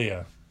 Oh,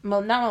 Malia.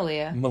 Not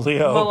Malia.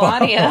 Malia Obama.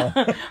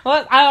 Melania.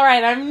 Well, all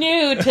right, I'm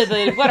new to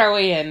the... What are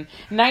we in?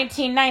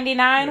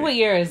 1999? What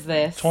year is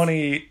this?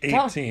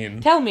 2018.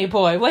 Tell me,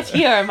 boy, what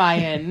year am I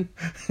in?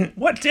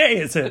 What day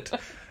is it?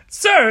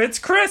 Sir, it's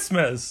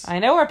Christmas. I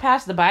know we're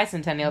past the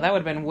bicentennial. That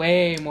would have been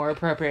way more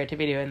appropriate to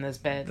be doing this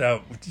bit.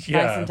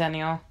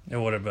 Bicentennial. It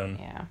would have been.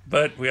 Yeah.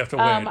 But we have to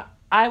wait.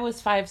 I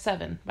was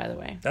 5'7", by the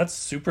way. That's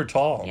super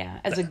tall. Yeah.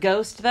 As a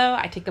ghost, though,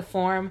 I take the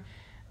form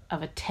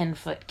of a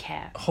 10-foot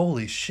cat.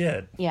 Holy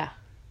shit. Yeah.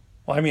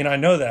 Well, I mean, I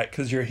know that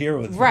because you're here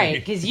with me. Right,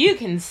 because you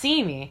can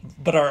see me.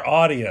 But our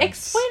audience...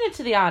 Explain it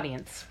to the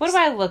audience. What do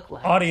I look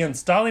like?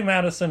 Audience, Dolly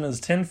Madison is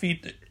 10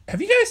 feet... Have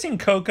you guys seen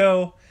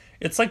Coco?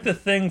 It's like the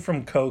thing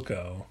from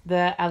Coco.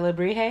 The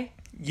Alebrije?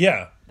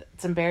 Yeah.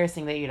 It's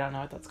embarrassing that you don't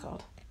know what that's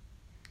called.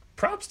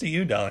 Props to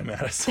you, Dolly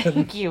Madison.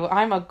 Thank you.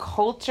 I'm a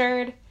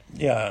cultured,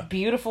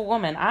 beautiful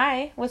woman.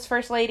 I was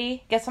first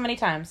lady. Guess how many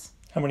times?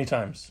 How many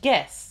times?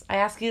 Guess. I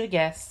ask you to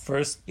guess.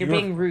 First, You're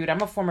being rude. I'm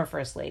a former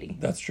first lady.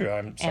 That's true.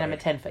 I'm sorry. And I'm a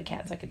 10-foot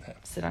cat, so I could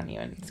sit on you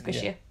and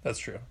squish you. That's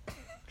true.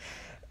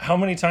 How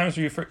many times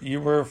were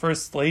you were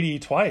first lady?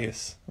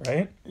 Twice,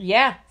 right?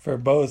 Yeah. For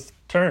both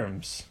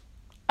terms.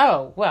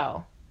 Oh,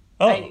 well.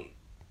 Wait,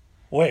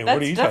 what are you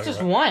talking about? That's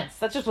just once.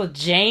 That's just with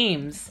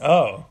James.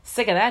 Oh.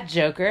 Sick of that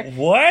joker.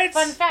 What?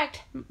 Fun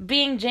fact,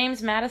 being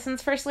James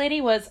Madison's first lady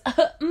was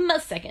my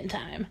second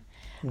time.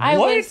 What? I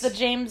was the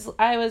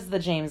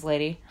James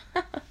lady.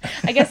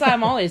 I guess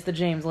I'm always the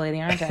James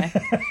lady, aren't I?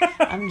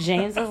 I'm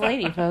James's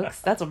lady, folks.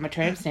 That's what my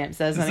tramp stamp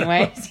says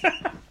anyway.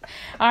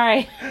 All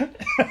right.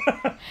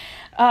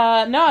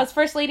 No, I was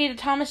first lady to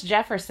Thomas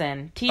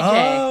Jefferson, TJ.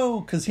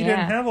 Oh, because he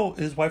didn't have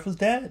his wife was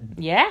dead.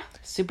 Yeah,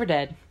 super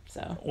dead.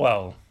 So.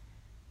 Well,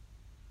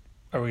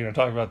 are we going to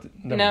talk about?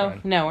 No,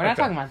 we're not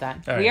talking about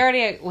that.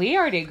 Right. We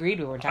already agreed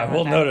we were talking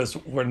about that. I will notice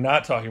we're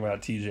not talking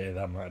about TJ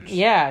that much.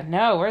 Yeah,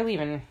 no, we're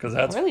leaving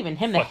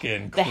him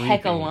the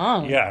heck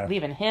alone. Yeah,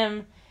 leaving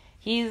him.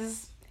 He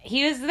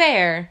was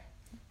there.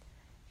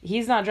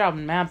 He's not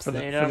dropping maps. For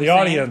the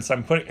audience,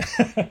 I'm putting.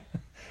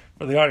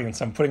 For the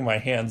audience, I'm putting my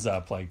hands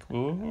up like,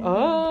 ooh.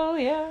 Oh,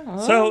 yeah.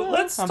 Oh, so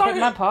let's I'm putting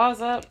my paws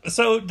up.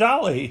 So,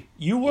 Dolly,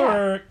 you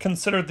were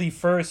considered the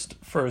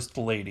first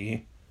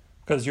lady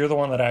because you're the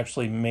one that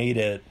actually made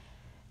it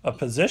a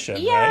position,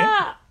 right?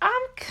 Yeah,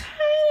 I'm kind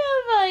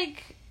of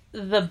like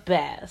the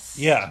best.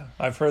 Yeah,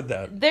 I've heard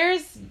that.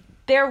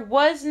 There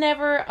was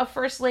never a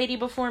first lady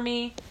before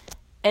me,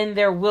 and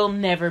there will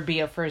never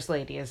be a first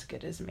lady as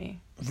good as me.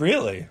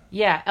 Really?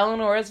 Yeah,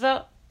 Eleanor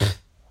Roosevelt.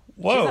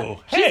 Whoa!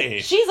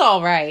 She's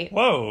all right.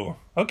 Whoa!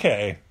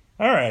 Okay,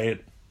 all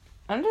right.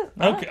 I'm just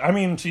okay. I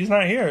mean, she's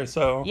not here,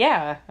 so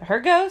yeah.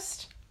 Her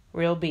ghost,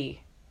 real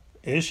B.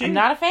 Is she? I'm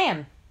not a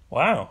fan.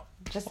 Wow.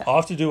 I'll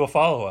have to do a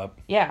follow-up.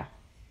 Yeah.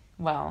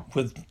 Well.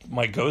 With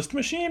my ghost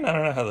machine? I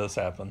don't know how this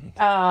happened.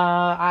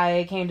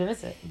 I came to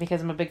visit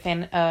because I'm a big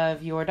fan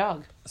of your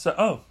dog.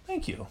 So,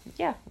 thank you.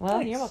 Yeah. Well,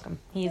 Thanks. You're welcome.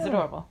 He's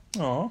adorable.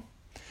 Aw.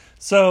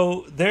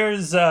 So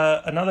there's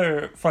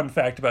another fun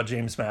fact about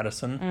James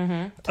Madison.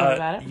 Mm-hmm. Tell me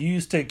about it. You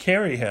used to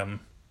carry him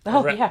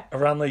Oh, yeah.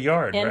 Around the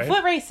yard, In right?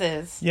 foot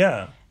races.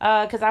 Yeah.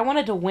 Because I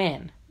wanted to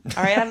win.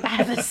 All right? I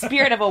have the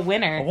spirit of a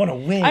winner. I want to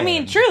win. I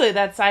mean, truly,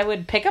 I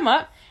would pick him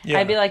up. Yeah.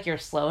 I'd be like, you're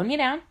slowing me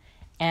down.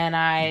 And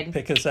I'd...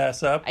 Pick his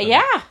ass up.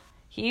 Yeah.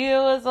 He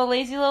was a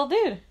lazy little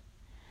dude.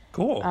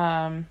 Cool.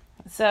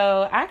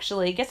 So,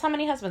 actually, guess how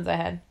many husbands I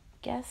had?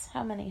 Guess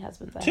how many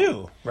husbands I had?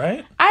 2,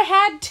 right? I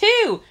had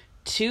 2.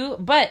 2,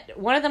 but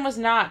one of them was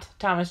not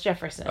Thomas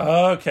Jefferson.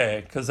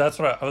 Okay, because that's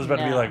what I was about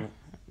to be like.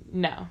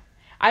 No.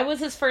 I was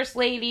his first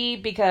lady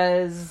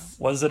because...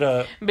 Was it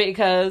a...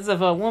 Because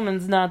if a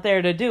woman's not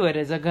there to do it,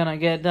 is it gonna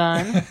get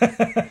done?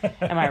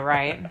 Am I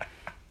right?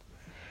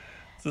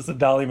 Is this a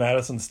Dolly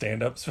Madison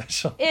stand-up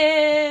special?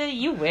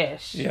 You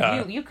wish.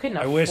 Yeah. You couldn't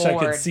afford I wish I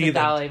could see the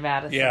Dolly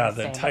Madison the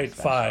stand-up tight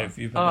special. 5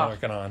 you've been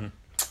working on.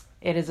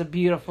 It is a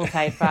beautiful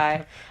tight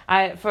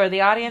 5. For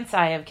the audience,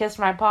 I have kissed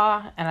my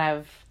paw, and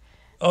I've...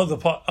 Oh, the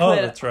paw. Oh,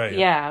 that's right.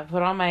 Yeah,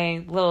 put all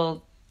my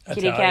little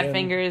kitty Italian. cat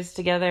fingers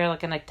together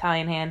like an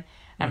Italian hand.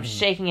 I'm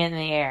shaking it in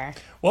the air.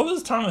 What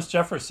was Thomas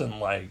Jefferson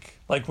like?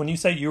 Like, when you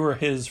say you were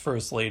his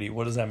first lady,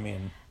 what does that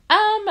mean?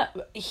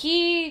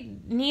 He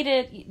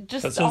needed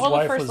just All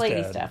the first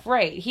lady dead. stuff.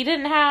 Right. He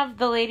didn't have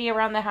the lady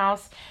around the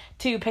house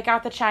to pick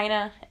out the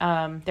china.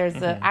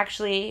 There's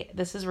actually,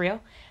 this is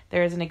real.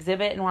 There is an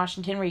exhibit in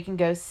Washington where you can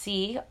go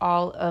see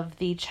all of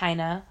the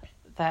china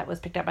that was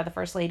picked up by the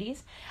first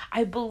ladies.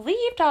 I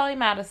believe Dolly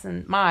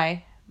Madison,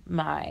 my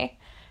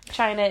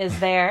china is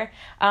there.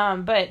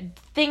 But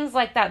things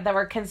like that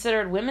were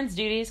considered women's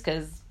duties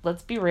because,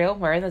 let's be real,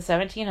 we're in the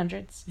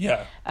 1700s.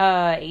 Yeah.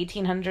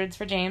 1800s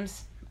for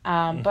James.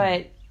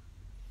 But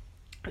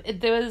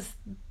there was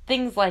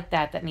things like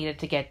that needed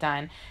to get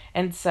done.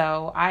 And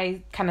so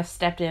I kind of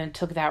stepped in and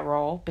took that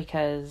role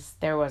because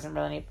there wasn't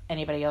really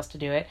anybody else to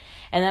do it.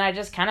 And then I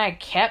just kind of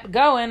kept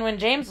going when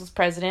James was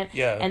president.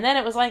 Yeah. And then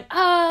it was like,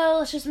 oh,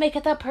 let's just make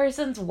it the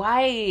person's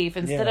wife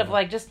instead of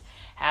like just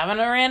having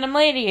a random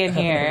lady in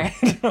here.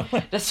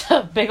 Just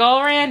a big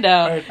old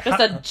rando. Right. Just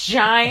a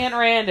giant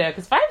rando.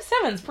 Because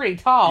 5'7" is pretty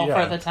tall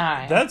for the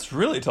time. That's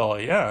really tall,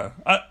 yeah.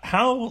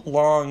 How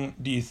long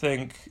do you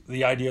think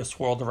the idea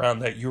swirled around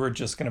that you were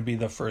just going to be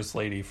the first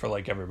lady for,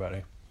 like,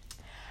 everybody?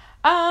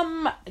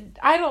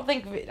 I don't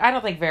think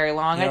very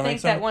long. You I don't think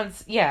think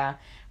so? that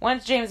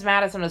once James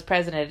Madison was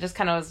president, it just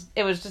kind of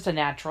was just a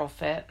natural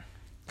fit.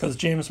 Because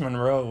James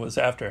Monroe was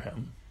after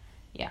him.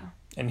 Yeah.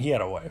 And he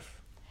had a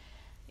wife.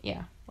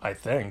 Yeah. I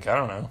think. I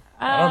don't know.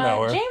 I don't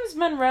know her. James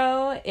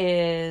Monroe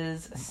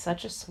is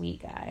such a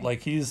sweet guy.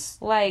 Like, he's...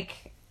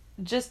 Like,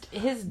 just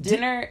his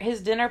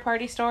dinner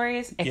party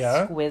stories,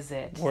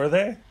 exquisite. Were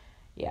they?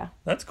 Yeah.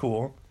 That's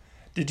cool.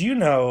 Did you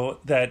know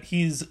that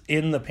he's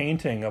in the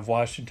painting of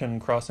Washington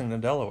crossing the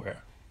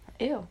Delaware?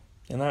 Ew.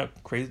 Isn't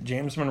that crazy?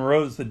 James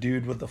Monroe's the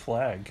dude with the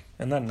flag.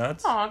 Isn't that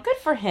nuts? Aw, good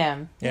for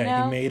him.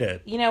 Yeah, he made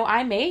it.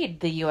 I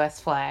made the U.S.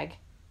 flag.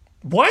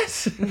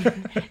 What?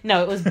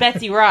 No, it was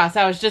Betsy Ross.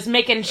 I was just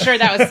making sure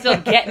that was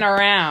still getting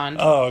around.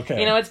 Oh,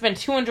 okay. It's been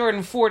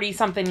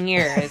 240-something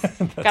years.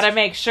 Got to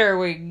make sure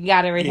we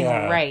got everything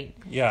right.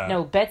 Yeah.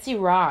 No, Betsy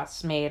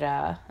Ross made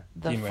the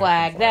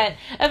flag that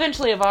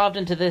eventually evolved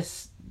into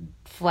this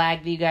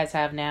flag that you guys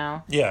have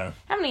now. Yeah.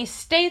 How many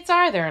states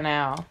are there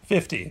now?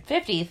 50.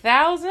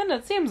 50,000?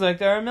 It seems like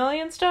there are a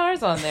million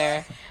stars on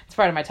there. It's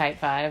part of my Type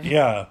 5.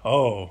 Yeah.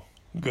 Oh,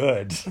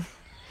 good.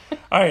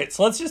 All right,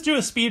 so let's just do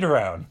a speed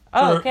round.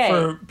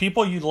 For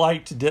people you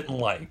liked, didn't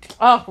like.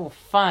 Oh,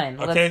 fun.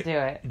 Okay. Let's do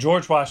it.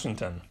 George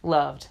Washington.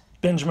 Loved.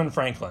 Benjamin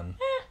Franklin.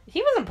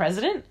 He wasn't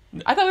president.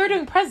 I thought we were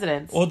doing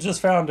presidents. Well, just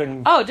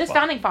founding... Oh, just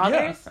founding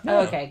fathers? Yeah.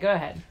 Okay, go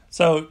ahead.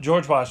 So,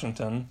 George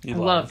Washington, you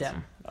Loved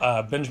him.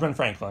 Benjamin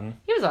Franklin.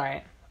 He was all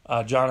right.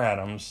 John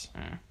Adams.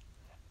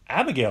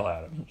 Abigail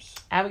Adams.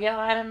 Abigail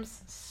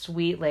Adams,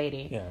 sweet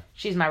lady. Yeah.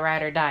 She's my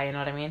ride or die, you know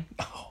what I mean?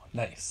 Oh,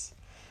 nice.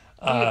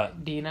 Do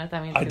you know what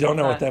that means? I don't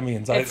know what that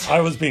means. I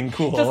was being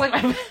cool. Just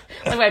like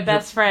my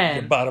best friend.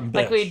 Your bottom bitch.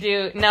 Like we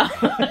do. No.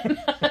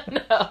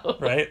 No.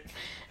 Right?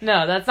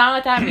 No, that's not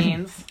what that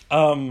means.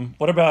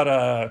 What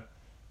about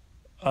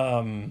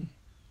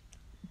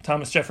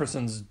Thomas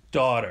Jefferson's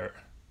daughter?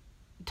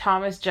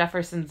 Thomas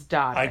Jefferson's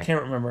daughter. I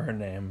can't remember her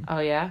name. Oh,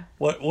 yeah?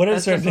 What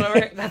is her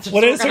name? That's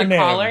what is her name?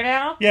 Call her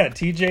now? Yeah,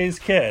 TJ's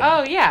kid.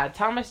 Oh, yeah.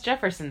 Thomas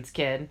Jefferson's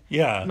kid.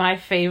 Yeah. My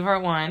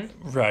favorite one.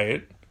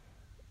 Right.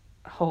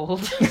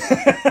 Hold.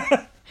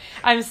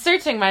 I'm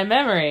searching my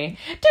memory.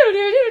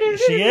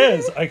 She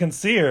is. I can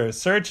see her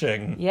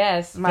searching.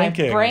 Yes, my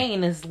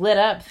brain is lit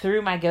up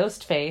through my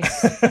ghost face.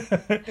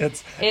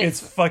 It's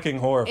fucking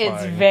horrifying.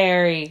 It's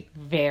very,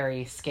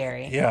 very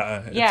scary.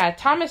 Yeah. Yeah,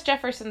 Thomas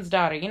Jefferson's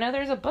daughter.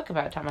 There's a book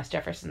about Thomas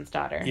Jefferson's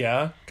daughter.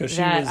 Yeah, because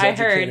she was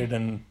educated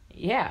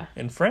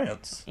in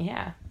France.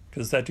 Yeah.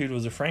 Because that dude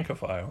was a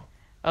Francophile.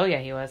 Oh, yeah,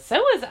 he was. So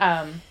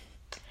was...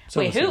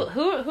 Wait, who were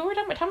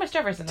talking about? Thomas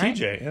Jefferson, right?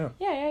 TJ, yeah.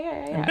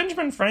 Yeah. And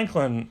Benjamin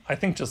Franklin, I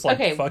think just like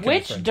fucking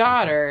which French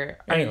daughter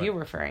people. are you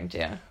referring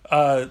to?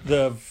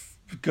 The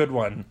good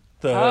one.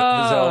 His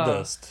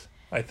eldest,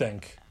 I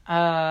think.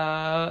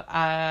 I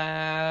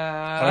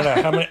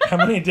don't know. How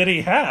many did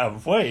he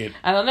have? Wait.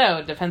 I don't know.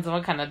 It depends on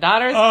what kind of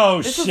daughters.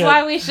 Oh, this shit. is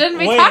why we shouldn't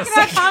be talking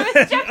about Thomas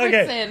Jefferson.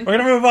 Okay, we're going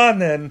to move on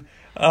then.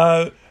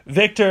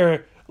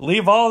 Victor,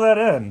 leave all that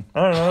in.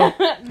 I don't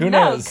know. Who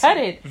knows? Cut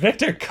it.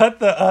 Victor, cut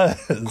the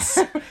uhs.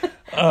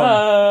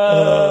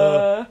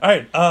 All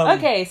right.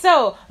 Okay,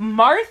 so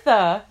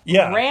Martha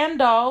Yeah.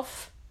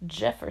 Randolph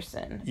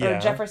Jefferson. Yeah.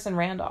 Or Jefferson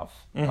Randolph.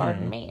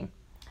 Pardon me.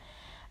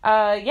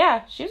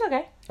 Yeah, she was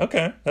okay.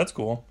 Okay, that's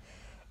cool.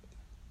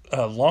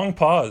 Long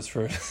pause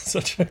for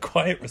such a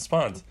quiet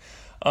response.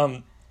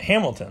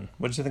 Hamilton.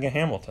 What did you think of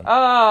Hamilton?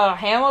 Oh,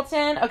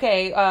 Hamilton?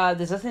 Okay,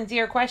 this is a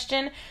sincere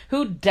question.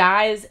 Who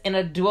dies in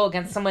a duel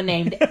against someone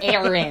named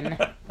Aaron?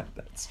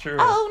 That's true.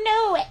 Oh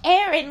no,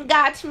 Aaron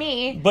got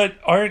me. But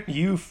aren't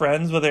you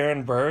friends with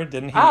Aaron Burr?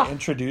 Didn't he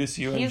introduce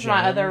you? He's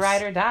my other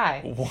ride or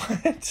die.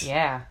 What?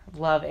 Yeah,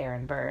 love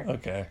Aaron Burr.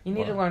 Okay. You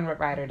need to learn what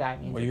ride or die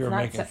means. Well, you were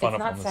making fun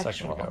of him in the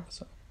second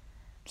episode.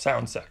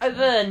 Sound sexual.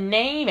 The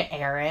name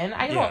Aaron.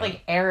 I don't Yeah.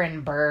 think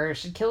Aaron Burr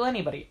should kill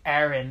anybody.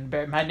 Aaron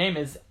Burr. My name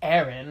is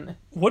Aaron.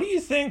 What do you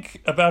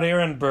think about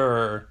Aaron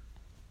Burr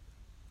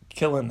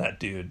killing that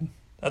dude?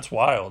 That's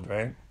wild,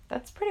 right?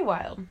 That's pretty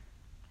wild.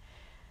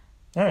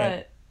 All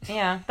right. But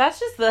yeah,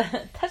 that's just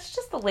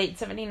the late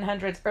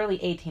 1700s, early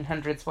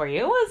 1800s for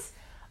you. It was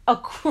a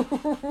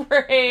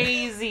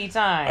crazy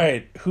time. All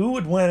right. Who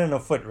would win in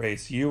a foot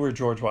race? You or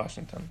George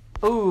Washington?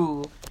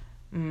 Ooh.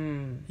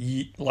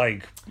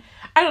 Like.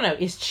 I don't know.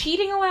 Is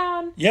cheating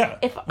allowed? Yeah.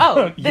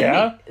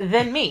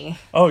 Then me.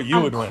 Oh,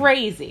 you would win.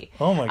 Crazy.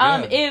 Oh my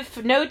god.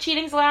 If no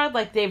cheating's allowed,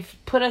 like they've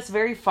put us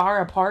very far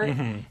apart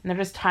and they're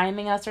just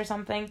timing us or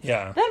something.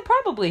 Yeah. Then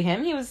probably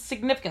him. He was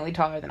significantly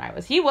taller than I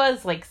was. He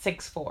was like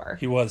 6'4".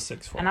 He was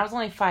 6'4". And I was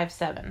only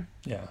 5'7".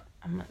 Yeah.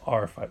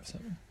 Or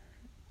 5'7".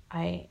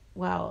 I'm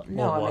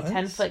a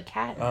 10-foot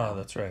cat now. Oh,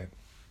 that's right.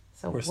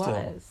 So We're was. still.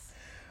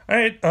 All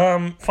right.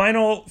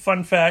 Final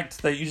fun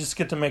fact that you just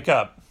get to make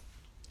up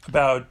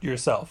about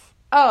yourself.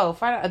 Oh,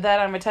 find out that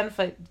I'm a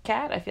 10-foot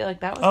cat? I feel like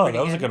that was pretty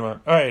that was a good one.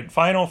 All right.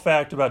 Final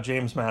fact about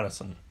James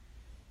Madison.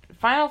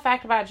 Final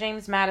fact about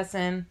James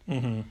Madison.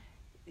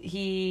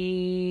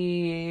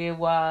 He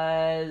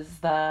was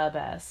the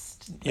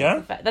best.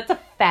 That's a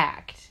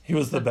fact. He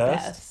was the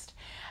best?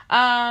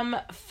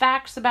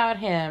 Facts about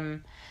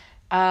him.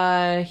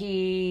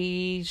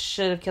 He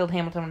should have killed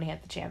Hamilton when he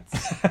had the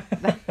chance.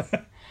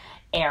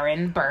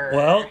 Aaron Burr.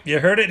 Well,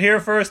 you heard it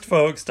here first,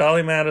 folks.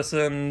 Dolly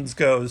Madison's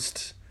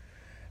ghost.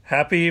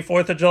 Happy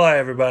 4th of July,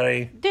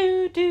 everybody.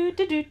 Do do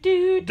do do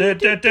do do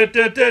do do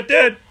do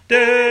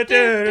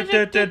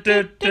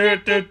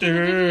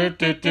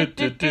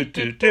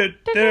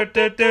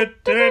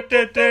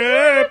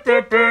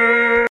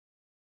do.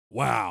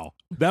 Wow,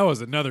 that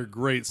was another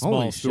great small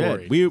Holy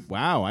story. Shit.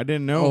 I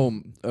didn't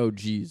know. Oh,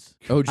 geez.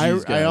 Oh,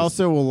 geez, I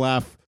also will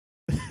laugh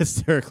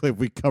hysterically if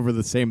we cover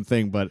the same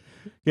thing, but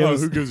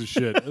who gives a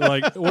shit?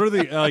 Like, what are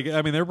the like?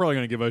 I mean, they're probably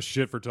going to give us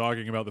shit for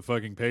talking about the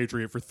fucking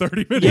Patriot for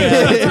 30 minutes. Yeah,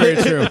 that's very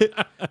true.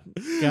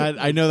 God,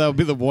 I know that would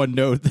be the one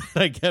note that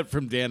I get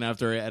from Dan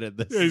after I edit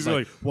this. Yeah, he's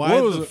like, why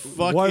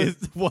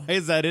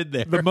is that in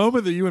there? The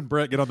moment that you and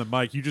Brett get on the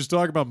mic, you just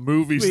talk about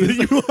movies that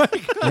you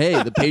like.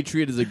 Hey, The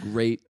Patriot is a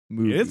great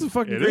movie. It's a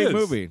fucking great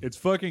movie. It's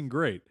fucking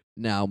great.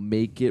 Now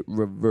make it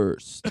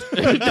reversed.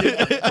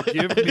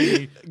 Give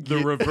me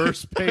the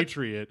reverse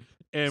Patriot,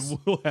 and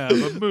we'll have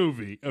a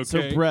movie. Okay.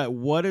 So Brett,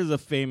 what is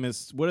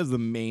the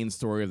main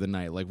story of the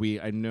night? Like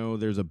I know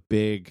there's a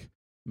big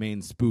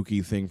main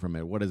spooky thing from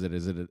it. What is it?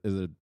 Is it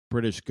a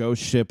British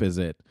ghost ship? Is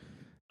it?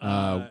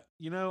 I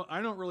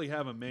don't really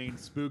have a main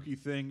spooky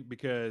thing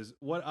because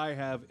what I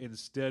have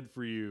instead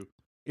for you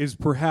is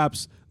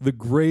perhaps the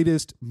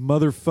greatest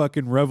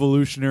motherfucking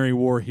Revolutionary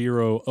War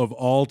hero of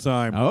all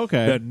time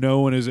that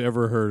no one has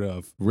ever heard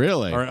of.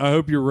 Really? All right, I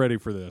hope you're ready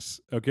for this,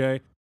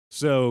 okay?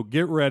 So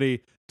get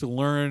ready to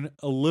learn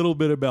a little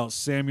bit about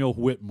Samuel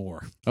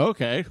Whitmore.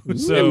 Okay.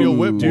 Samuel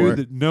Whitmore. Dude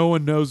that no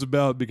one knows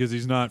about because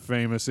he's not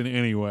famous in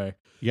any way.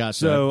 Yeah.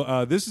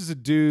 So this is a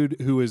dude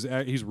who he's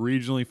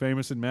regionally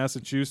famous in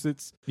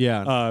Massachusetts.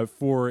 Yeah.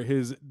 For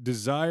his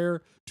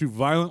desire to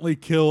violently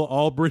kill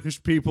all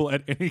British people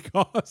at any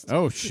cost.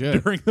 Oh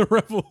shit! During the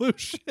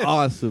Revolution.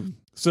 Awesome.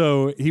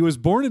 So he was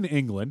born in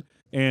England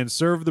and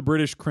served the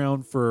British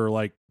Crown for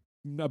like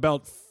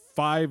about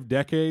 5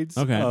 decades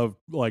of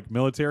like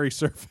military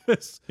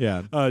service.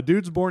 Yeah.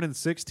 Dude's born in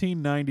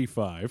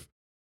 1695,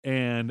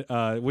 and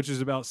which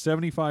is about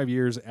 75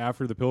 years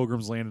after the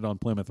Pilgrims landed on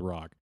Plymouth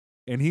Rock.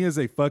 And he is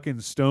a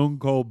fucking stone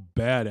cold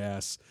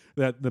badass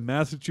that the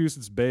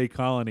Massachusetts Bay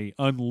Colony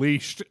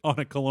unleashed on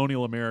a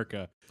colonial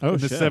America in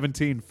the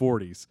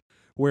 1740s,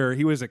 where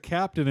he was a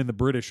captain in the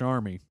British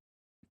Army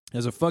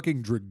as a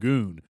fucking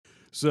dragoon.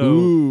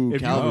 So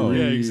cavalry.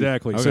 Yeah,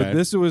 exactly. Okay. So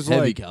this was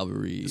heavy like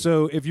cavalry.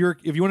 So if you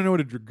want to know what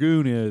a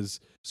dragoon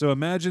is, so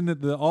imagine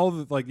that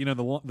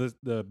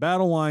the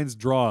battle lines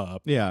draw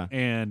up. Yeah.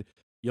 And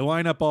you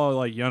line up all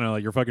like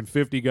your fucking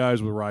 50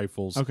 guys with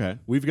rifles. Okay.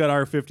 We've got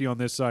our 50 on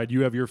this side.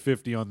 You have your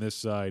 50 on this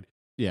side.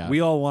 Yeah. We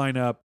all line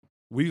up.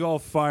 We all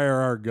fire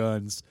our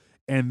guns,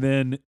 and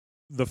then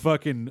the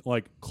fucking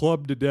like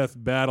club to death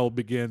battle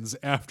begins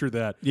after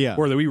that. Yeah.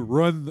 Where we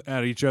run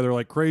at each other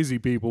like crazy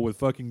people with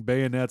fucking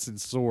bayonets and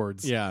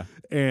swords. Yeah.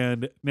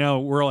 And now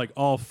we're like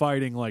all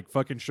fighting like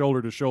fucking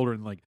shoulder to shoulder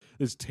in like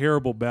this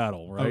terrible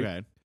battle, right?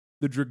 Okay.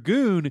 The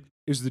Dragoon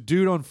is the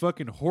dude on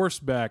fucking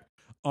horseback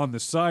on the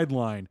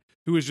sideline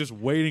who is just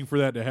waiting for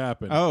that to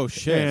happen. Oh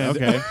shit. And-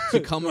 Okay. To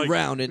come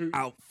around and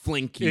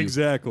outflank you.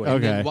 Exactly. And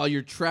Okay. then while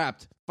you're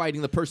trapped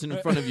fighting the person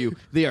in front of you,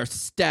 they are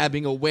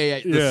stabbing away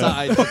at the Yeah.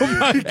 sides of you.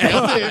 And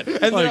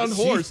they're Like, on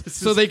horse,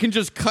 so they can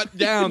just cut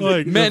down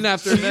Like, men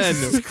after men.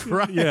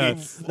 Yeah.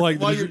 Like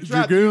While the you're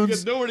trapped, you Dragoons.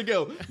 have nowhere to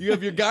go. You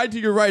have your guy to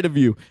your right of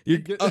you. The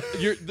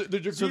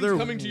Dragoon's So they're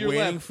coming to your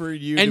waiting left, for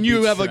you, and to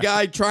you be have a trapped.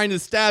 guy trying to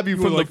stab you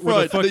With from like- the with a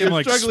front that fucking, you're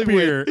like, struggling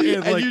spear. with,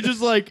 And, and like- you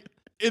just like.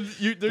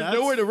 There's That's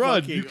nowhere to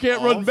run. fucking You can't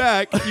run awful.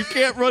 back. You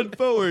can't run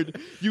forward.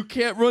 You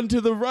can't run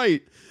to the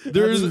right.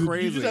 There's you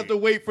crazy. just have to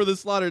wait for the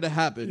slaughter to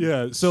happen.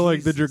 Yeah, so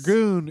like the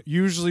Dragoon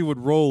usually would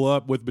roll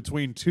up with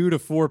between 2 to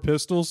 4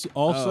 pistols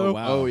also. Oh,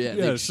 wow. Oh yeah.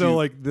 Yeah, they so shoot.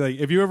 like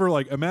if you ever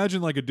like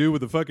imagine like a dude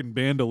with a fucking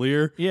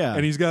bandolier, Yeah.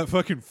 and he's got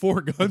fucking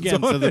 4 guns Again,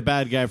 on so the it.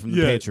 bad guy from the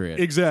Yeah, Patriot.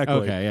 Exactly.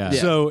 Okay, yeah.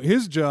 So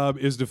his job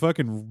is to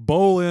fucking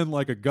bowl in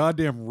like a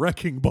goddamn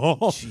wrecking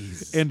ball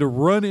and to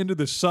run into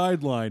the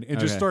sideline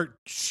and just Okay. start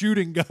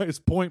shooting guys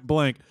point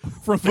blank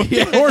from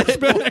fucking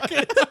horseback.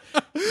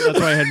 That's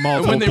why I had And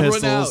multiple when they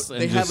pistols. run out,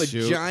 and they have a just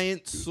shoot.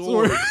 giant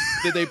sword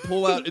that they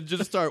pull out and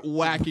just start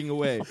whacking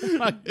away.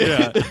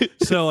 Yeah.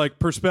 So like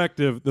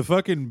perspective, the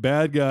fucking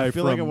bad guy I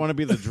feel from like I want to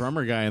be the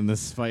drummer guy in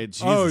this fight.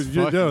 Jesus oh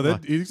fucking no,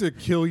 fuck. he's gonna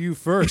kill you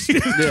first.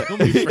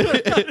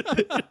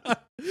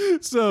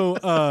 So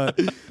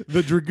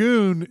the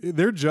Dragoon,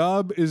 their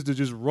job is to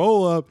just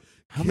roll up.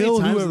 How many kill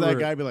times whoever. did that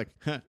guy be like,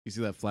 huh, you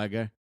see that flag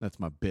guy? That's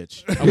my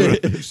bitch. I'm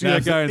gonna, You see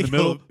that guy in the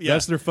middle? Yeah.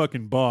 That's their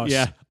fucking boss.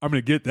 Yeah. I'm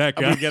gonna get that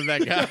guy. I'm gonna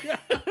get that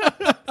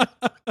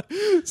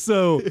guy.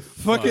 So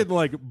fucking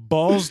like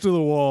balls to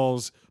the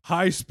walls,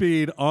 high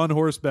speed on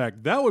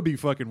horseback. That would be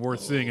fucking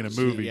worth seeing in a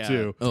movie yeah.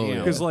 too. Oh, yeah.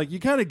 Because like you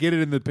kind of get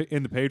it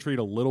in the Patriot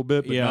a little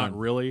bit, but Yeah. not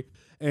really.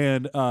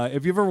 And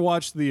if you've ever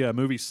watched the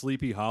movie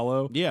Sleepy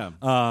Hollow, Yeah.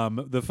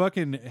 the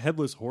fucking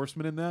headless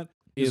horseman in that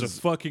is a Is-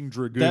 fucking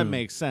Dragoon. That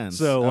makes sense.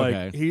 So like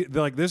Okay.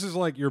 this is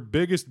like your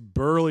biggest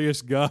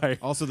burliest guy.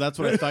 Also, that's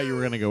what I thought you were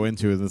going to go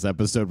into in this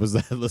episode was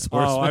the headless Oh,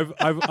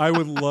 horseman. I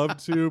would love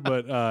to,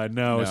 but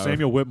no.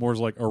 Samuel Whitmore's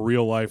like a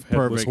real life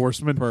headless Perfect.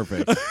 horseman.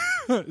 Perfect.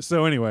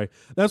 So anyway,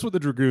 that's what the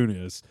Dragoon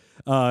is.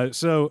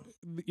 So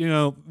you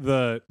know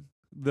the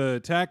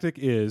tactic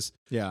is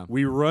Yeah.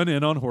 we run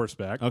in on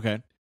horseback.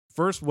 Okay.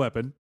 First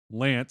weapon,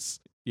 lance,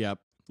 Yep.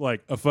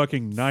 like a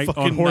fucking knight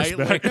Fucking on knight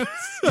horseback.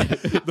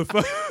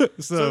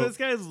 So so this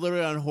guy's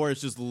literally on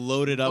horse, just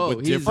loaded up Oh,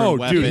 with he's- different Oh,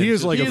 weapons. dude, he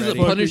is like He a is a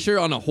fucking- Punisher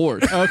on a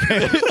horse.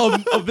 Okay.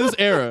 of this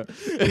era.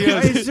 Why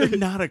is there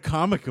not a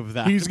comic of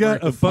that? he's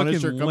got where a the Punisher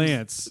fucking comes-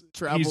 lance.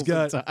 travels He's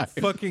got in time?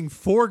 fucking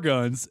 4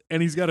 guns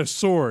and he's got a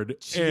sword.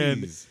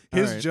 And Jeez.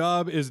 his All right.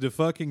 job is to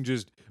fucking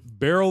just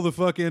barrel the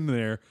fuck in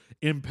there,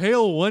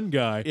 impale one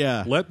guy,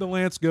 Yeah. let the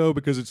lance go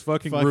because it's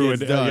fucking Fuck,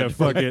 ruined. it's done. Yeah,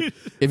 fuck it.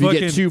 If you Fucking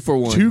get 2 for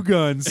 1. 2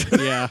 guns.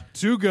 Yeah.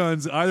 2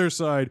 guns either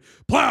side.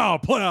 Plow,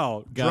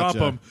 plow. Drop Gotcha.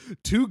 them.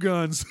 2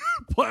 guns.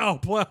 Plow,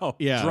 plow.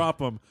 Yeah. Drop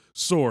them.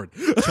 Sword.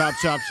 Chop,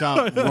 chop,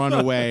 chop. Run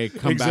away.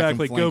 Come exactly. back and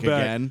flank Go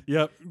back. again.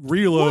 Yep.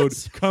 Reload.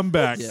 Come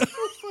back. Yeah.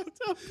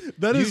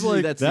 That is Usually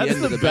like that's That's the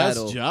end the of the best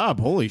battle. job.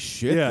 Holy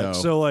shit, yeah. though.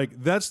 So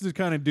like that's the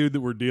kind of dude that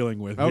we're dealing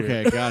with. here.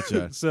 Okay,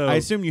 gotcha. So- I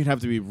assume you'd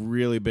have to be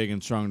really big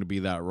and strong to be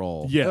that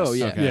role. Yes. Oh,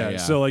 yeah. Okay, yeah. yeah.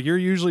 So like you're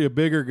usually a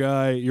bigger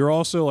guy. You're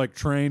also like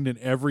trained in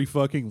every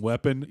fucking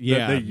weapon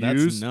Yeah, that they that's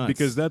use nuts.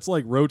 because that's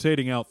like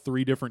rotating out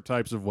 3 different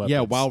types of weapons.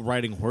 Yeah, while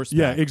riding horseback.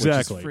 Yeah, which is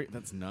exactly.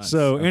 that's nuts.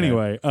 So Okay.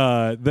 anyway,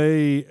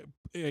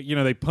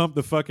 they pump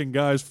the fucking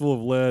guys full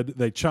of lead.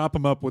 They chop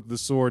them up with the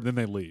sword, then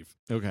they leave.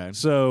 Okay.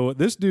 So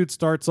this dude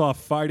starts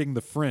off fighting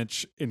the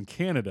French in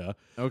Canada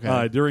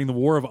Okay. during the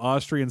War of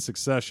Austrian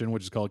Succession,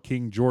 which is called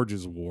King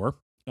George's War,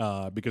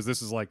 because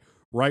this is like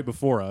right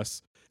before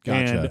us.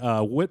 Gotcha.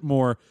 And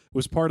Whitmore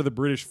was part of the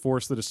British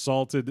force that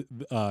assaulted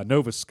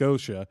Nova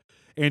Scotia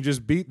and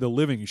just beat the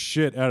living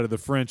shit out of the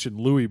French in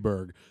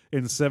Louisbourg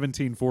in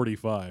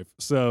 1745.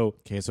 So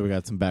Okay, so we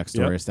got some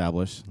backstory Yep.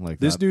 established. Like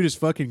this that. dude is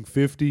fucking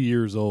 50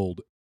 years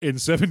old in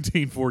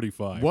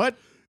 1745. What?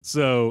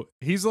 So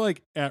he's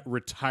like at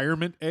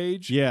retirement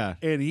age. Yeah.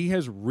 And he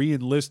has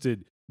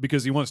re-enlisted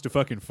because he wants to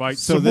fucking fight.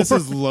 So some this more.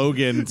 is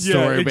Logan's Yeah,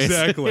 story,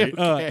 exactly.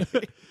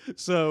 basically.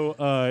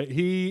 So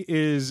he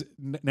is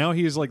now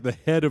he is like the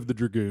head of the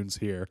dragoons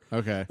here.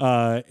 Okay.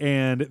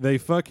 And they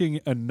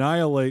fucking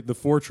annihilate the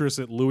fortress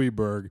at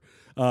Louisbourg.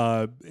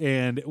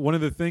 And one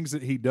of the things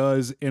that he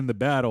does in the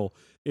battle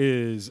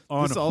is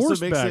on This also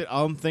horseback. makes it.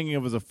 All I'm thinking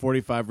of as a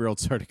 45-year-old.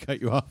 Sorry to cut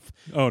you off.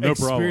 Oh, no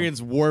problem.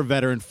 Experienced war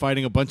veteran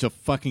fighting a bunch of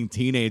fucking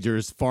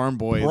teenagers, farm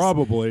boys.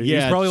 Probably.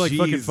 Yeah, He's probably like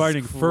fucking Jesus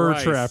fighting fur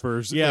Christ.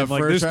 trappers. Yeah, and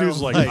like fur this trappers,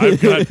 dude's like, like-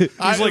 I've got, he's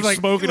I was like, like-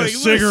 smoking a like,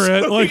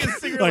 cigarette. smoking Like, a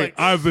cigarette, like, like-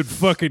 I've been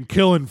fucking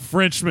killing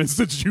Frenchmen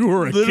since you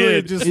were a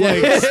Literally kid. just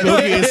like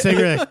smoking a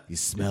cigarette. You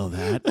smell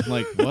that? I'm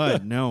like,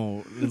 what?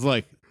 No. It's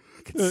like,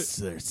 It's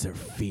their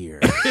fear.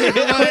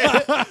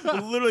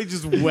 Literally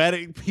just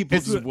wetting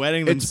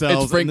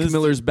themselves. It's Frank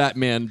Miller's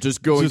Batman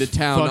just going to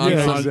town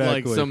on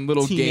like some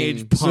little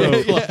teenage gang.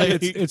 punk.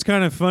 It's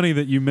kind of funny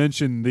that you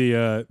mentioned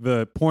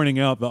the pointing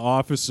out the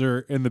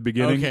officer in the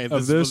beginning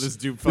of this.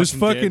 This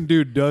fucking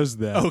dude does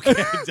that.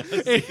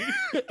 Okay,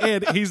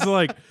 and he's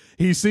like,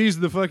 he sees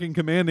the fucking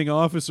commanding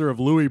officer of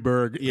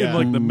Louisburg in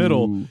like the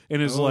middle,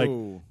 and is like,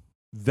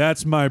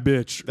 that's my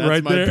bitch. That's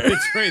right my there.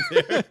 bitch right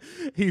there.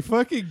 He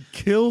fucking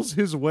kills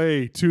his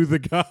way to the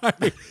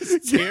guy.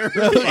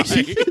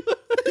 Terrifying.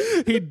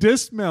 He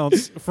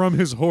dismounts from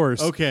his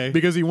horse. Okay.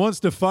 Because he wants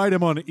to fight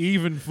him on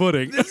even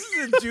footing. This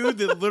is a dude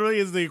that literally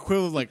is the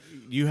equivalent of like,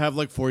 you have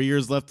like 4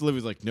 years left to live.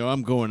 He's like, no,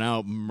 I'm going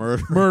out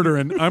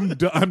murdering. I'm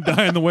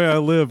dying the way I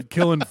live,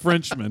 killing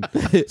Frenchmen.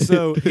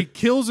 So he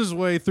kills his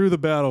way through the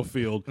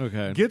battlefield.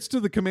 Okay. Gets to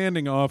the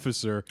commanding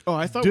officer. Oh,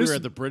 I thought we were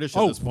at the British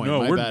at this point.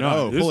 No, My we're bad. not.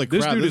 Oh, This holy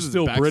crap. dude is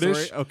still backstory?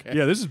 British. Okay.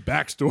 Yeah, this is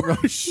backstory.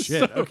 Oh,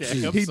 shit. So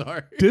Okay, I'm he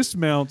sorry.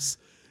 dismounts,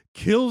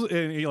 kills,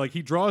 and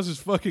he draws his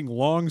fucking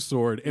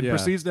longsword and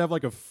proceeds to have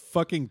like a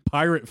fucking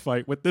pirate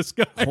fight with this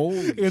guy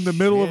in the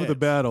middle of the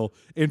battle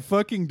and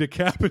fucking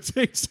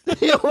decapitates him.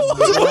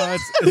 What?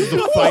 Is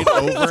the fight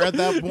over at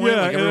that point?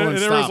 Yeah, like everyone and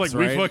stops, everyone's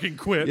like, right? we fucking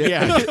quit.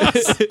 Yeah.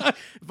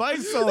 If I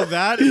saw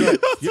that,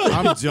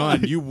 I'm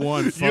done. You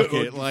won. Fuck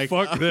it. Like,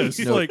 fuck this.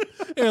 Like,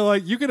 and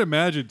like you can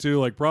imagine too,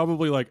 like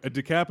probably like a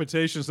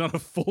decapitation is not a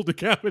full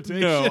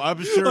decapitation. no,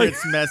 I'm sure Like-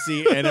 it's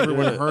messy, and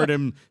everyone heard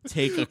him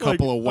take a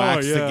couple of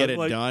whacks to get it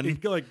like, done. He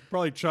like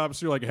probably chops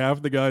through like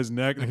half the guy's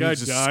neck. The And guy he's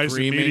just dies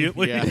screaming.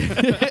 immediately. Yeah.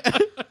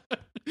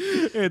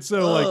 And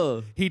so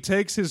like he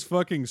takes his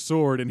fucking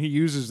sword and he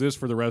uses this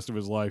for the rest of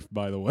his life,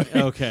 by the way.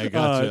 Okay,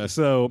 gotcha.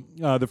 So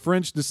the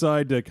French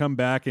decide to come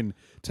back and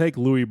take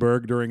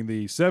Louisburg during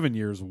the 7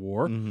 Years'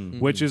 War,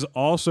 which is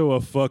also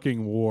a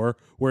fucking war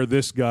where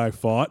this guy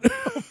fought.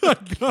 Oh my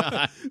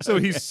God. So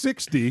he's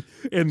 60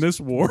 in this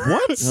war.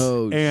 What?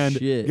 Oh, and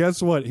shit.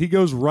 guess what? He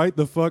goes right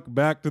the fuck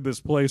back to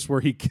this place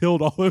where he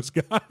killed all those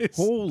guys.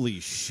 Holy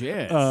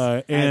shit.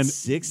 And At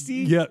 60?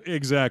 Yeah,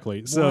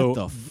 exactly. So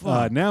the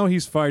fuck? now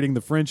he's fighting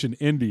the French and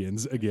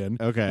Indians again.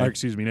 Okay. Or,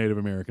 excuse me, Native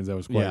Americans. That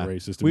was quite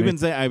racist. To We've me. been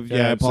saying, I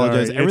I'm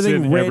apologize. sorry. Everything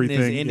It's in written is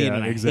everything. Indian, Yeah,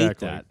 and I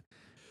exactly. hate that.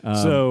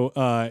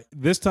 So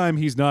this time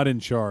he's not in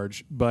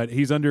charge, but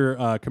he's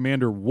under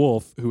Commander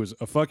Wolfe, who is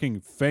a fucking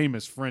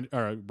famous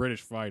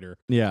British fighter.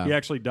 Yeah. He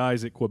actually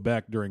dies at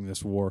Quebec during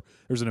this war.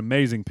 There's an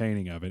amazing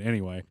painting of it.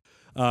 Anyway,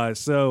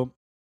 so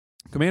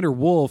Commander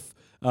Wolfe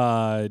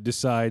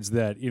decides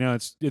that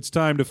it's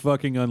time to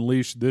fucking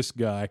unleash this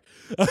guy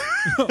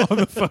on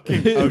the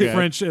fucking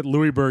French at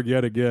Louisburg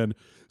yet again.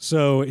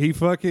 So he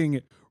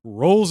fucking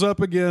rolls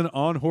up again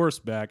on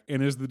horseback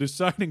and is the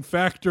deciding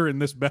factor in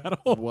this battle.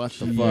 What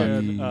the fuck?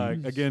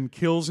 And again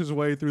kills his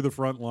way through the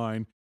front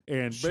line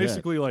and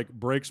basically like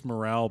breaks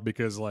morale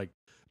because like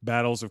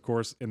battles, of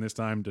course, in this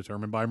time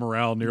determined by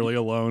morale nearly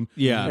alone.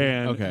 Yeah.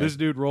 And this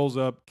dude rolls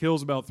up,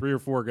 kills about 3 or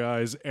 4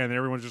 guys, and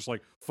everyone's just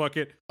like, fuck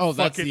it. Oh, fuck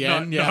that's it, the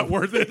not, end? Yeah. Not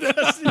worth it.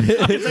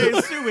 I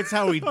assume it's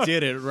how he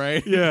did it,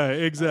 right? Yeah,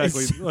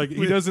 exactly. Like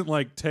he doesn't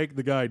like take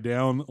the guy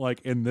down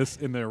like in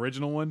the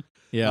original one.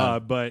 Yeah.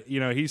 But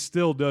he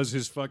still does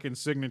his fucking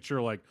signature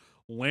like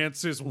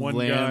lances one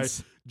guy,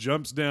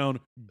 jumps down,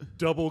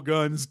 double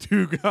guns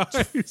 2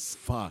 guys.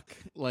 Fuck.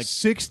 Like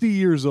 60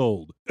 years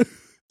old.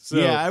 So,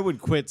 yeah, I would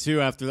quit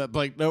too after that.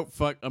 Like, nope,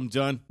 fuck, I'm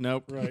done.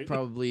 Nope. Right.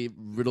 Probably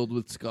riddled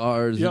with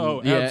scars. Yeah, oh,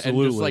 and, yeah,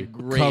 absolutely. and just like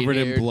gray Covered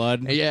in haired.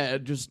 blood. Yeah,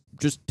 just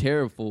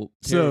terrible.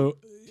 So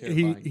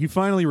terrifying. he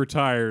finally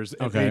retires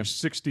at age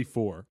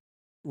 64.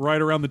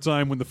 Right around the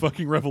time when the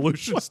fucking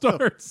revolution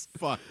starts.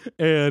 Fuck.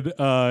 And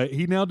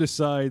he now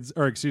decides,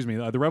 or excuse me,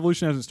 the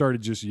revolution hasn't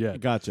started just yet.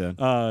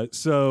 Gotcha.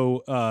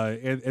 So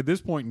at this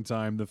point in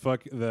time,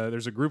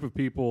 there's a group of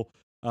people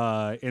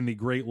in the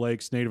Great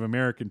Lakes Native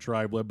American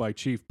tribe led by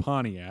Chief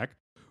Pontiac,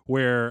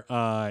 where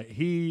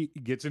he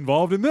gets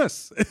involved in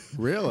this.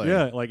 Really?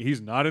 Yeah, like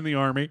he's not in the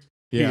army.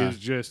 Yeah. He is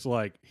just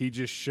like, he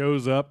just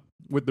shows up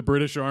with the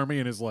British army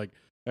and is like,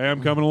 hey,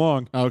 I'm coming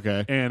along.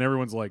 Okay. And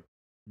everyone's like,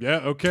 yeah,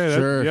 okay,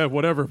 Sure. yeah,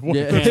 whatever.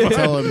 Yeah, That's can't fine.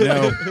 tell him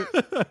no.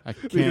 I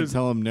can't Because-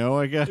 tell him no,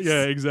 I guess.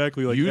 Yeah,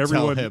 exactly. Like you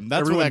everyone, tell him.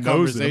 That's what everyone that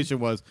knows conversation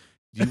was.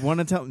 Do you want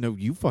to tell? No,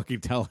 you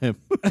fucking tell him.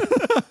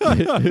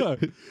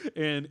 him.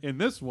 And in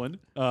this one,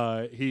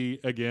 he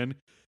again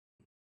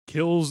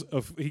kills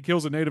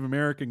a Native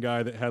American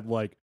guy that had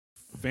like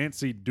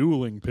fancy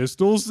dueling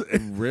pistols.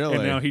 Really?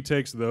 And now he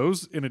takes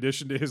those in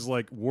addition to his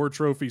like war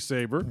trophy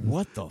saber.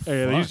 What the fuck?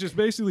 And he's just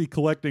basically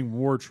collecting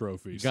war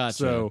trophies. Gotcha.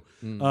 So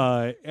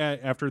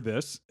after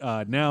this,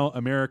 now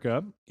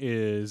America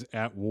is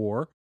at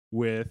war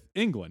with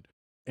England.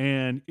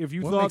 And if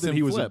you What thought makes that him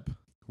he was flip?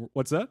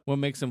 what's that? What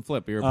makes him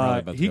flip? You're probably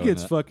about to He go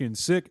gets into fucking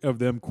sick of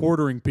them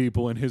quartering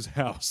people in his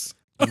house.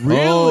 Really?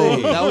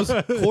 Oh, that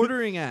was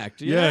quartering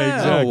act. Yeah,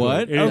 exactly. Oh,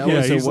 what? And, Okay,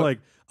 yeah, so he's what- like,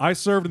 I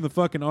served in the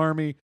fucking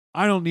army.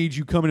 I don't need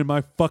you coming in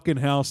my fucking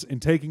house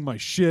and taking my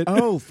shit.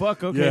 Oh,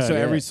 fuck. Okay. Yeah, So yeah.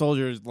 every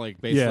soldier is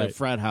like basically Yeah. a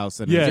frat house.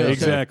 And Yeah, it's-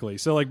 exactly.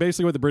 So like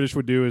basically what the British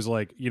would do is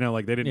like, you know,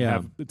 like they didn't Yeah.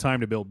 have the time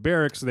to build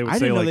barracks. So they would I say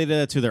didn't know like, they did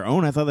that to their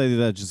own. I thought they did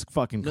that just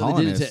fucking No,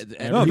 they did colonists. it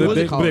to no, every-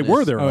 they colonists.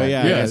 were their Oh, own.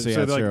 yeah, yeah, so so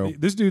that's like, true.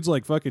 this dude's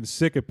like fucking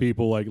sick of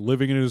people like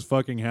living in his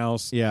fucking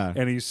house. Yeah.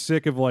 And he's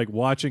sick of like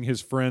watching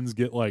his friends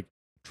get like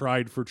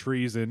tried for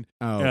treason.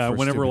 Oh, for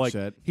whenever stupid like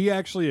shit. he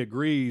actually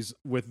agrees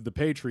with the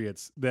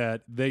Patriots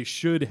that they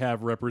should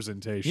have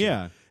representation.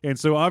 Yeah. And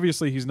so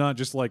obviously he's not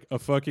just like a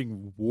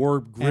fucking war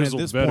And at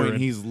grizzled this veteran. point,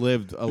 he's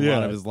lived a Yeah.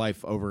 lot of his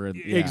life over.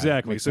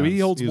 Exactly. So he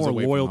holds more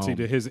loyalty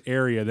to his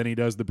area than he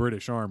does the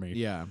British Army.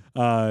 Yeah.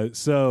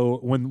 So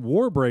when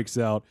war breaks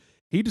out,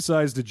 he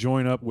decides to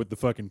join up with the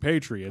fucking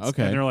Patriots.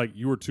 Okay. And they're like,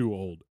 "You were too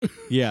old."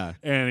 Yeah.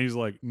 And he's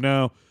like,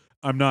 "No,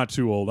 I'm not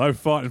too old. I've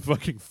fought in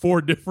fucking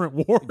 4 different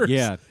wars.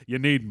 Yeah. You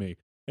need me."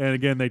 And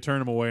again, they turn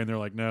him away and they're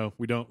like, "No,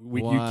 we don't.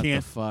 You What the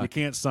can't. fuck? You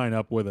can't sign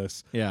up with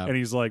us." Yeah. And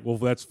he's like, "Well,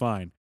 that's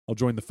fine. I'll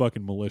join the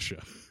fucking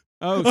militia."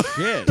 Oh,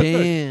 shit.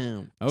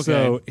 Damn. Okay.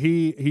 So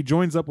he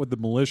joins up with the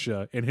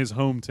militia in his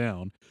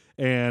hometown,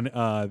 and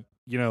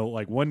you know,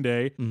 like one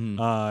day,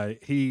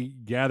 Mhm. he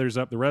gathers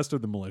up the rest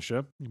of the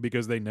militia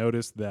because they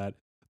notice that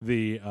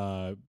the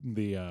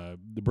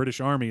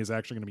British Army is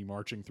actually going to be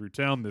marching through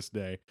town this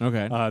day.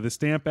 Okay. The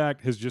Stamp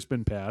Act has just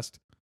been passed,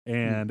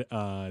 and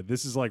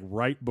this is like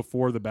right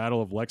before the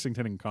Battle of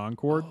Lexington and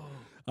Concord.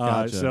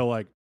 Gotcha. So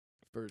like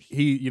First.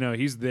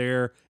 he's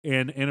there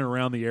and in and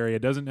around the area,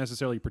 doesn't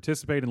necessarily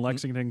participate in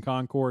Lexington and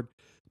Concord,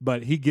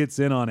 but he gets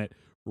in on it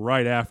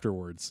right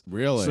afterwards.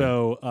 Really?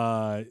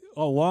 So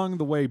along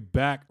the way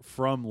back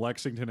from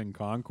Lexington and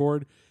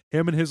Concord,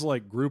 him and his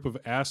like group of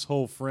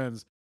asshole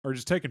friends are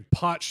just taking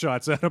pot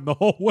shots at him the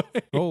whole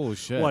way. Holy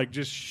shit. Like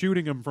just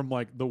shooting him from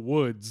like the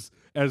woods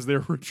as they're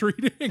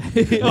retreating.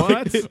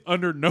 What? Like,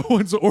 under no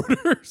one's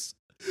orders.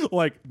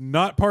 Like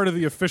not part of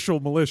the official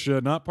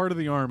militia, not part of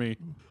the army,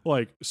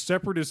 like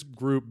separatist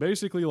group,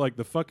 basically like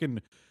the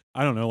fucking,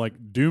 I don't know,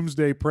 like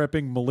doomsday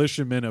prepping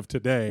militiamen of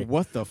today.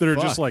 What the that are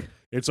fuck? just like,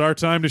 it's our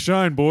time to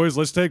shine, boys.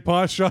 Let's take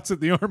pot shots at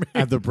the army.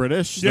 At the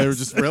British? Yes. They were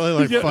just really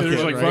like Yeah, fucking. they're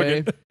just like,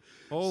 right? fucking.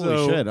 Holy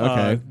So, shit.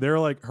 Okay. they're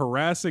like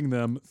harassing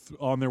them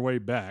on their way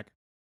back,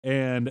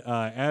 and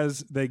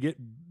as they get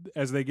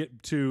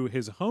to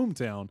his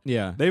hometown,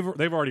 Yeah. they've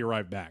already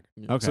arrived back.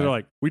 Okay. So they're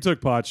like, we took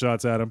pot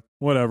shots at him.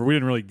 Whatever. We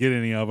didn't really get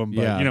any of them,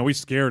 but Yeah. you know, we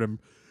scared him.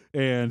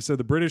 And so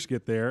the British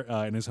get there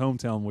in his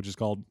hometown, which is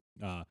called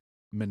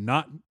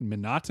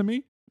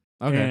Monotamy.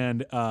 Okay.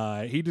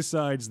 And he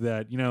decides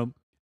that, you know,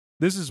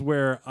 this is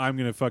where I'm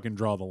gonna fucking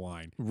draw the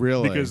line.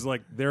 Really? Because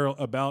like they're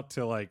about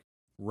to like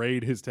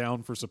raid his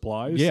town for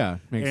supplies. Yeah.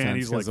 Makes And sense.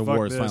 he's 'cause like, the "Fuck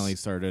war has this." finally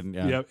started.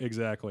 Yeah. Yep,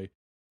 exactly.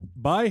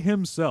 By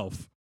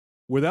himself,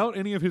 without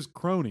any of his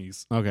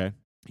cronies, Okay.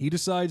 he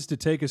decides to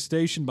take a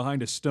station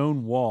behind a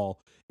stone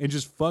wall and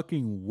just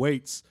fucking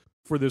waits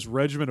for this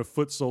regiment of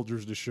foot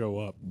soldiers to show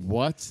up.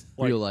 What?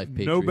 Like, Real life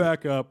no patriot.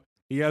 backup.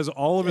 He has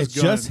all of his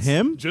It's guns. just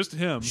him? Just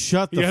him.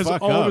 Shut He the has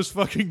fuck all up. of his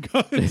fucking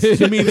guns.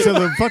 You mean so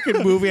the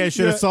fucking movie I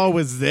should have Yeah. saw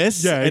was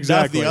this? Yeah, and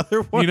exactly. not the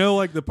other one? You know,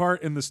 like the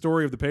part in the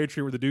story of the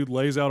Patriot where the dude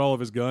lays out all of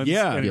his guns,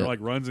 Yeah. and he Yeah. like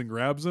runs and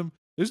grabs them.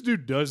 This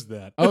dude does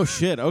that. Oh,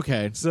 shit.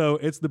 Okay. So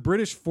it's the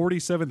British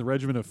 47th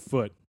Regiment of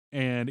Foot,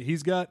 and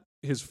he's got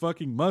his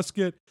fucking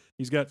musket.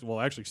 He's got, well,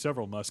 actually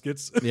several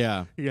muskets.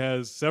 Yeah. He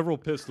has several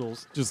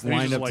pistols. Just And he's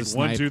lined up like to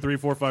 1, snipe. 2, 3,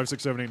 4, 5,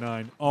 6, 7, 8,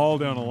 9, all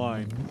down the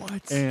line.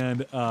 What? And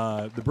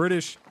the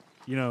British,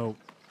 you know,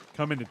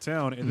 come into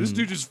town, and this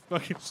dude just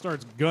fucking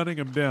starts gunning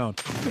him down.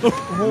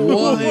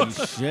 Holy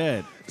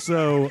shit.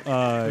 So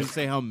Did you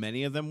say how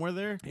many of them were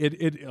there?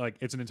 it like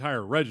it's an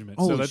entire regiment.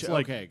 Holy So that's shit,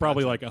 like okay,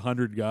 probably gotcha. like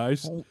 100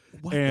 guys. Oh,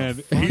 what And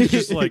the fuck? he's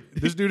just like,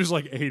 this dude is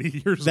like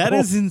 80 years That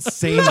old. is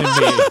insane to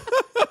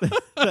me.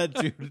 That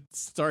dude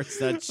starts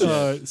that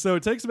shit. So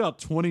it takes about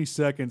 20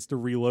 seconds to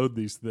reload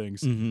these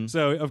things. Mhm.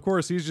 So of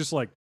course he's just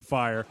like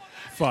fire,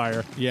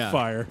 fire, Yeah.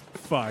 fire,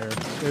 fire,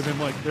 and then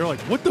like they're like,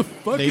 what the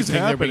fuck They is think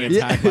they're being happening?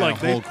 attacked by a like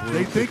whole they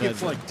group think because-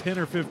 it's like 10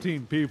 or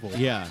 15 people.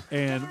 Yeah.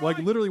 And like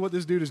literally what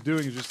this dude is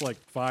doing is just like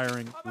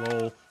firing,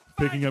 roll,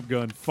 picking up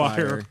gun,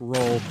 fire, Fire.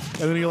 roll, and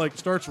then he like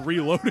starts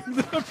reloading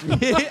them.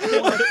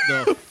 What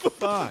the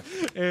fuck?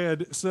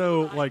 And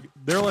so like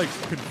they're like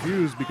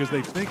confused because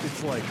they think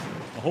it's like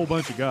a whole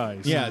bunch of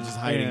guys. Yeah, just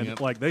hiding And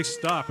it. like they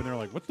stop and they're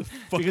like, what the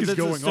fuck Because is it's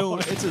going a stone, on?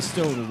 It's a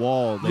stone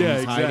wall that Yeah,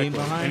 he's hiding exactly.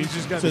 behind. And he's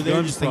just got so the they're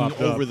guns just thinking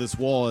propped up. over this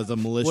wall as a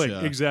militia.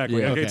 Like,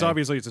 exactly. Yeah. Okay. It's Okay.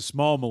 obviously it's a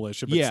small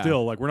militia, but Yeah.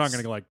 still, like we're not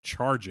going to like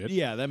charge it.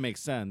 Yeah, that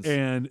makes sense.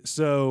 And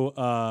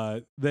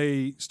so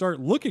they start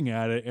looking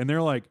at it, and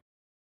they're like,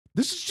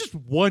 "This is just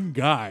one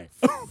guy.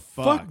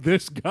 Fuck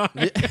this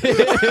guy."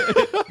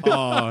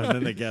 Oh, and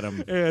then they get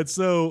him. And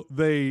so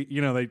they,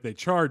 you know, they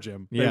charge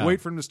him. They Yeah. wait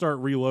for him to start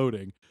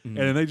reloading, Mhm. and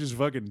then they just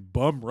fucking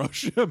bum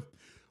rush him.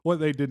 What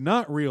they did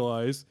not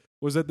realize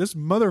was that this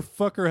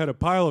motherfucker had a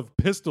pile of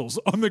pistols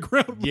on the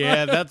ground.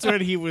 Yeah, that's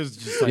when he was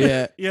just like,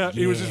 yeah,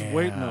 he was just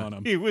waiting on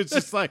him. He was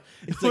just like,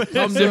 it's like,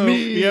 come to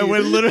me. Yeah,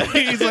 when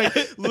literally he's like,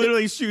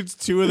 literally shoots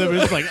two of them.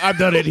 It's like, I'm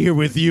not in here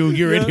with you.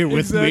 You're in here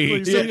with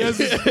me. So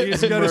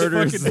he's got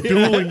his fucking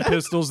dueling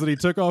pistols that he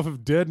took off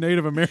of dead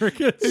Native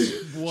Americans,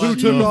 who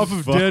took off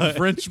of dead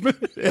Frenchmen,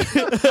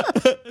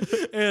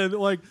 and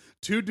like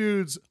 2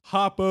 dudes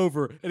hop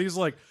over, and he's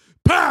like,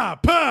 "Pa,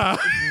 pa!"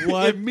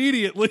 What?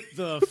 Immediately.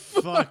 The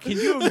fuck? Can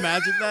you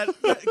imagine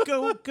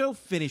that? Go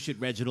finish it,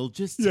 Reginald.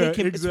 Just take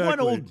it. Exactly. It's one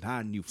old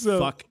man, you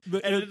fuck.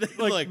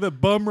 The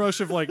bum rush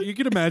of like, you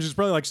can imagine it's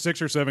probably like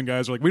 6 or 7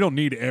 guys are like, we don't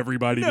need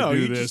everybody to do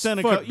you this. just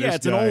send Fuck yeah, this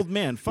it's guy. an old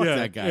man. Fuck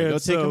that guy. Go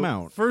take him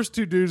out. First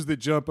 2 dudes that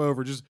jump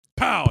over, just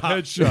pow,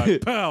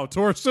 headshot, pow,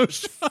 torso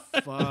shot.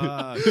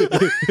 Fuck.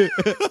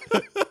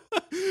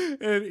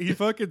 And he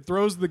fucking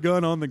throws the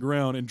gun on the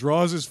ground and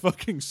draws his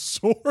fucking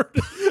sword.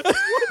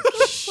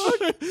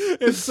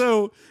 And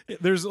so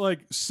there's like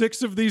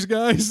 6 of these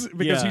guys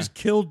because he's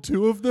killed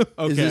 2 of them.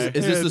 Okay.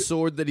 Is this the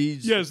sword that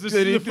he's? Yes, this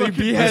that is the fucking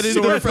beheaded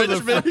sword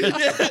the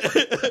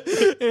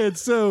Frenchman. And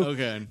so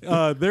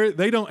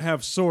they don't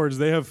have swords;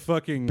 they have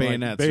fucking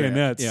bayonets.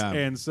 Bayonets. Right? Yeah.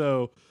 And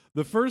so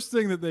the first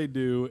thing that they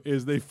do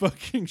is they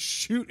fucking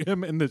shoot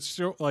him in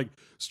the like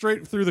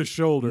straight through the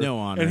shoulder. No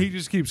honor. And he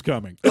just keeps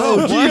coming.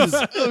 Oh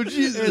Jesus! Oh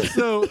Jesus! And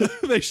so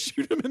they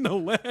shoot him in the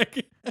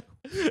leg,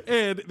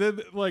 and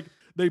then like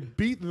they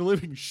beat the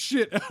living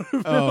shit out of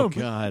him. Oh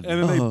God!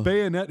 And then they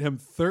bayonet him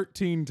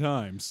 13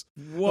 times.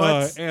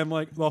 What? And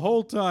like the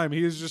whole time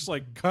he is just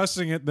like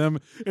cussing at them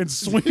and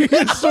swinging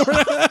his sword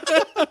at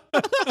them.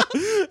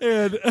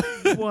 And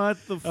What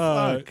the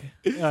fuck?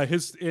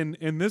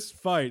 In this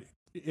fight,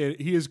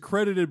 he is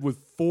credited with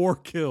 4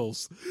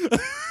 kills.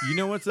 You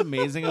know what's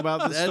amazing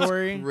about the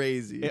story? That's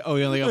crazy. Oh,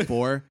 you only got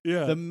 4?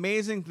 Yeah. The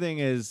amazing thing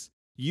is,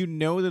 you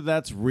know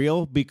that's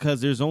real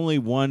because there's only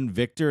one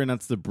victor, and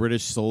that's the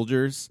British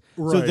soldiers.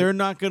 So Right. they're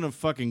not going to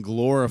fucking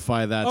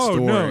glorify that Oh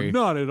story.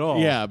 no, not at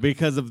all. Yeah,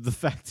 because of the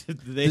fact that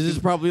they This is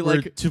probably were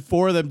like-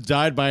 4 of them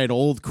died by an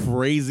old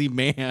crazy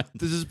man.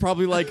 This is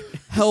probably like,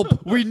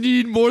 help, we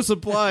need more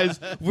supplies.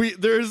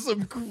 There's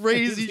some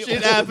crazy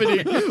shit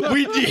happening.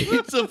 We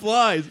need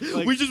supplies.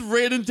 We just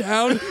ran in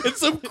town and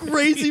some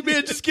crazy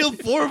man just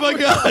killed 4 of my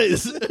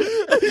guys.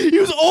 He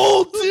was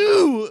old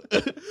too.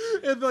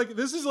 And like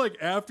this is like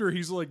after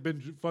he's like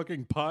been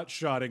fucking pot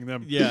shotting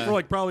them Yeah. for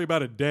like probably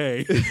about a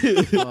day.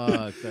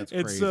 Fuck, that's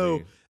And crazy.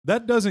 so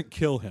that doesn't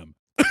kill him.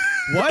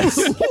 What?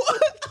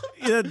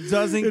 That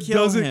doesn't It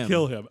kill doesn't him.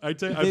 kill him. I'm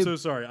so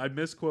sorry. I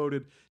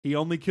misquoted. He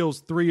only kills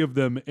 3 of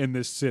them in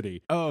this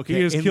city. Oh, okay.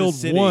 He has In the killed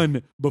city.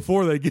 1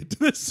 before they get to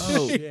this city.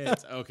 Oh,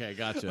 shit. Okay,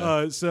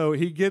 gotcha. So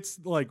he gets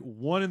like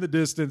 1 in the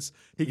distance.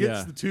 He gets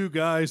Yeah. the 2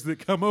 guys that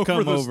come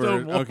over the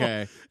stone wall.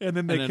 Okay. And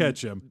then they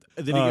catch him.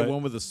 Did he get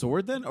one with a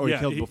sword then? Or he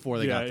killed before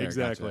they got there?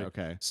 Exactly.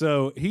 Gotcha. Okay.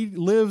 So he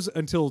lives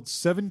until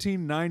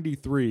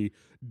 1793,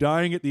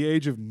 dying at the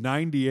age of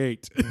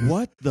 98.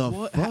 What the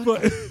fuck?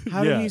 But-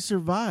 How yeah. did he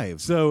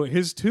survive? So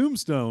his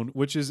tombstone,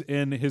 which is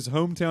in his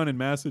hometown in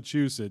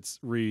Massachusetts,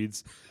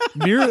 reads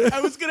near.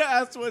 I was gonna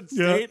ask what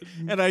Yeah. state,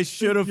 and I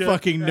should have Yeah.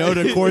 fucking known.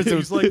 Of course, it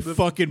was He's like the-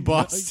 fucking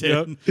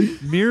Boston.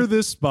 Yep. Near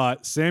this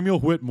spot, Samuel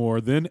Whitmore,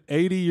 then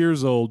 80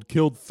 years old,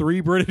 killed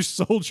 3 British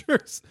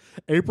soldiers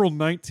April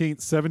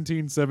 19th,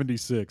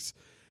 1776.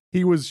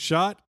 He was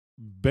shot,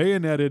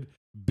 bayoneted,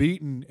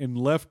 beaten, and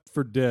left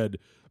for dead,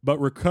 but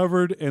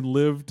recovered and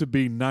lived to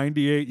be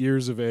 98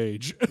 years of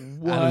age.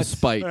 Out of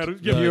spite.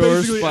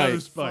 Basically out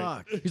of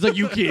spite. He's like,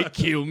 you can't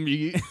kill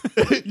me.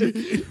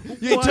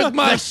 You took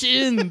my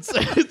shins.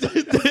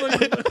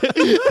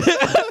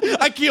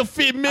 I can't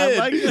fit men.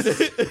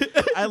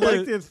 I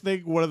like to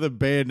think one of the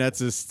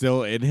bayonets is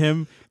still in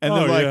him, and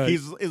then Oh, like yeah.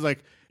 he's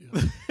like.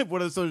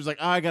 One of the soldiers is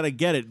like, I gotta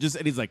get it.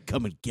 And he's like,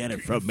 come and get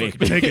it from me.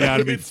 Take it out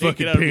of me,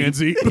 fucking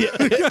pansy.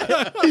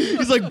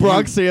 He's like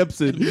Brock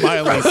Sampson.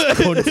 Mindless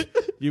cunt.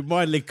 You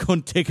mindly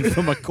cunt, take it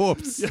from my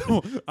corpse.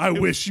 I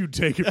wish you'd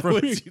take it from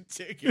me. You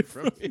take it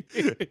from me.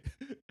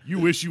 You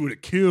wish you would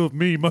have killed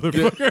me,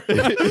 motherfucker.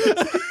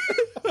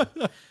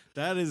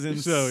 That is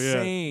insane. So,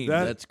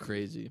 yeah, That's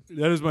crazy.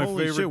 that is my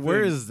Holy favorite. shit,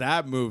 where thing. is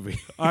that movie?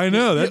 I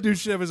know that dude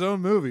should have his own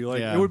movie. Like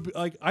Yeah. it would. Be,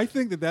 like I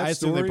think that I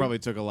assume story. they probably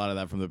took a lot of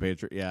that from the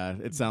Patriot. Yeah,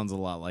 it sounds a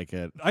lot like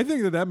it. I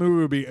think that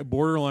movie would be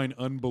borderline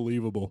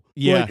unbelievable.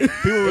 Yeah, Like,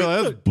 people were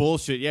like, "That's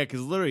bullshit." Yeah, because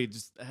literally it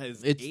just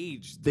has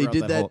aged. They throughout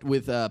did that whole-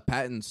 with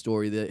Patton's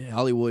story that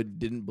Hollywood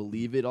didn't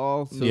believe it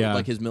all. So Yeah.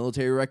 like his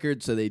military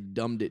record, so they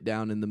dumbed it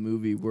down in the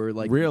movie where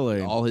like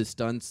Really? all his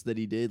stunts that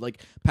he did.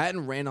 Like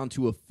Patton ran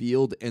onto a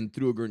field and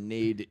threw a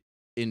grenade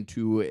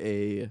into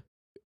a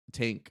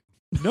tank.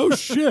 no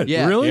shit.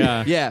 Yeah. Really?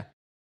 Yeah. Yeah.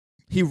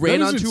 He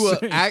ran is onto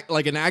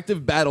insane. an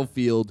active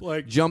battlefield,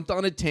 Like- jumped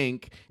on a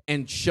tank,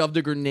 and shoved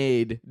a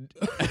grenade.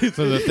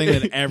 So the thing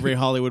that every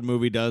Hollywood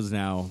movie does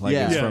now, like,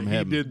 Yeah. is Yeah, from he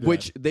him. did that.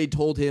 Which they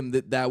told him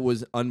that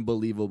was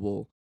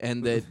unbelievable.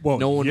 And that Well,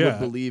 no one yeah. would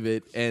believe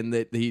it, and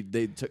that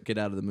they took it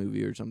out of the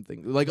movie or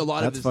something. Like a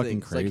lot That's of his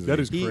fucking things. Like, crazy. That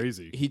is he-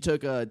 crazy. He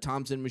took a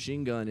Thompson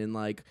machine gun and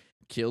like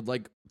killed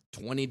like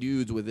 20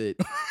 dudes with it.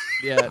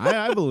 Yeah,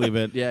 I believe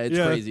it. yeah, it's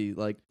crazy.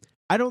 Like,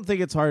 I don't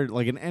think it's hard,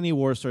 like in any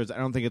war stories, I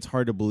don't think it's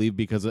hard to believe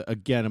because,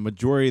 again, a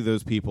majority of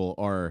those people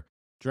are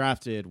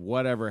drafted,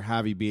 whatever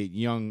have you, be it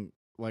young,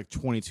 like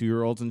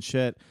 22-year-olds and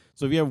shit.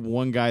 So if you have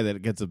one guy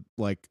that gets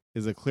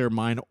is a clear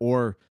mind,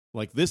 or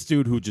like this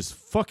dude who just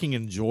fucking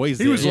enjoys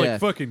it. He was like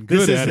fucking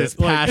good this at is his it.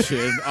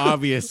 passion,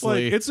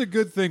 obviously. Like, it's a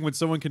good thing when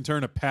someone can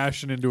turn a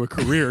passion into a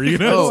career, you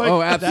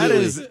know? Absolutely. That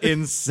is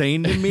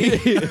insane to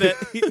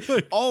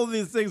me. All of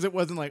these things, it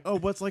wasn't like, oh,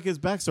 what's like his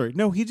backstory?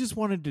 No, he just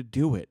wanted to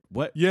do it.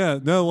 What? Yeah,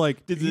 no,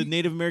 like Did the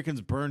Native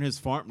Americans burn his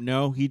farm?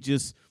 No, he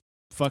just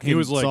fucking he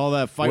was like, saw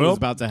that fight was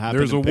about to happen.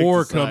 There's a and picked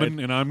war a side. coming,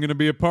 and I'm going to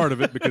be a part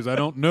of it because I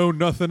don't know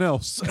nothing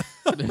else.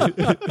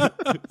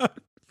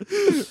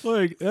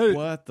 Like,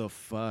 What the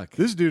fuck?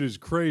 this dude is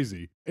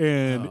crazy.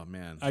 And oh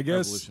man, I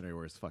guess Revolutionary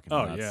War is fucking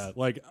oh nuts. yeah,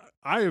 like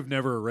I have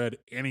never read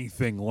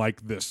anything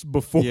like this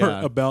before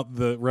Yeah. about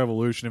the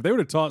revolution. If they would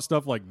have taught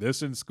stuff like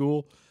this in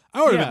school,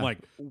 I would have been like,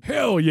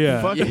 hell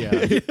yeah. Fuck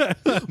yeah.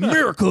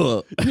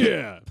 miracle.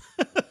 Yeah.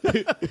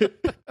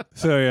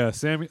 So yeah,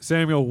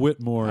 Samuel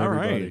Whitmore, All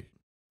everybody. right.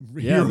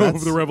 Yeah, Hero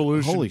of the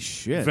revolution. Holy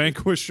shit.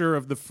 Vanquisher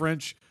of the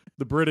French,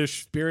 the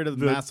British. Spirit of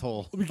the mass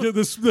hole.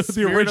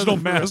 The original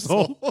mass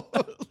hole.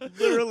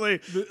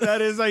 Literally,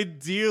 that is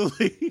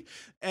ideally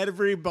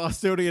every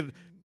Bostonian.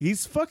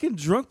 He's fucking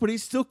drunk, but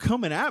he's still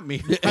coming at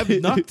me. I've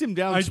knocked him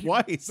down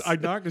twice. I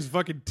knocked his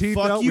fucking teeth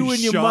fuck out. you We and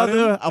your shot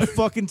mother. him. I'll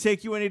fucking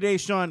take you any day,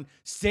 Sean.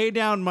 Stay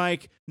down,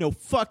 Mike. No,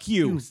 fuck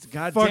you.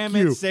 God Fuck damn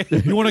you. it. Say,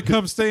 You want to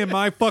come stay in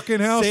my fucking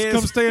house? Say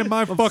Come his- stay in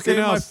my say fucking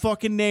my house.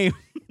 fucking name.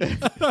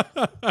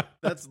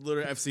 That's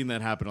literally, I've seen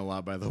that happen a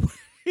lot, by the way.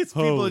 It's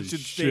people Holy that should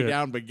stay shit.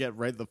 down but get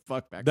right the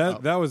fuck back That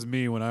up. that was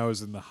me when I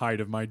was in the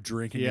height of my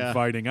drinking Yeah. and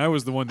fighting. I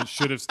was the one that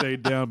should have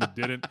stayed down but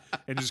didn't,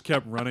 and just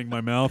kept running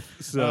my mouth.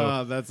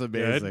 So that's yeah,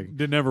 amazing.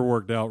 it never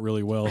worked out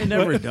really well. It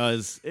never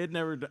does. It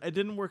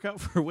didn't work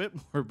out for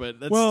Whitmore, but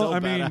that's Well, still I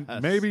mean,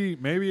 badass.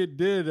 maybe it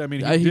did. I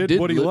mean, He he did did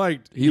what he li-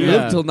 liked. He Yeah.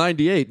 lived till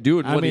 98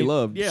 doing I what he mean,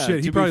 loved. yeah. Shit,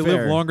 to he be probably fair.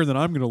 lived longer than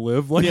I'm gonna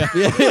live. Like,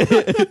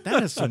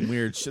 That is some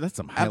weird shit. That's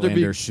some After Highlander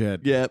being-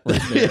 shit. Yeah.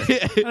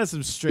 That is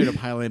some straight up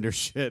Highlander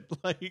shit.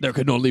 Like, There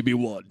can only be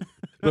one.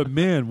 but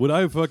man, would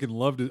I fucking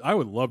love to? I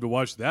would love to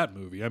watch that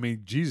movie. I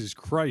mean, Jesus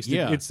Christ!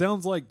 Yeah. It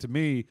sounds like to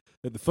me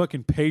that the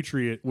fucking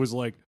Patriot was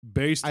like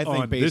based I think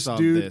on based this on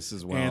dude this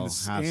as well. and,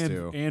 Has and,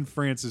 to. and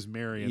Francis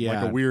Marion, like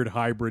Yeah. a weird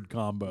hybrid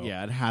combo.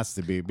 yeah, it has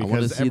to be I want to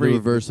because see every the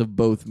reverse of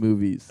both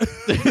movies.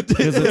 because the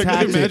Can you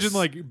tactics. imagine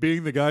like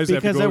being the guys that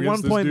have to Because go at one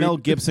against this point, dude? Mel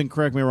Gibson,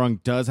 correct me wrong,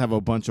 does have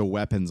a bunch of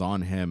weapons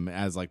on him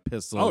as like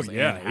pistols. Oh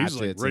yeah, and he's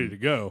like hatchets ready and- to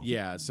go.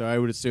 Yeah, so I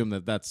would assume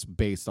that that's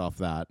based off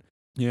that.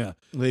 Yeah.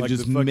 They Like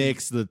just the fucking-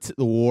 mix the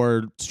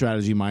war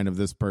strategy mind of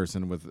this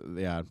person with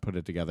put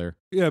it together.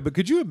 Yeah, but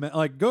could you imagine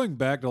like going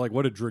back to like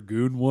what a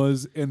dragoon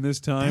was in this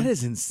time? That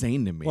is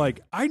insane to me.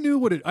 Like I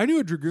knew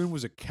a dragoon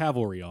was a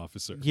cavalry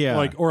officer. Yeah.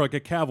 Like or like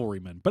a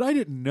cavalryman, but I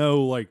didn't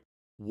know like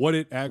what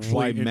it actually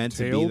why meant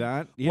to be entailed.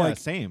 that? Yeah, Like,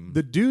 same.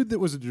 The dude that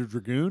was a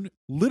dragoon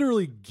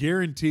literally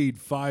guaranteed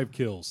 5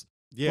 kills.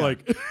 yeah,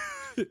 Like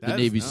The That is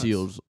Navy nuts.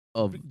 SEAls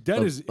of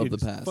that is of the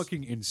past.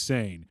 fucking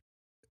insane.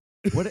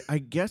 What I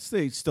guess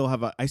they still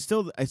have I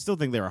still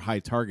think they're a high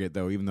target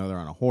though, even though they're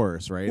on a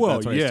horse, right? Well,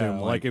 That's what I yeah, assume,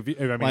 like if you,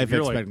 I mean, life if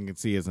you're like,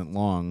 expectancy isn't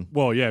long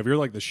well, yeah, if you're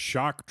like the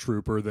shock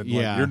trooper, then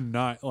Yeah. like you're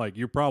not like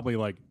you're probably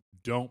like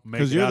don't make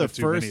because it you're out the of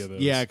too first. many of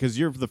those. Yeah, because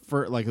you're the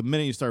first. Like the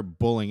minute you start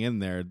bullying in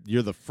there,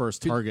 you're the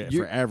first target for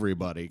you're-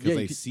 everybody because Yeah,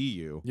 they you could- see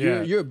you.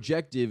 Yeah. Your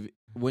objective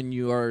when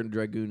you are in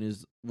dragoon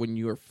is when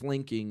you are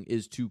flanking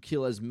is to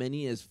kill as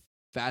many as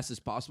fast as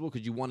possible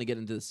because you want to get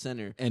into the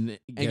center. And get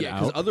And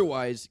because out.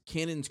 otherwise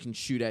cannons can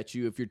shoot at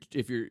you if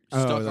you're Oh,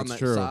 stuck on that's that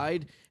true.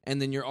 side, and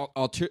then you're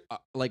I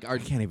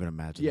can't even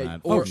imagine Yeah,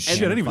 that. or- Fucking shit, I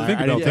didn't even fire. think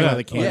I didn't about think that. of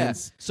the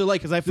cannons. So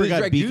like Because I the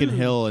forgot Beacon dragoon-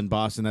 Hill in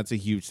Boston. That's a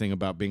huge thing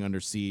about being under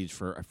siege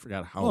for I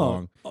forgot how Oh,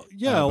 long.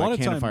 yeah, a by lot of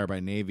cannon times. fire by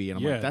Navy, and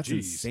I'm Yeah, like, that's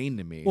geez. insane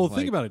to me. Well, like,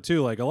 think about it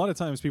too. Like a lot of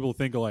times people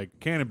think of like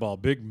cannonball,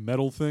 big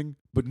metal thing,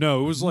 but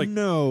no, it was like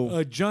no.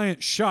 a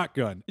giant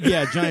shotgun.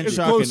 Yeah, giant It's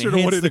shotgun. closer It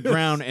to what hits it the is.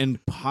 ground and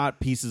hot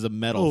pieces of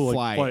metal Oh, like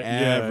fly fly-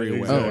 yeah, everywhere.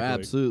 exactly. Oh,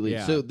 absolutely.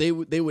 Yeah. So they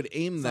would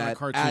aim It's not a that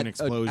cartoon at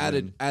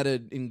explosion. at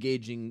an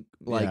engaging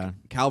like Yeah.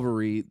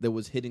 cavalry that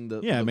was hitting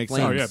the Yeah, it the makes Oh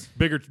sense. yeah,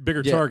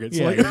 bigger Yeah. targets.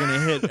 Yeah, Like, you're gonna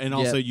hit, and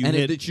also you and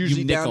hit. it's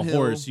usually you nick a downhill.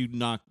 horse. You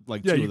knock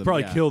like yeah, two you of them.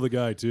 probably yeah. kill the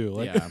guy too.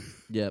 Like, Yeah,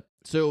 Yep.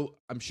 So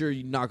I'm sure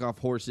you knock off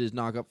horses,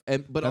 but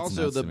That's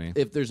also nuts to me.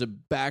 if there's a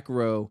back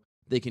row,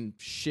 they can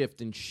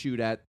shift and shoot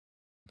at.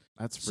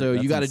 that's So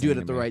that's you got to do it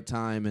insane at the me. right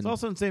time. And It's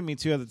also insane to me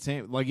too. At the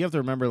same, like you have to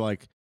remember,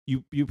 like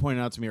you pointed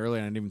out to me earlier,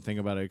 and I didn't even think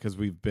about it because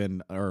we've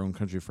been our own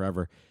country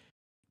forever.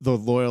 The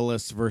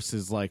loyalists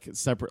versus like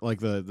separate, like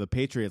the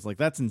patriots, like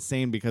that's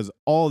insane because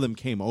all of them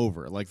came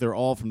over. Like they're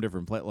all from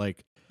different places.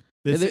 Like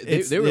Yeah,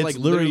 they were, it's like,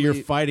 literally you're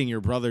literally- fighting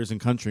your brothers and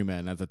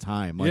countrymen at the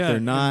time. Like yeah, they're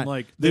and, not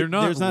like there- they're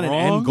not. There's not wrong,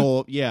 an end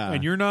goal. Yeah,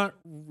 and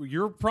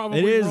you're probably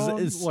it is. wrong.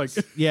 It's like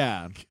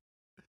yeah.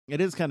 It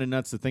is kind of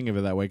nuts to think of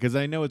it that way because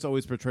I know it's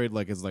always portrayed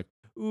like as like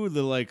ooh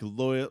the like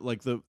loyal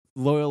like the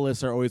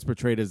loyalists are always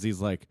portrayed as these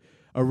like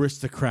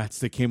aristocrats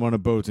that came on a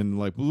boat and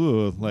like,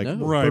 ugh, like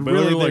No. Right, but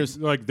really, they're there's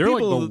like the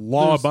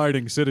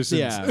law-abiding citizens.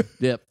 yeah.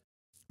 Yep.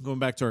 Going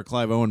back to our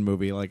Clive Owen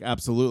movie, like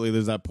absolutely,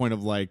 there's that point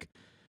of like,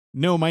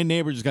 no, my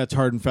neighbor just got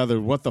tarred and feathered.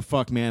 What the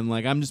fuck, man?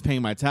 Like, I'm just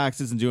paying my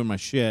taxes and doing my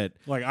shit.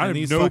 Like, I And have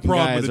these no fucking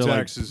problem guys with the are,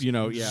 taxes. Like, you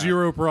know, yeah,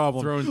 zero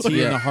problem. throwing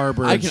tea in the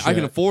harbor. I and can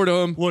shit. afford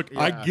them. Look,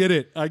 I Yeah. get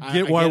it. I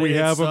get why get we it.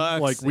 It have them.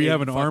 sucks. Like, we It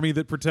have an fuck- army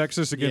that protects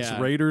us against Yeah.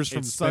 raiders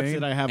from It sucks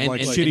Spain. that I have And-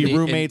 like and- shitty and-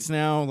 roommates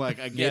now.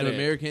 Like, I get it.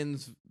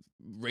 Americans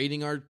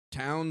raiding our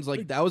towns,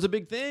 like that was a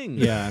big thing.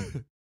 Yeah,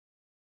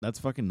 that's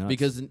fucking nuts.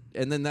 Because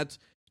and then that's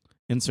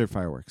insert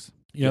fireworks.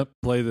 Yep.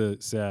 Play the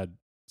sad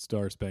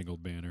Star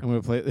Spangled Banner. I'm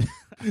gonna play.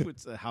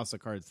 It's a House of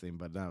Cards theme,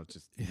 but now it's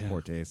just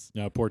poor taste.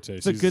 Yeah, poor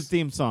taste. It's a good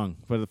theme song,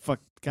 but fuck,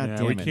 Yeah,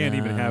 goddamn we it, can't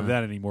even have nah.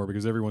 that anymore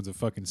because everyone's a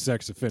fucking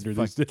sex offender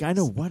Fuck, these days. I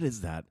know what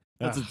is that.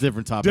 That's a Ah,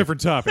 different topic.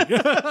 Different topic.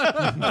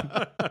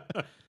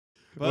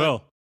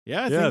 Well,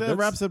 Yeah, I Yeah, think that that's-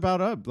 wraps it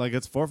about up. Like,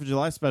 it's 4th of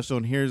July special,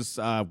 and here's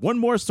one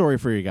more story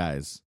for you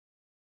guys.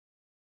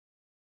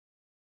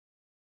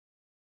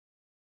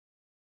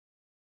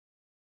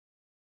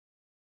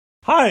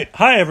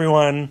 Hi,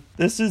 everyone.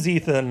 This is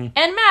Ethan.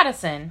 And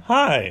Madison.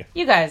 Hi.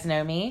 You guys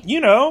know me. You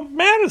know,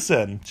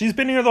 Madison. She's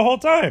been here the whole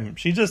time.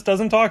 She just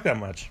doesn't talk that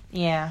much.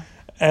 Yeah.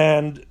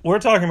 And we're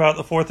talking about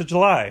the 4th of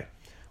July.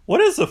 What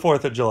is the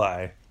 4th of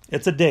July?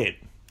 It's a date.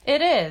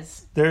 It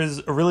is. There's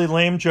a really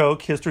lame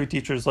joke history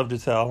teachers love to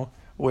tell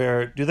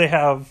where do they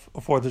have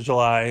a 4th of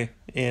July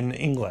in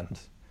England?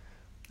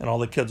 And all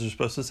the kids are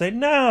supposed to say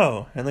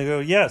no. And they go,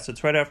 yes,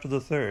 it's right after the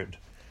 3rd.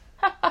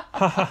 Ha ha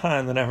ha.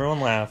 And then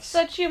everyone laughs.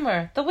 Such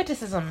humor. The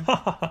witticism.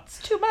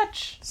 It's too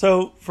much.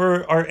 So,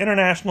 for our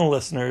international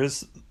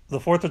listeners, the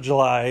 4th of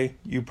July,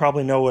 you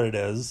probably know what it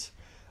is.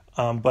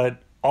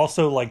 But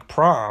also, like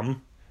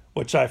prom,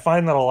 which I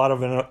find that a lot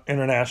of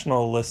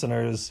international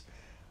listeners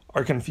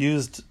are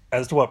confused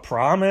as to what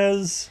prom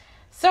is.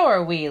 So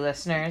are we,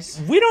 listeners.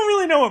 We don't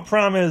really know what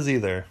prom is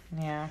either.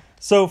 Yeah.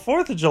 So,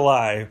 4th of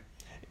July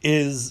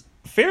is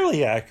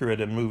fairly accurate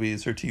in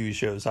movies or TV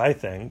shows, I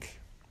think.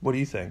 What do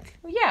you think?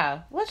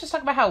 Yeah. Let's just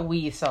talk about how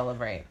we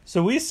celebrate.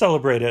 So, we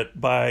celebrate it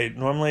by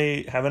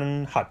normally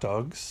having hot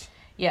dogs.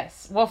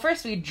 Yes. Well,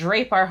 first we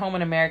drape our home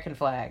and American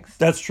flags.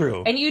 That's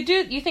true. And you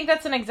think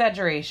that's an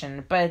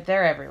exaggeration, but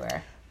they're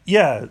everywhere.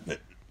 Yeah.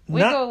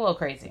 We go a little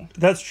crazy.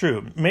 That's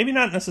true. Maybe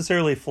not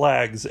necessarily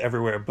flags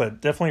everywhere,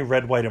 but definitely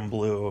red, white, and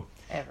blue.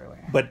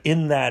 Everywhere. But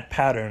in that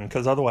pattern,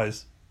 because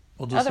otherwise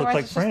we'll just look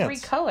like it's France.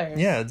 just 3 colors.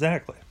 Yeah,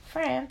 exactly.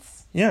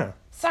 France. Yeah.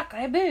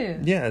 Sacre bleu.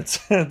 Yeah, it's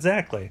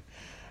exactly.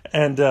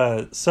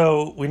 And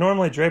so we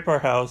normally drape our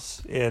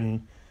house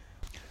in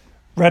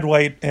red,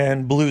 white,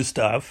 and blue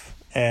stuff,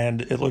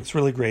 and it looks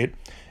really great.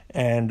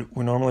 And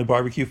we normally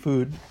barbecue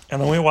food,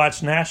 and then we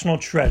watch National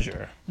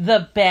Treasure.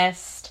 The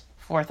best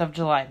 4th of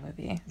July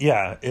movie.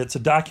 Yeah, it's a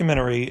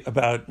documentary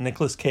about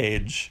Nicolas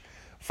Cage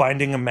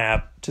finding a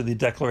map to the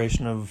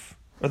Declaration of...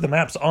 or the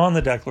map's on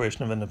the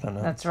Declaration of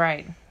Independence. That's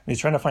right. He's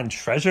trying to find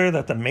treasure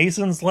that the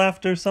Masons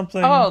left or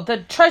something. Oh, the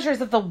treasures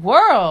of the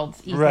world,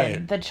 Ethan.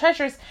 Right. The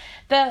treasures,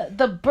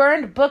 the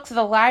burned books of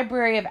the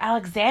Library of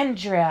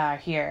Alexandria are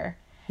here.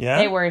 Yeah?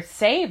 They were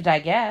saved, I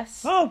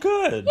guess. Oh,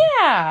 good.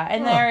 Yeah,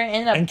 and they're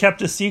in a... And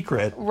kept a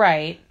secret.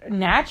 Right,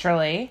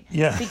 naturally.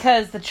 Yeah.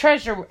 Because the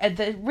treasure,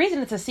 the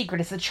reason it's a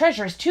secret is the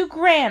treasure is too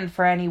grand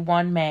for any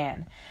one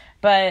man.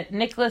 But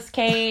Nicolas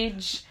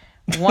Cage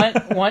want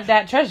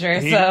that treasure,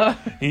 so...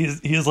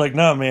 He's like,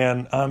 no,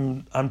 man,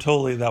 I'm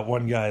totally that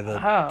one guy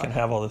that can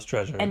have all this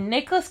treasure. And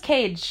Nicolas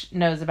Cage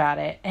knows about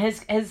it.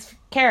 His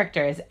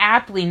character is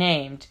aptly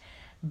named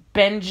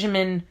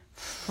Benjamin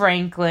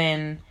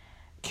Franklin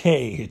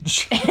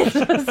Cage.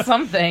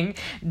 something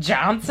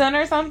Johnson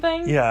or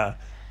something. Yeah.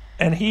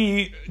 And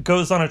he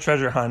goes on a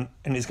treasure hunt,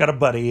 and he's got a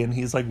buddy, and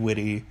he's like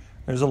witty.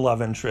 There's a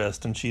love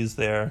interest, and she's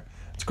there.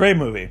 It's a great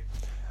movie.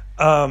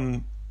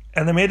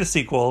 And they made a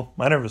sequel.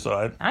 I never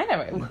saw it. I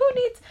never.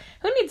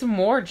 Who needs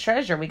more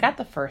treasure? We got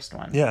the first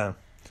one. Yeah.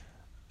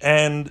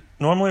 And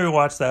normally we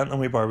watch that, and then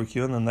we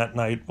barbecue, and then that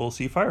night we'll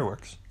see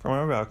fireworks from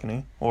our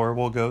balcony, or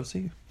we'll go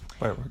see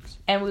fireworks.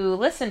 And we will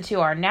listen to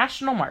our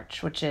national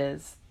march, which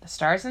is "The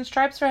Stars and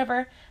Stripes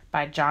Forever"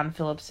 by John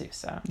Philip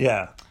Sousa.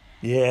 Yeah.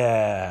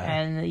 Yeah.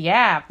 And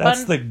yeah,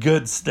 That's the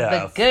good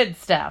stuff. The good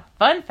stuff.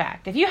 Fun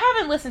fact: if you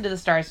haven't listened to "The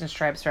Stars and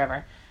Stripes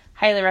Forever,"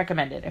 highly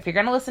recommend it. If you're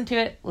going to listen to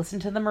it, listen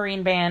to the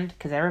Marine Band,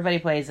 because everybody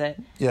plays it.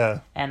 Yeah.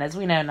 And as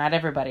we know, not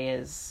everybody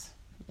is,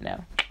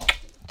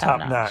 top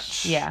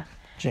notch. Yeah.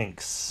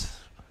 Jinx.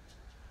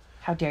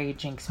 How dare you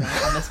jinx me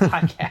on this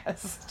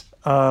podcast?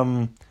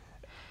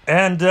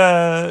 And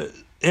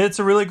it's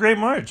a really great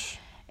march.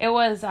 It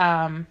was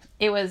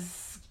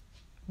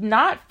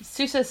not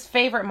Sousa's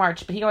favorite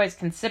march, but he always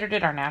considered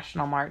it our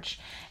national march.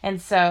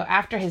 And so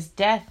after his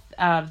death,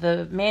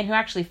 the man who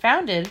actually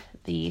founded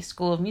the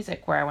School of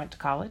Music where you went to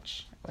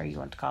college,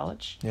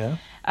 Yeah.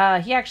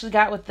 he actually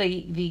got with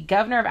the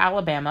governor of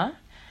Alabama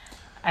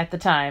at the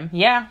time.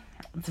 Yeah,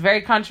 it's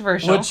very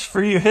controversial. Which,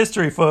 for you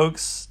history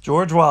folks,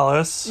 George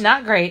Wallace.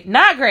 Not great.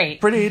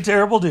 Pretty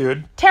terrible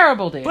dude.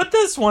 Terrible dude. But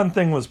this one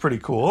thing was pretty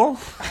cool.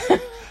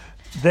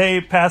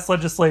 they passed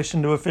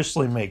legislation to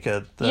officially make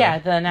it. The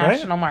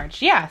National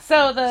March. Yeah,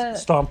 so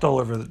stomped all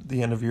over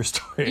the end of your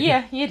story.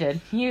 Yeah, you did.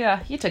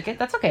 You took it.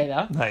 That's okay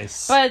though.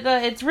 Nice. But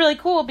it's really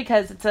cool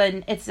because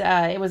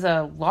it was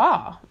a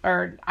law,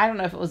 or I don't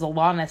know if it was a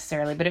law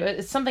necessarily, but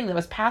it's something that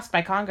was passed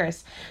by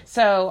Congress.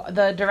 So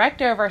the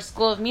director of our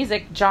School of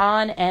Music,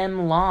 John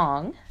M.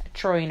 Long,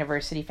 Troy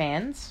University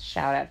fans,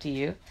 shout out to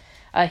you.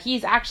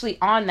 He's actually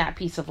on that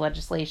piece of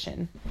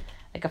legislation,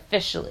 like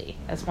officially,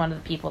 as one of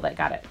the people that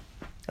got it.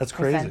 That's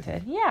crazy.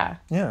 Presented. Yeah.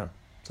 Yeah.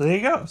 So there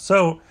you go.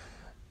 So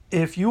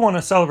if you want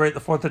to celebrate the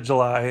 4th of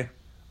July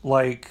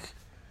like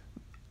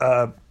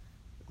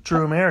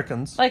true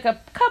Americans. Like a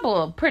couple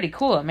of pretty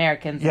cool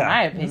Americans, in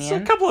my opinion. It's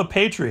a couple of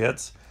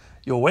patriots.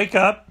 You'll wake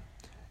up,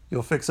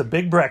 you'll fix a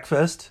big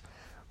breakfast,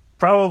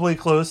 probably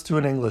close to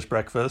an English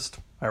breakfast,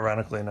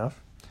 ironically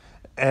enough,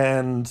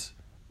 and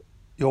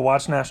you'll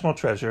watch National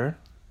Treasure.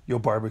 You'll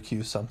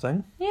barbecue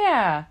something.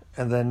 Yeah.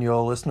 And then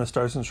you'll listen to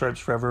Stars and Stripes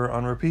Forever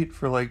on repeat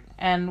for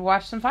and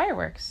watch some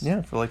fireworks.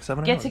 Yeah, for 7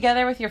 hours. Get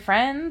together with your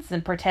friends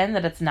and pretend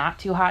that it's not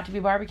too hot to be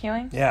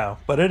barbecuing. Yeah,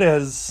 but it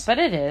is. But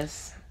it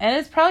is. And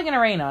it's probably going to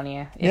rain on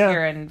you if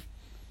you're in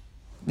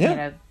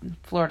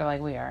Florida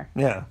like we are.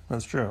 Yeah,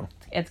 that's true.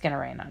 It's going to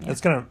rain on you.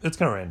 It's going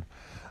to rain.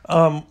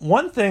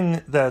 One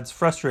thing that's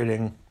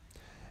frustrating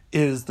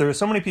is there are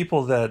so many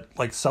people that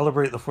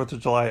celebrate the 4th of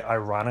July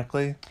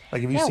ironically.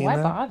 Have you seen that? Yeah,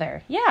 why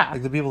bother? Yeah.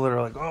 The people that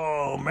are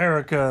oh,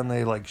 America, and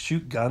they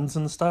shoot guns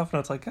and stuff,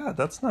 and it's God,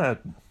 that's not...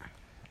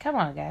 Come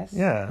on, guys.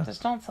 Yeah.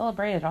 Just don't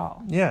celebrate at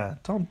all. Yeah,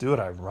 don't do it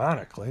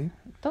ironically.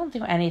 Don't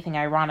do anything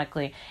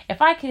ironically.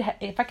 If I could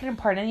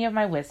impart any of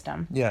my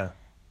wisdom... Yeah.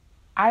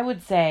 I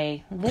would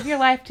say, live your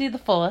life to the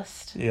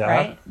fullest. Yeah.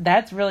 Right?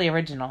 That's really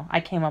original. I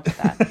came up with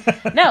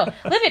that. No,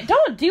 live it.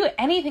 Don't do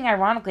anything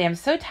ironically. I'm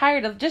so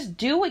tired of just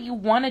do what you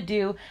want to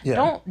do.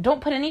 Yeah. Don't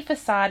put any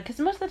facade, because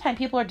most of the time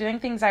people are doing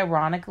things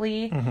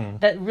ironically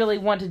that really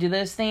want to do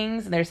those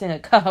things, and they're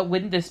saying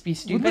wouldn't this be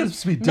stupid? Wouldn't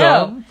this be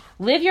dumb?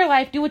 No, live your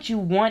life. Do what you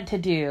want to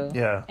do.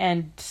 Yeah.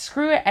 And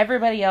screw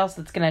everybody else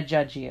that's gonna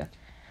judge you.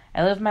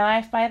 I live my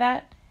life by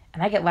that,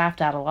 and I get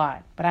laughed at a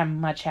lot, but I'm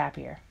much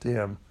happier.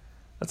 Damn.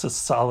 That's a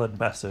solid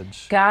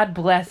message. God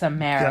bless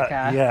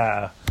America.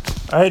 Yeah.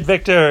 All right,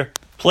 Victor,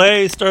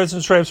 play Stars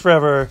and Stripes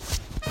Forever.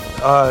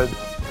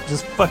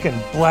 Just fucking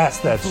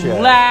blast that shit.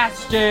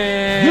 Blast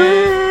it!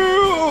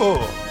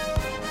 Yeah!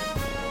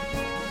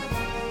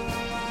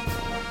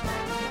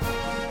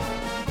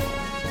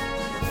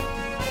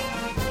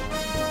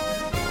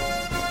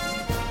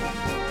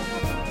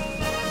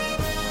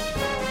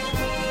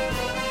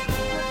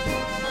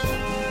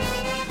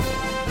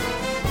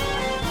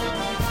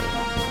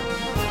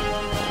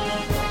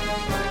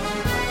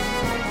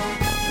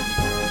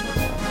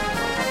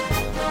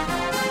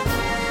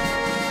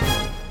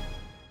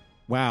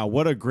 Wow,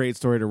 what a great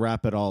story to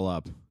wrap it all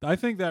up. I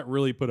think that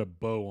really put a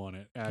bow on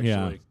it,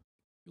 actually.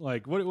 Yeah.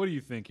 What do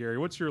you think, Harry?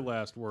 What's your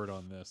last word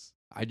on this?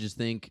 I just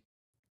think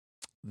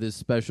this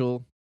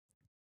special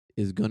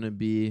is going to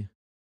be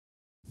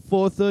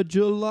 4th of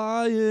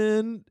July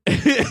and...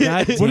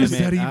 What does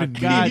that even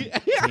mean?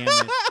 God damn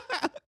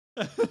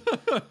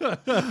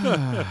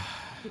it.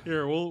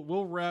 Here,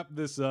 we'll wrap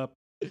this up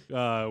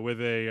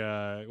with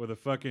a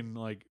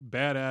fucking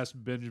badass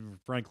Benjamin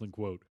Franklin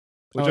quote,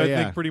 which I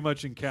think pretty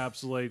much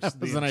encapsulates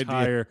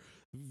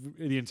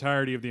the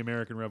entirety of the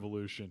American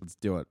Revolution. Let's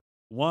do it.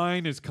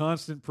 Wine is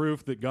constant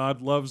proof that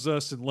God loves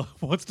us and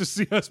wants to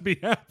see us be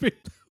happy.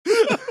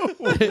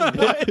 What?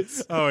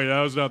 Oh, yeah,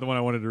 that was not the one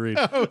I wanted to read.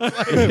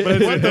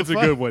 But that's a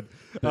good one.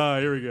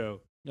 Here we go.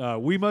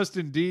 We must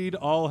indeed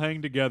all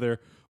hang together,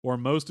 or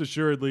most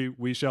assuredly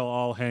we shall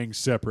all hang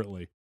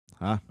separately.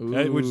 Huh?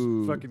 Which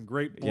fucking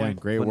great point. Yeah,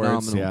 great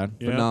words. Yeah.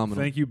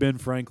 Phenomenal. Thank you, Ben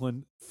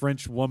Franklin,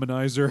 French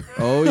womanizer.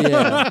 Oh,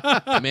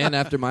 yeah. Man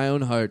after my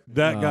own heart.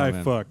 That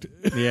guy fucked.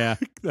 Yeah.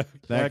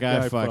 that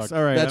guy fucks.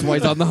 All right. That's why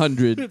he's on the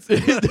 100.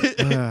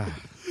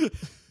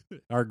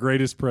 Our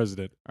greatest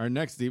president. Our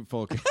next deep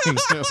folk.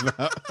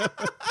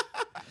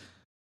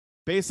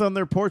 Based on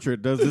their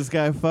portrait, does this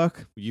guy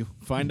fuck? You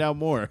find out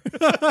more.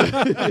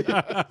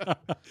 The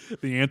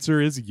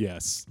answer is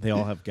yes. They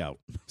all have gout.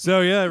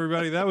 So, yeah,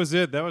 everybody, that was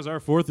it. That was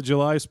our 4th of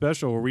July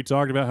special where we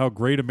talked about how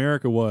great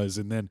America was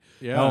and then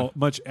how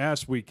much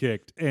ass we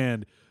kicked.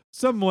 And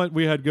somewhat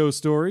we had ghost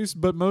stories,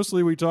 but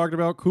mostly we talked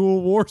about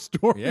cool war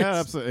stories. Yeah,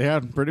 absolutely. Yeah,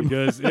 pretty much.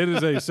 Because it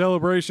is a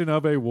celebration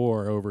of a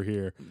war over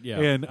here. Yeah.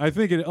 And I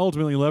think it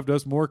ultimately left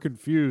us more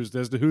confused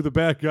as to who the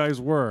bad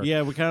guys were.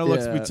 Yeah, we kind of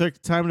looked. We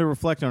took time to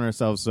reflect on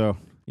ourselves, so,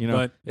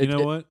 But you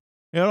know what?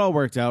 It all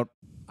worked out.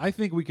 I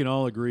think we can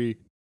all agree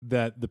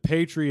that The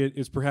Patriot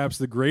is perhaps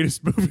the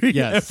greatest movie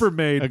ever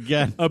made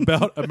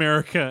about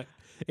America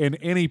in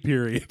any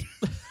period.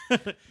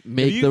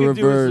 Make the reverse.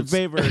 Do us a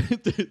favor,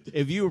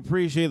 if you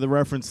appreciate the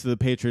reference to the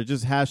Patriot,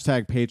 just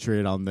hashtag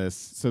Patriot on this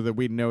so that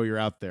we know you're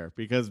out there.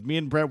 Because me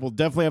and Brett will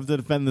definitely have to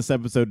defend this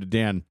episode to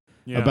Dan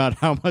about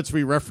how much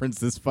we reference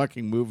this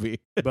fucking movie.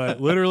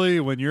 But literally,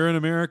 when you're in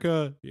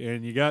America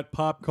and you got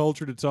pop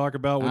culture to talk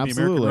about with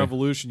the American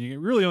Revolution, you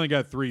really only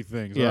got three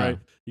things, all right?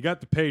 You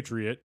got the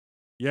Patriot,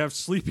 You have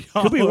Sleepy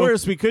Hollow. Could be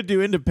worse. We could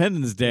do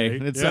Independence Day.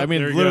 Okay. It's, Yep, I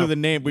mean, there you literally go. the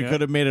name. We Yep.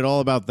 could have made it all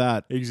about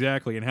that.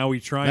 Exactly, and how we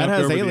That triumphed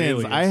has over aliens.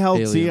 the aliens. I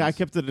helped. See, Aliens.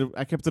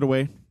 I kept it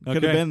away. Could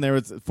have Okay. been there.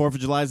 It's 4th of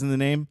July's in the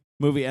name.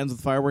 Movie ends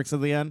with fireworks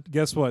at the end.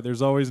 Guess what?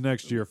 There's always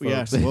next year,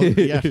 folks. Yeah. Well,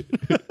 yeah.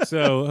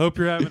 So hope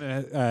you're having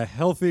a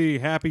healthy,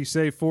 happy,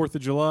 safe 4th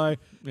of July.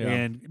 Yeah.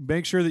 And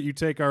make sure that you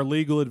take our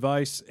legal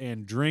advice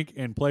and drink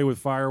and play with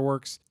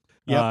fireworks.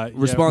 Yep.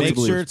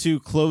 Responsibly. Make sure to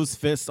close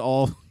fist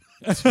all.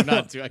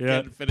 Not to. I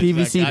can't finish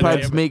PVC that. pipes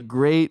Goddamn it. make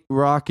great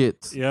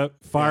rockets.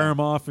 Yep. Fire them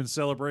off in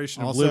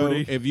celebration of Also,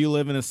 liberty. if you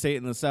live in a state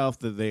in the South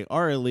that they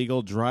are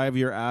illegal, drive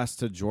your ass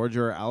to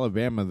Georgia or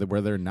Alabama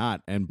where they're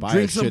not and buy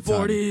Drink a some shit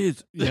ton.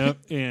 40s. Yep.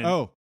 And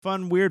Oh,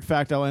 fun weird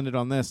fact. I'll end it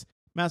on this.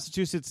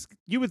 Massachusetts,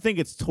 you would think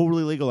it's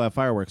totally legal to have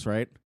fireworks,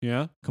 right?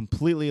 yeah.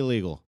 Completely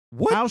illegal.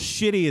 What? How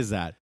shitty is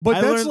that? But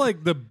I that's learned-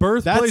 like the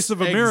birthplace That's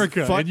of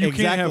America, and you can't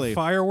exactly. have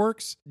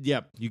fireworks.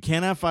 Yep, you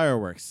can't have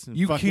fireworks.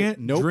 You Fucking- can't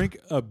nope. drink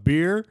a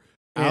beer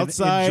and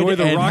Outside enjoy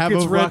the and have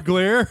rocket's a red rock-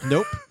 glare.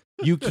 Nope.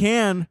 You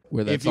can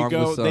Where that if you song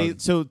go. was sung.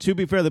 So to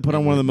be fair, they put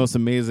on one of the most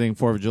amazing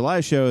 4th of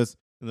July shows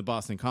in the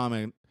Boston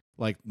Comic.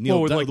 Like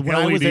Neil, with like when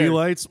I was LED there,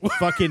 lights.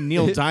 fucking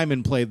Neil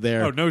Diamond played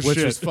there. Oh, no which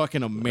shit. was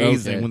fucking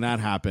amazing Okay. when that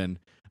happened.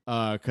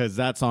 Because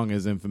that song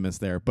is infamous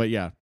there. But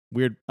yeah,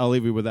 weird. I'll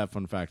leave you with that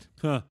fun fact.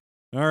 Huh.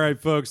 All right,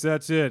 folks,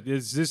 that's it.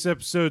 This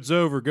episode's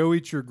over. Go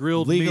eat your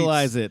grilled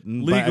Legalize meats. it.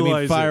 And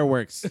Legalize it.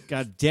 fireworks.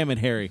 God damn it,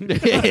 Harry.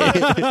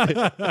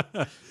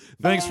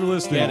 Thanks for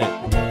listening.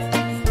 Get it.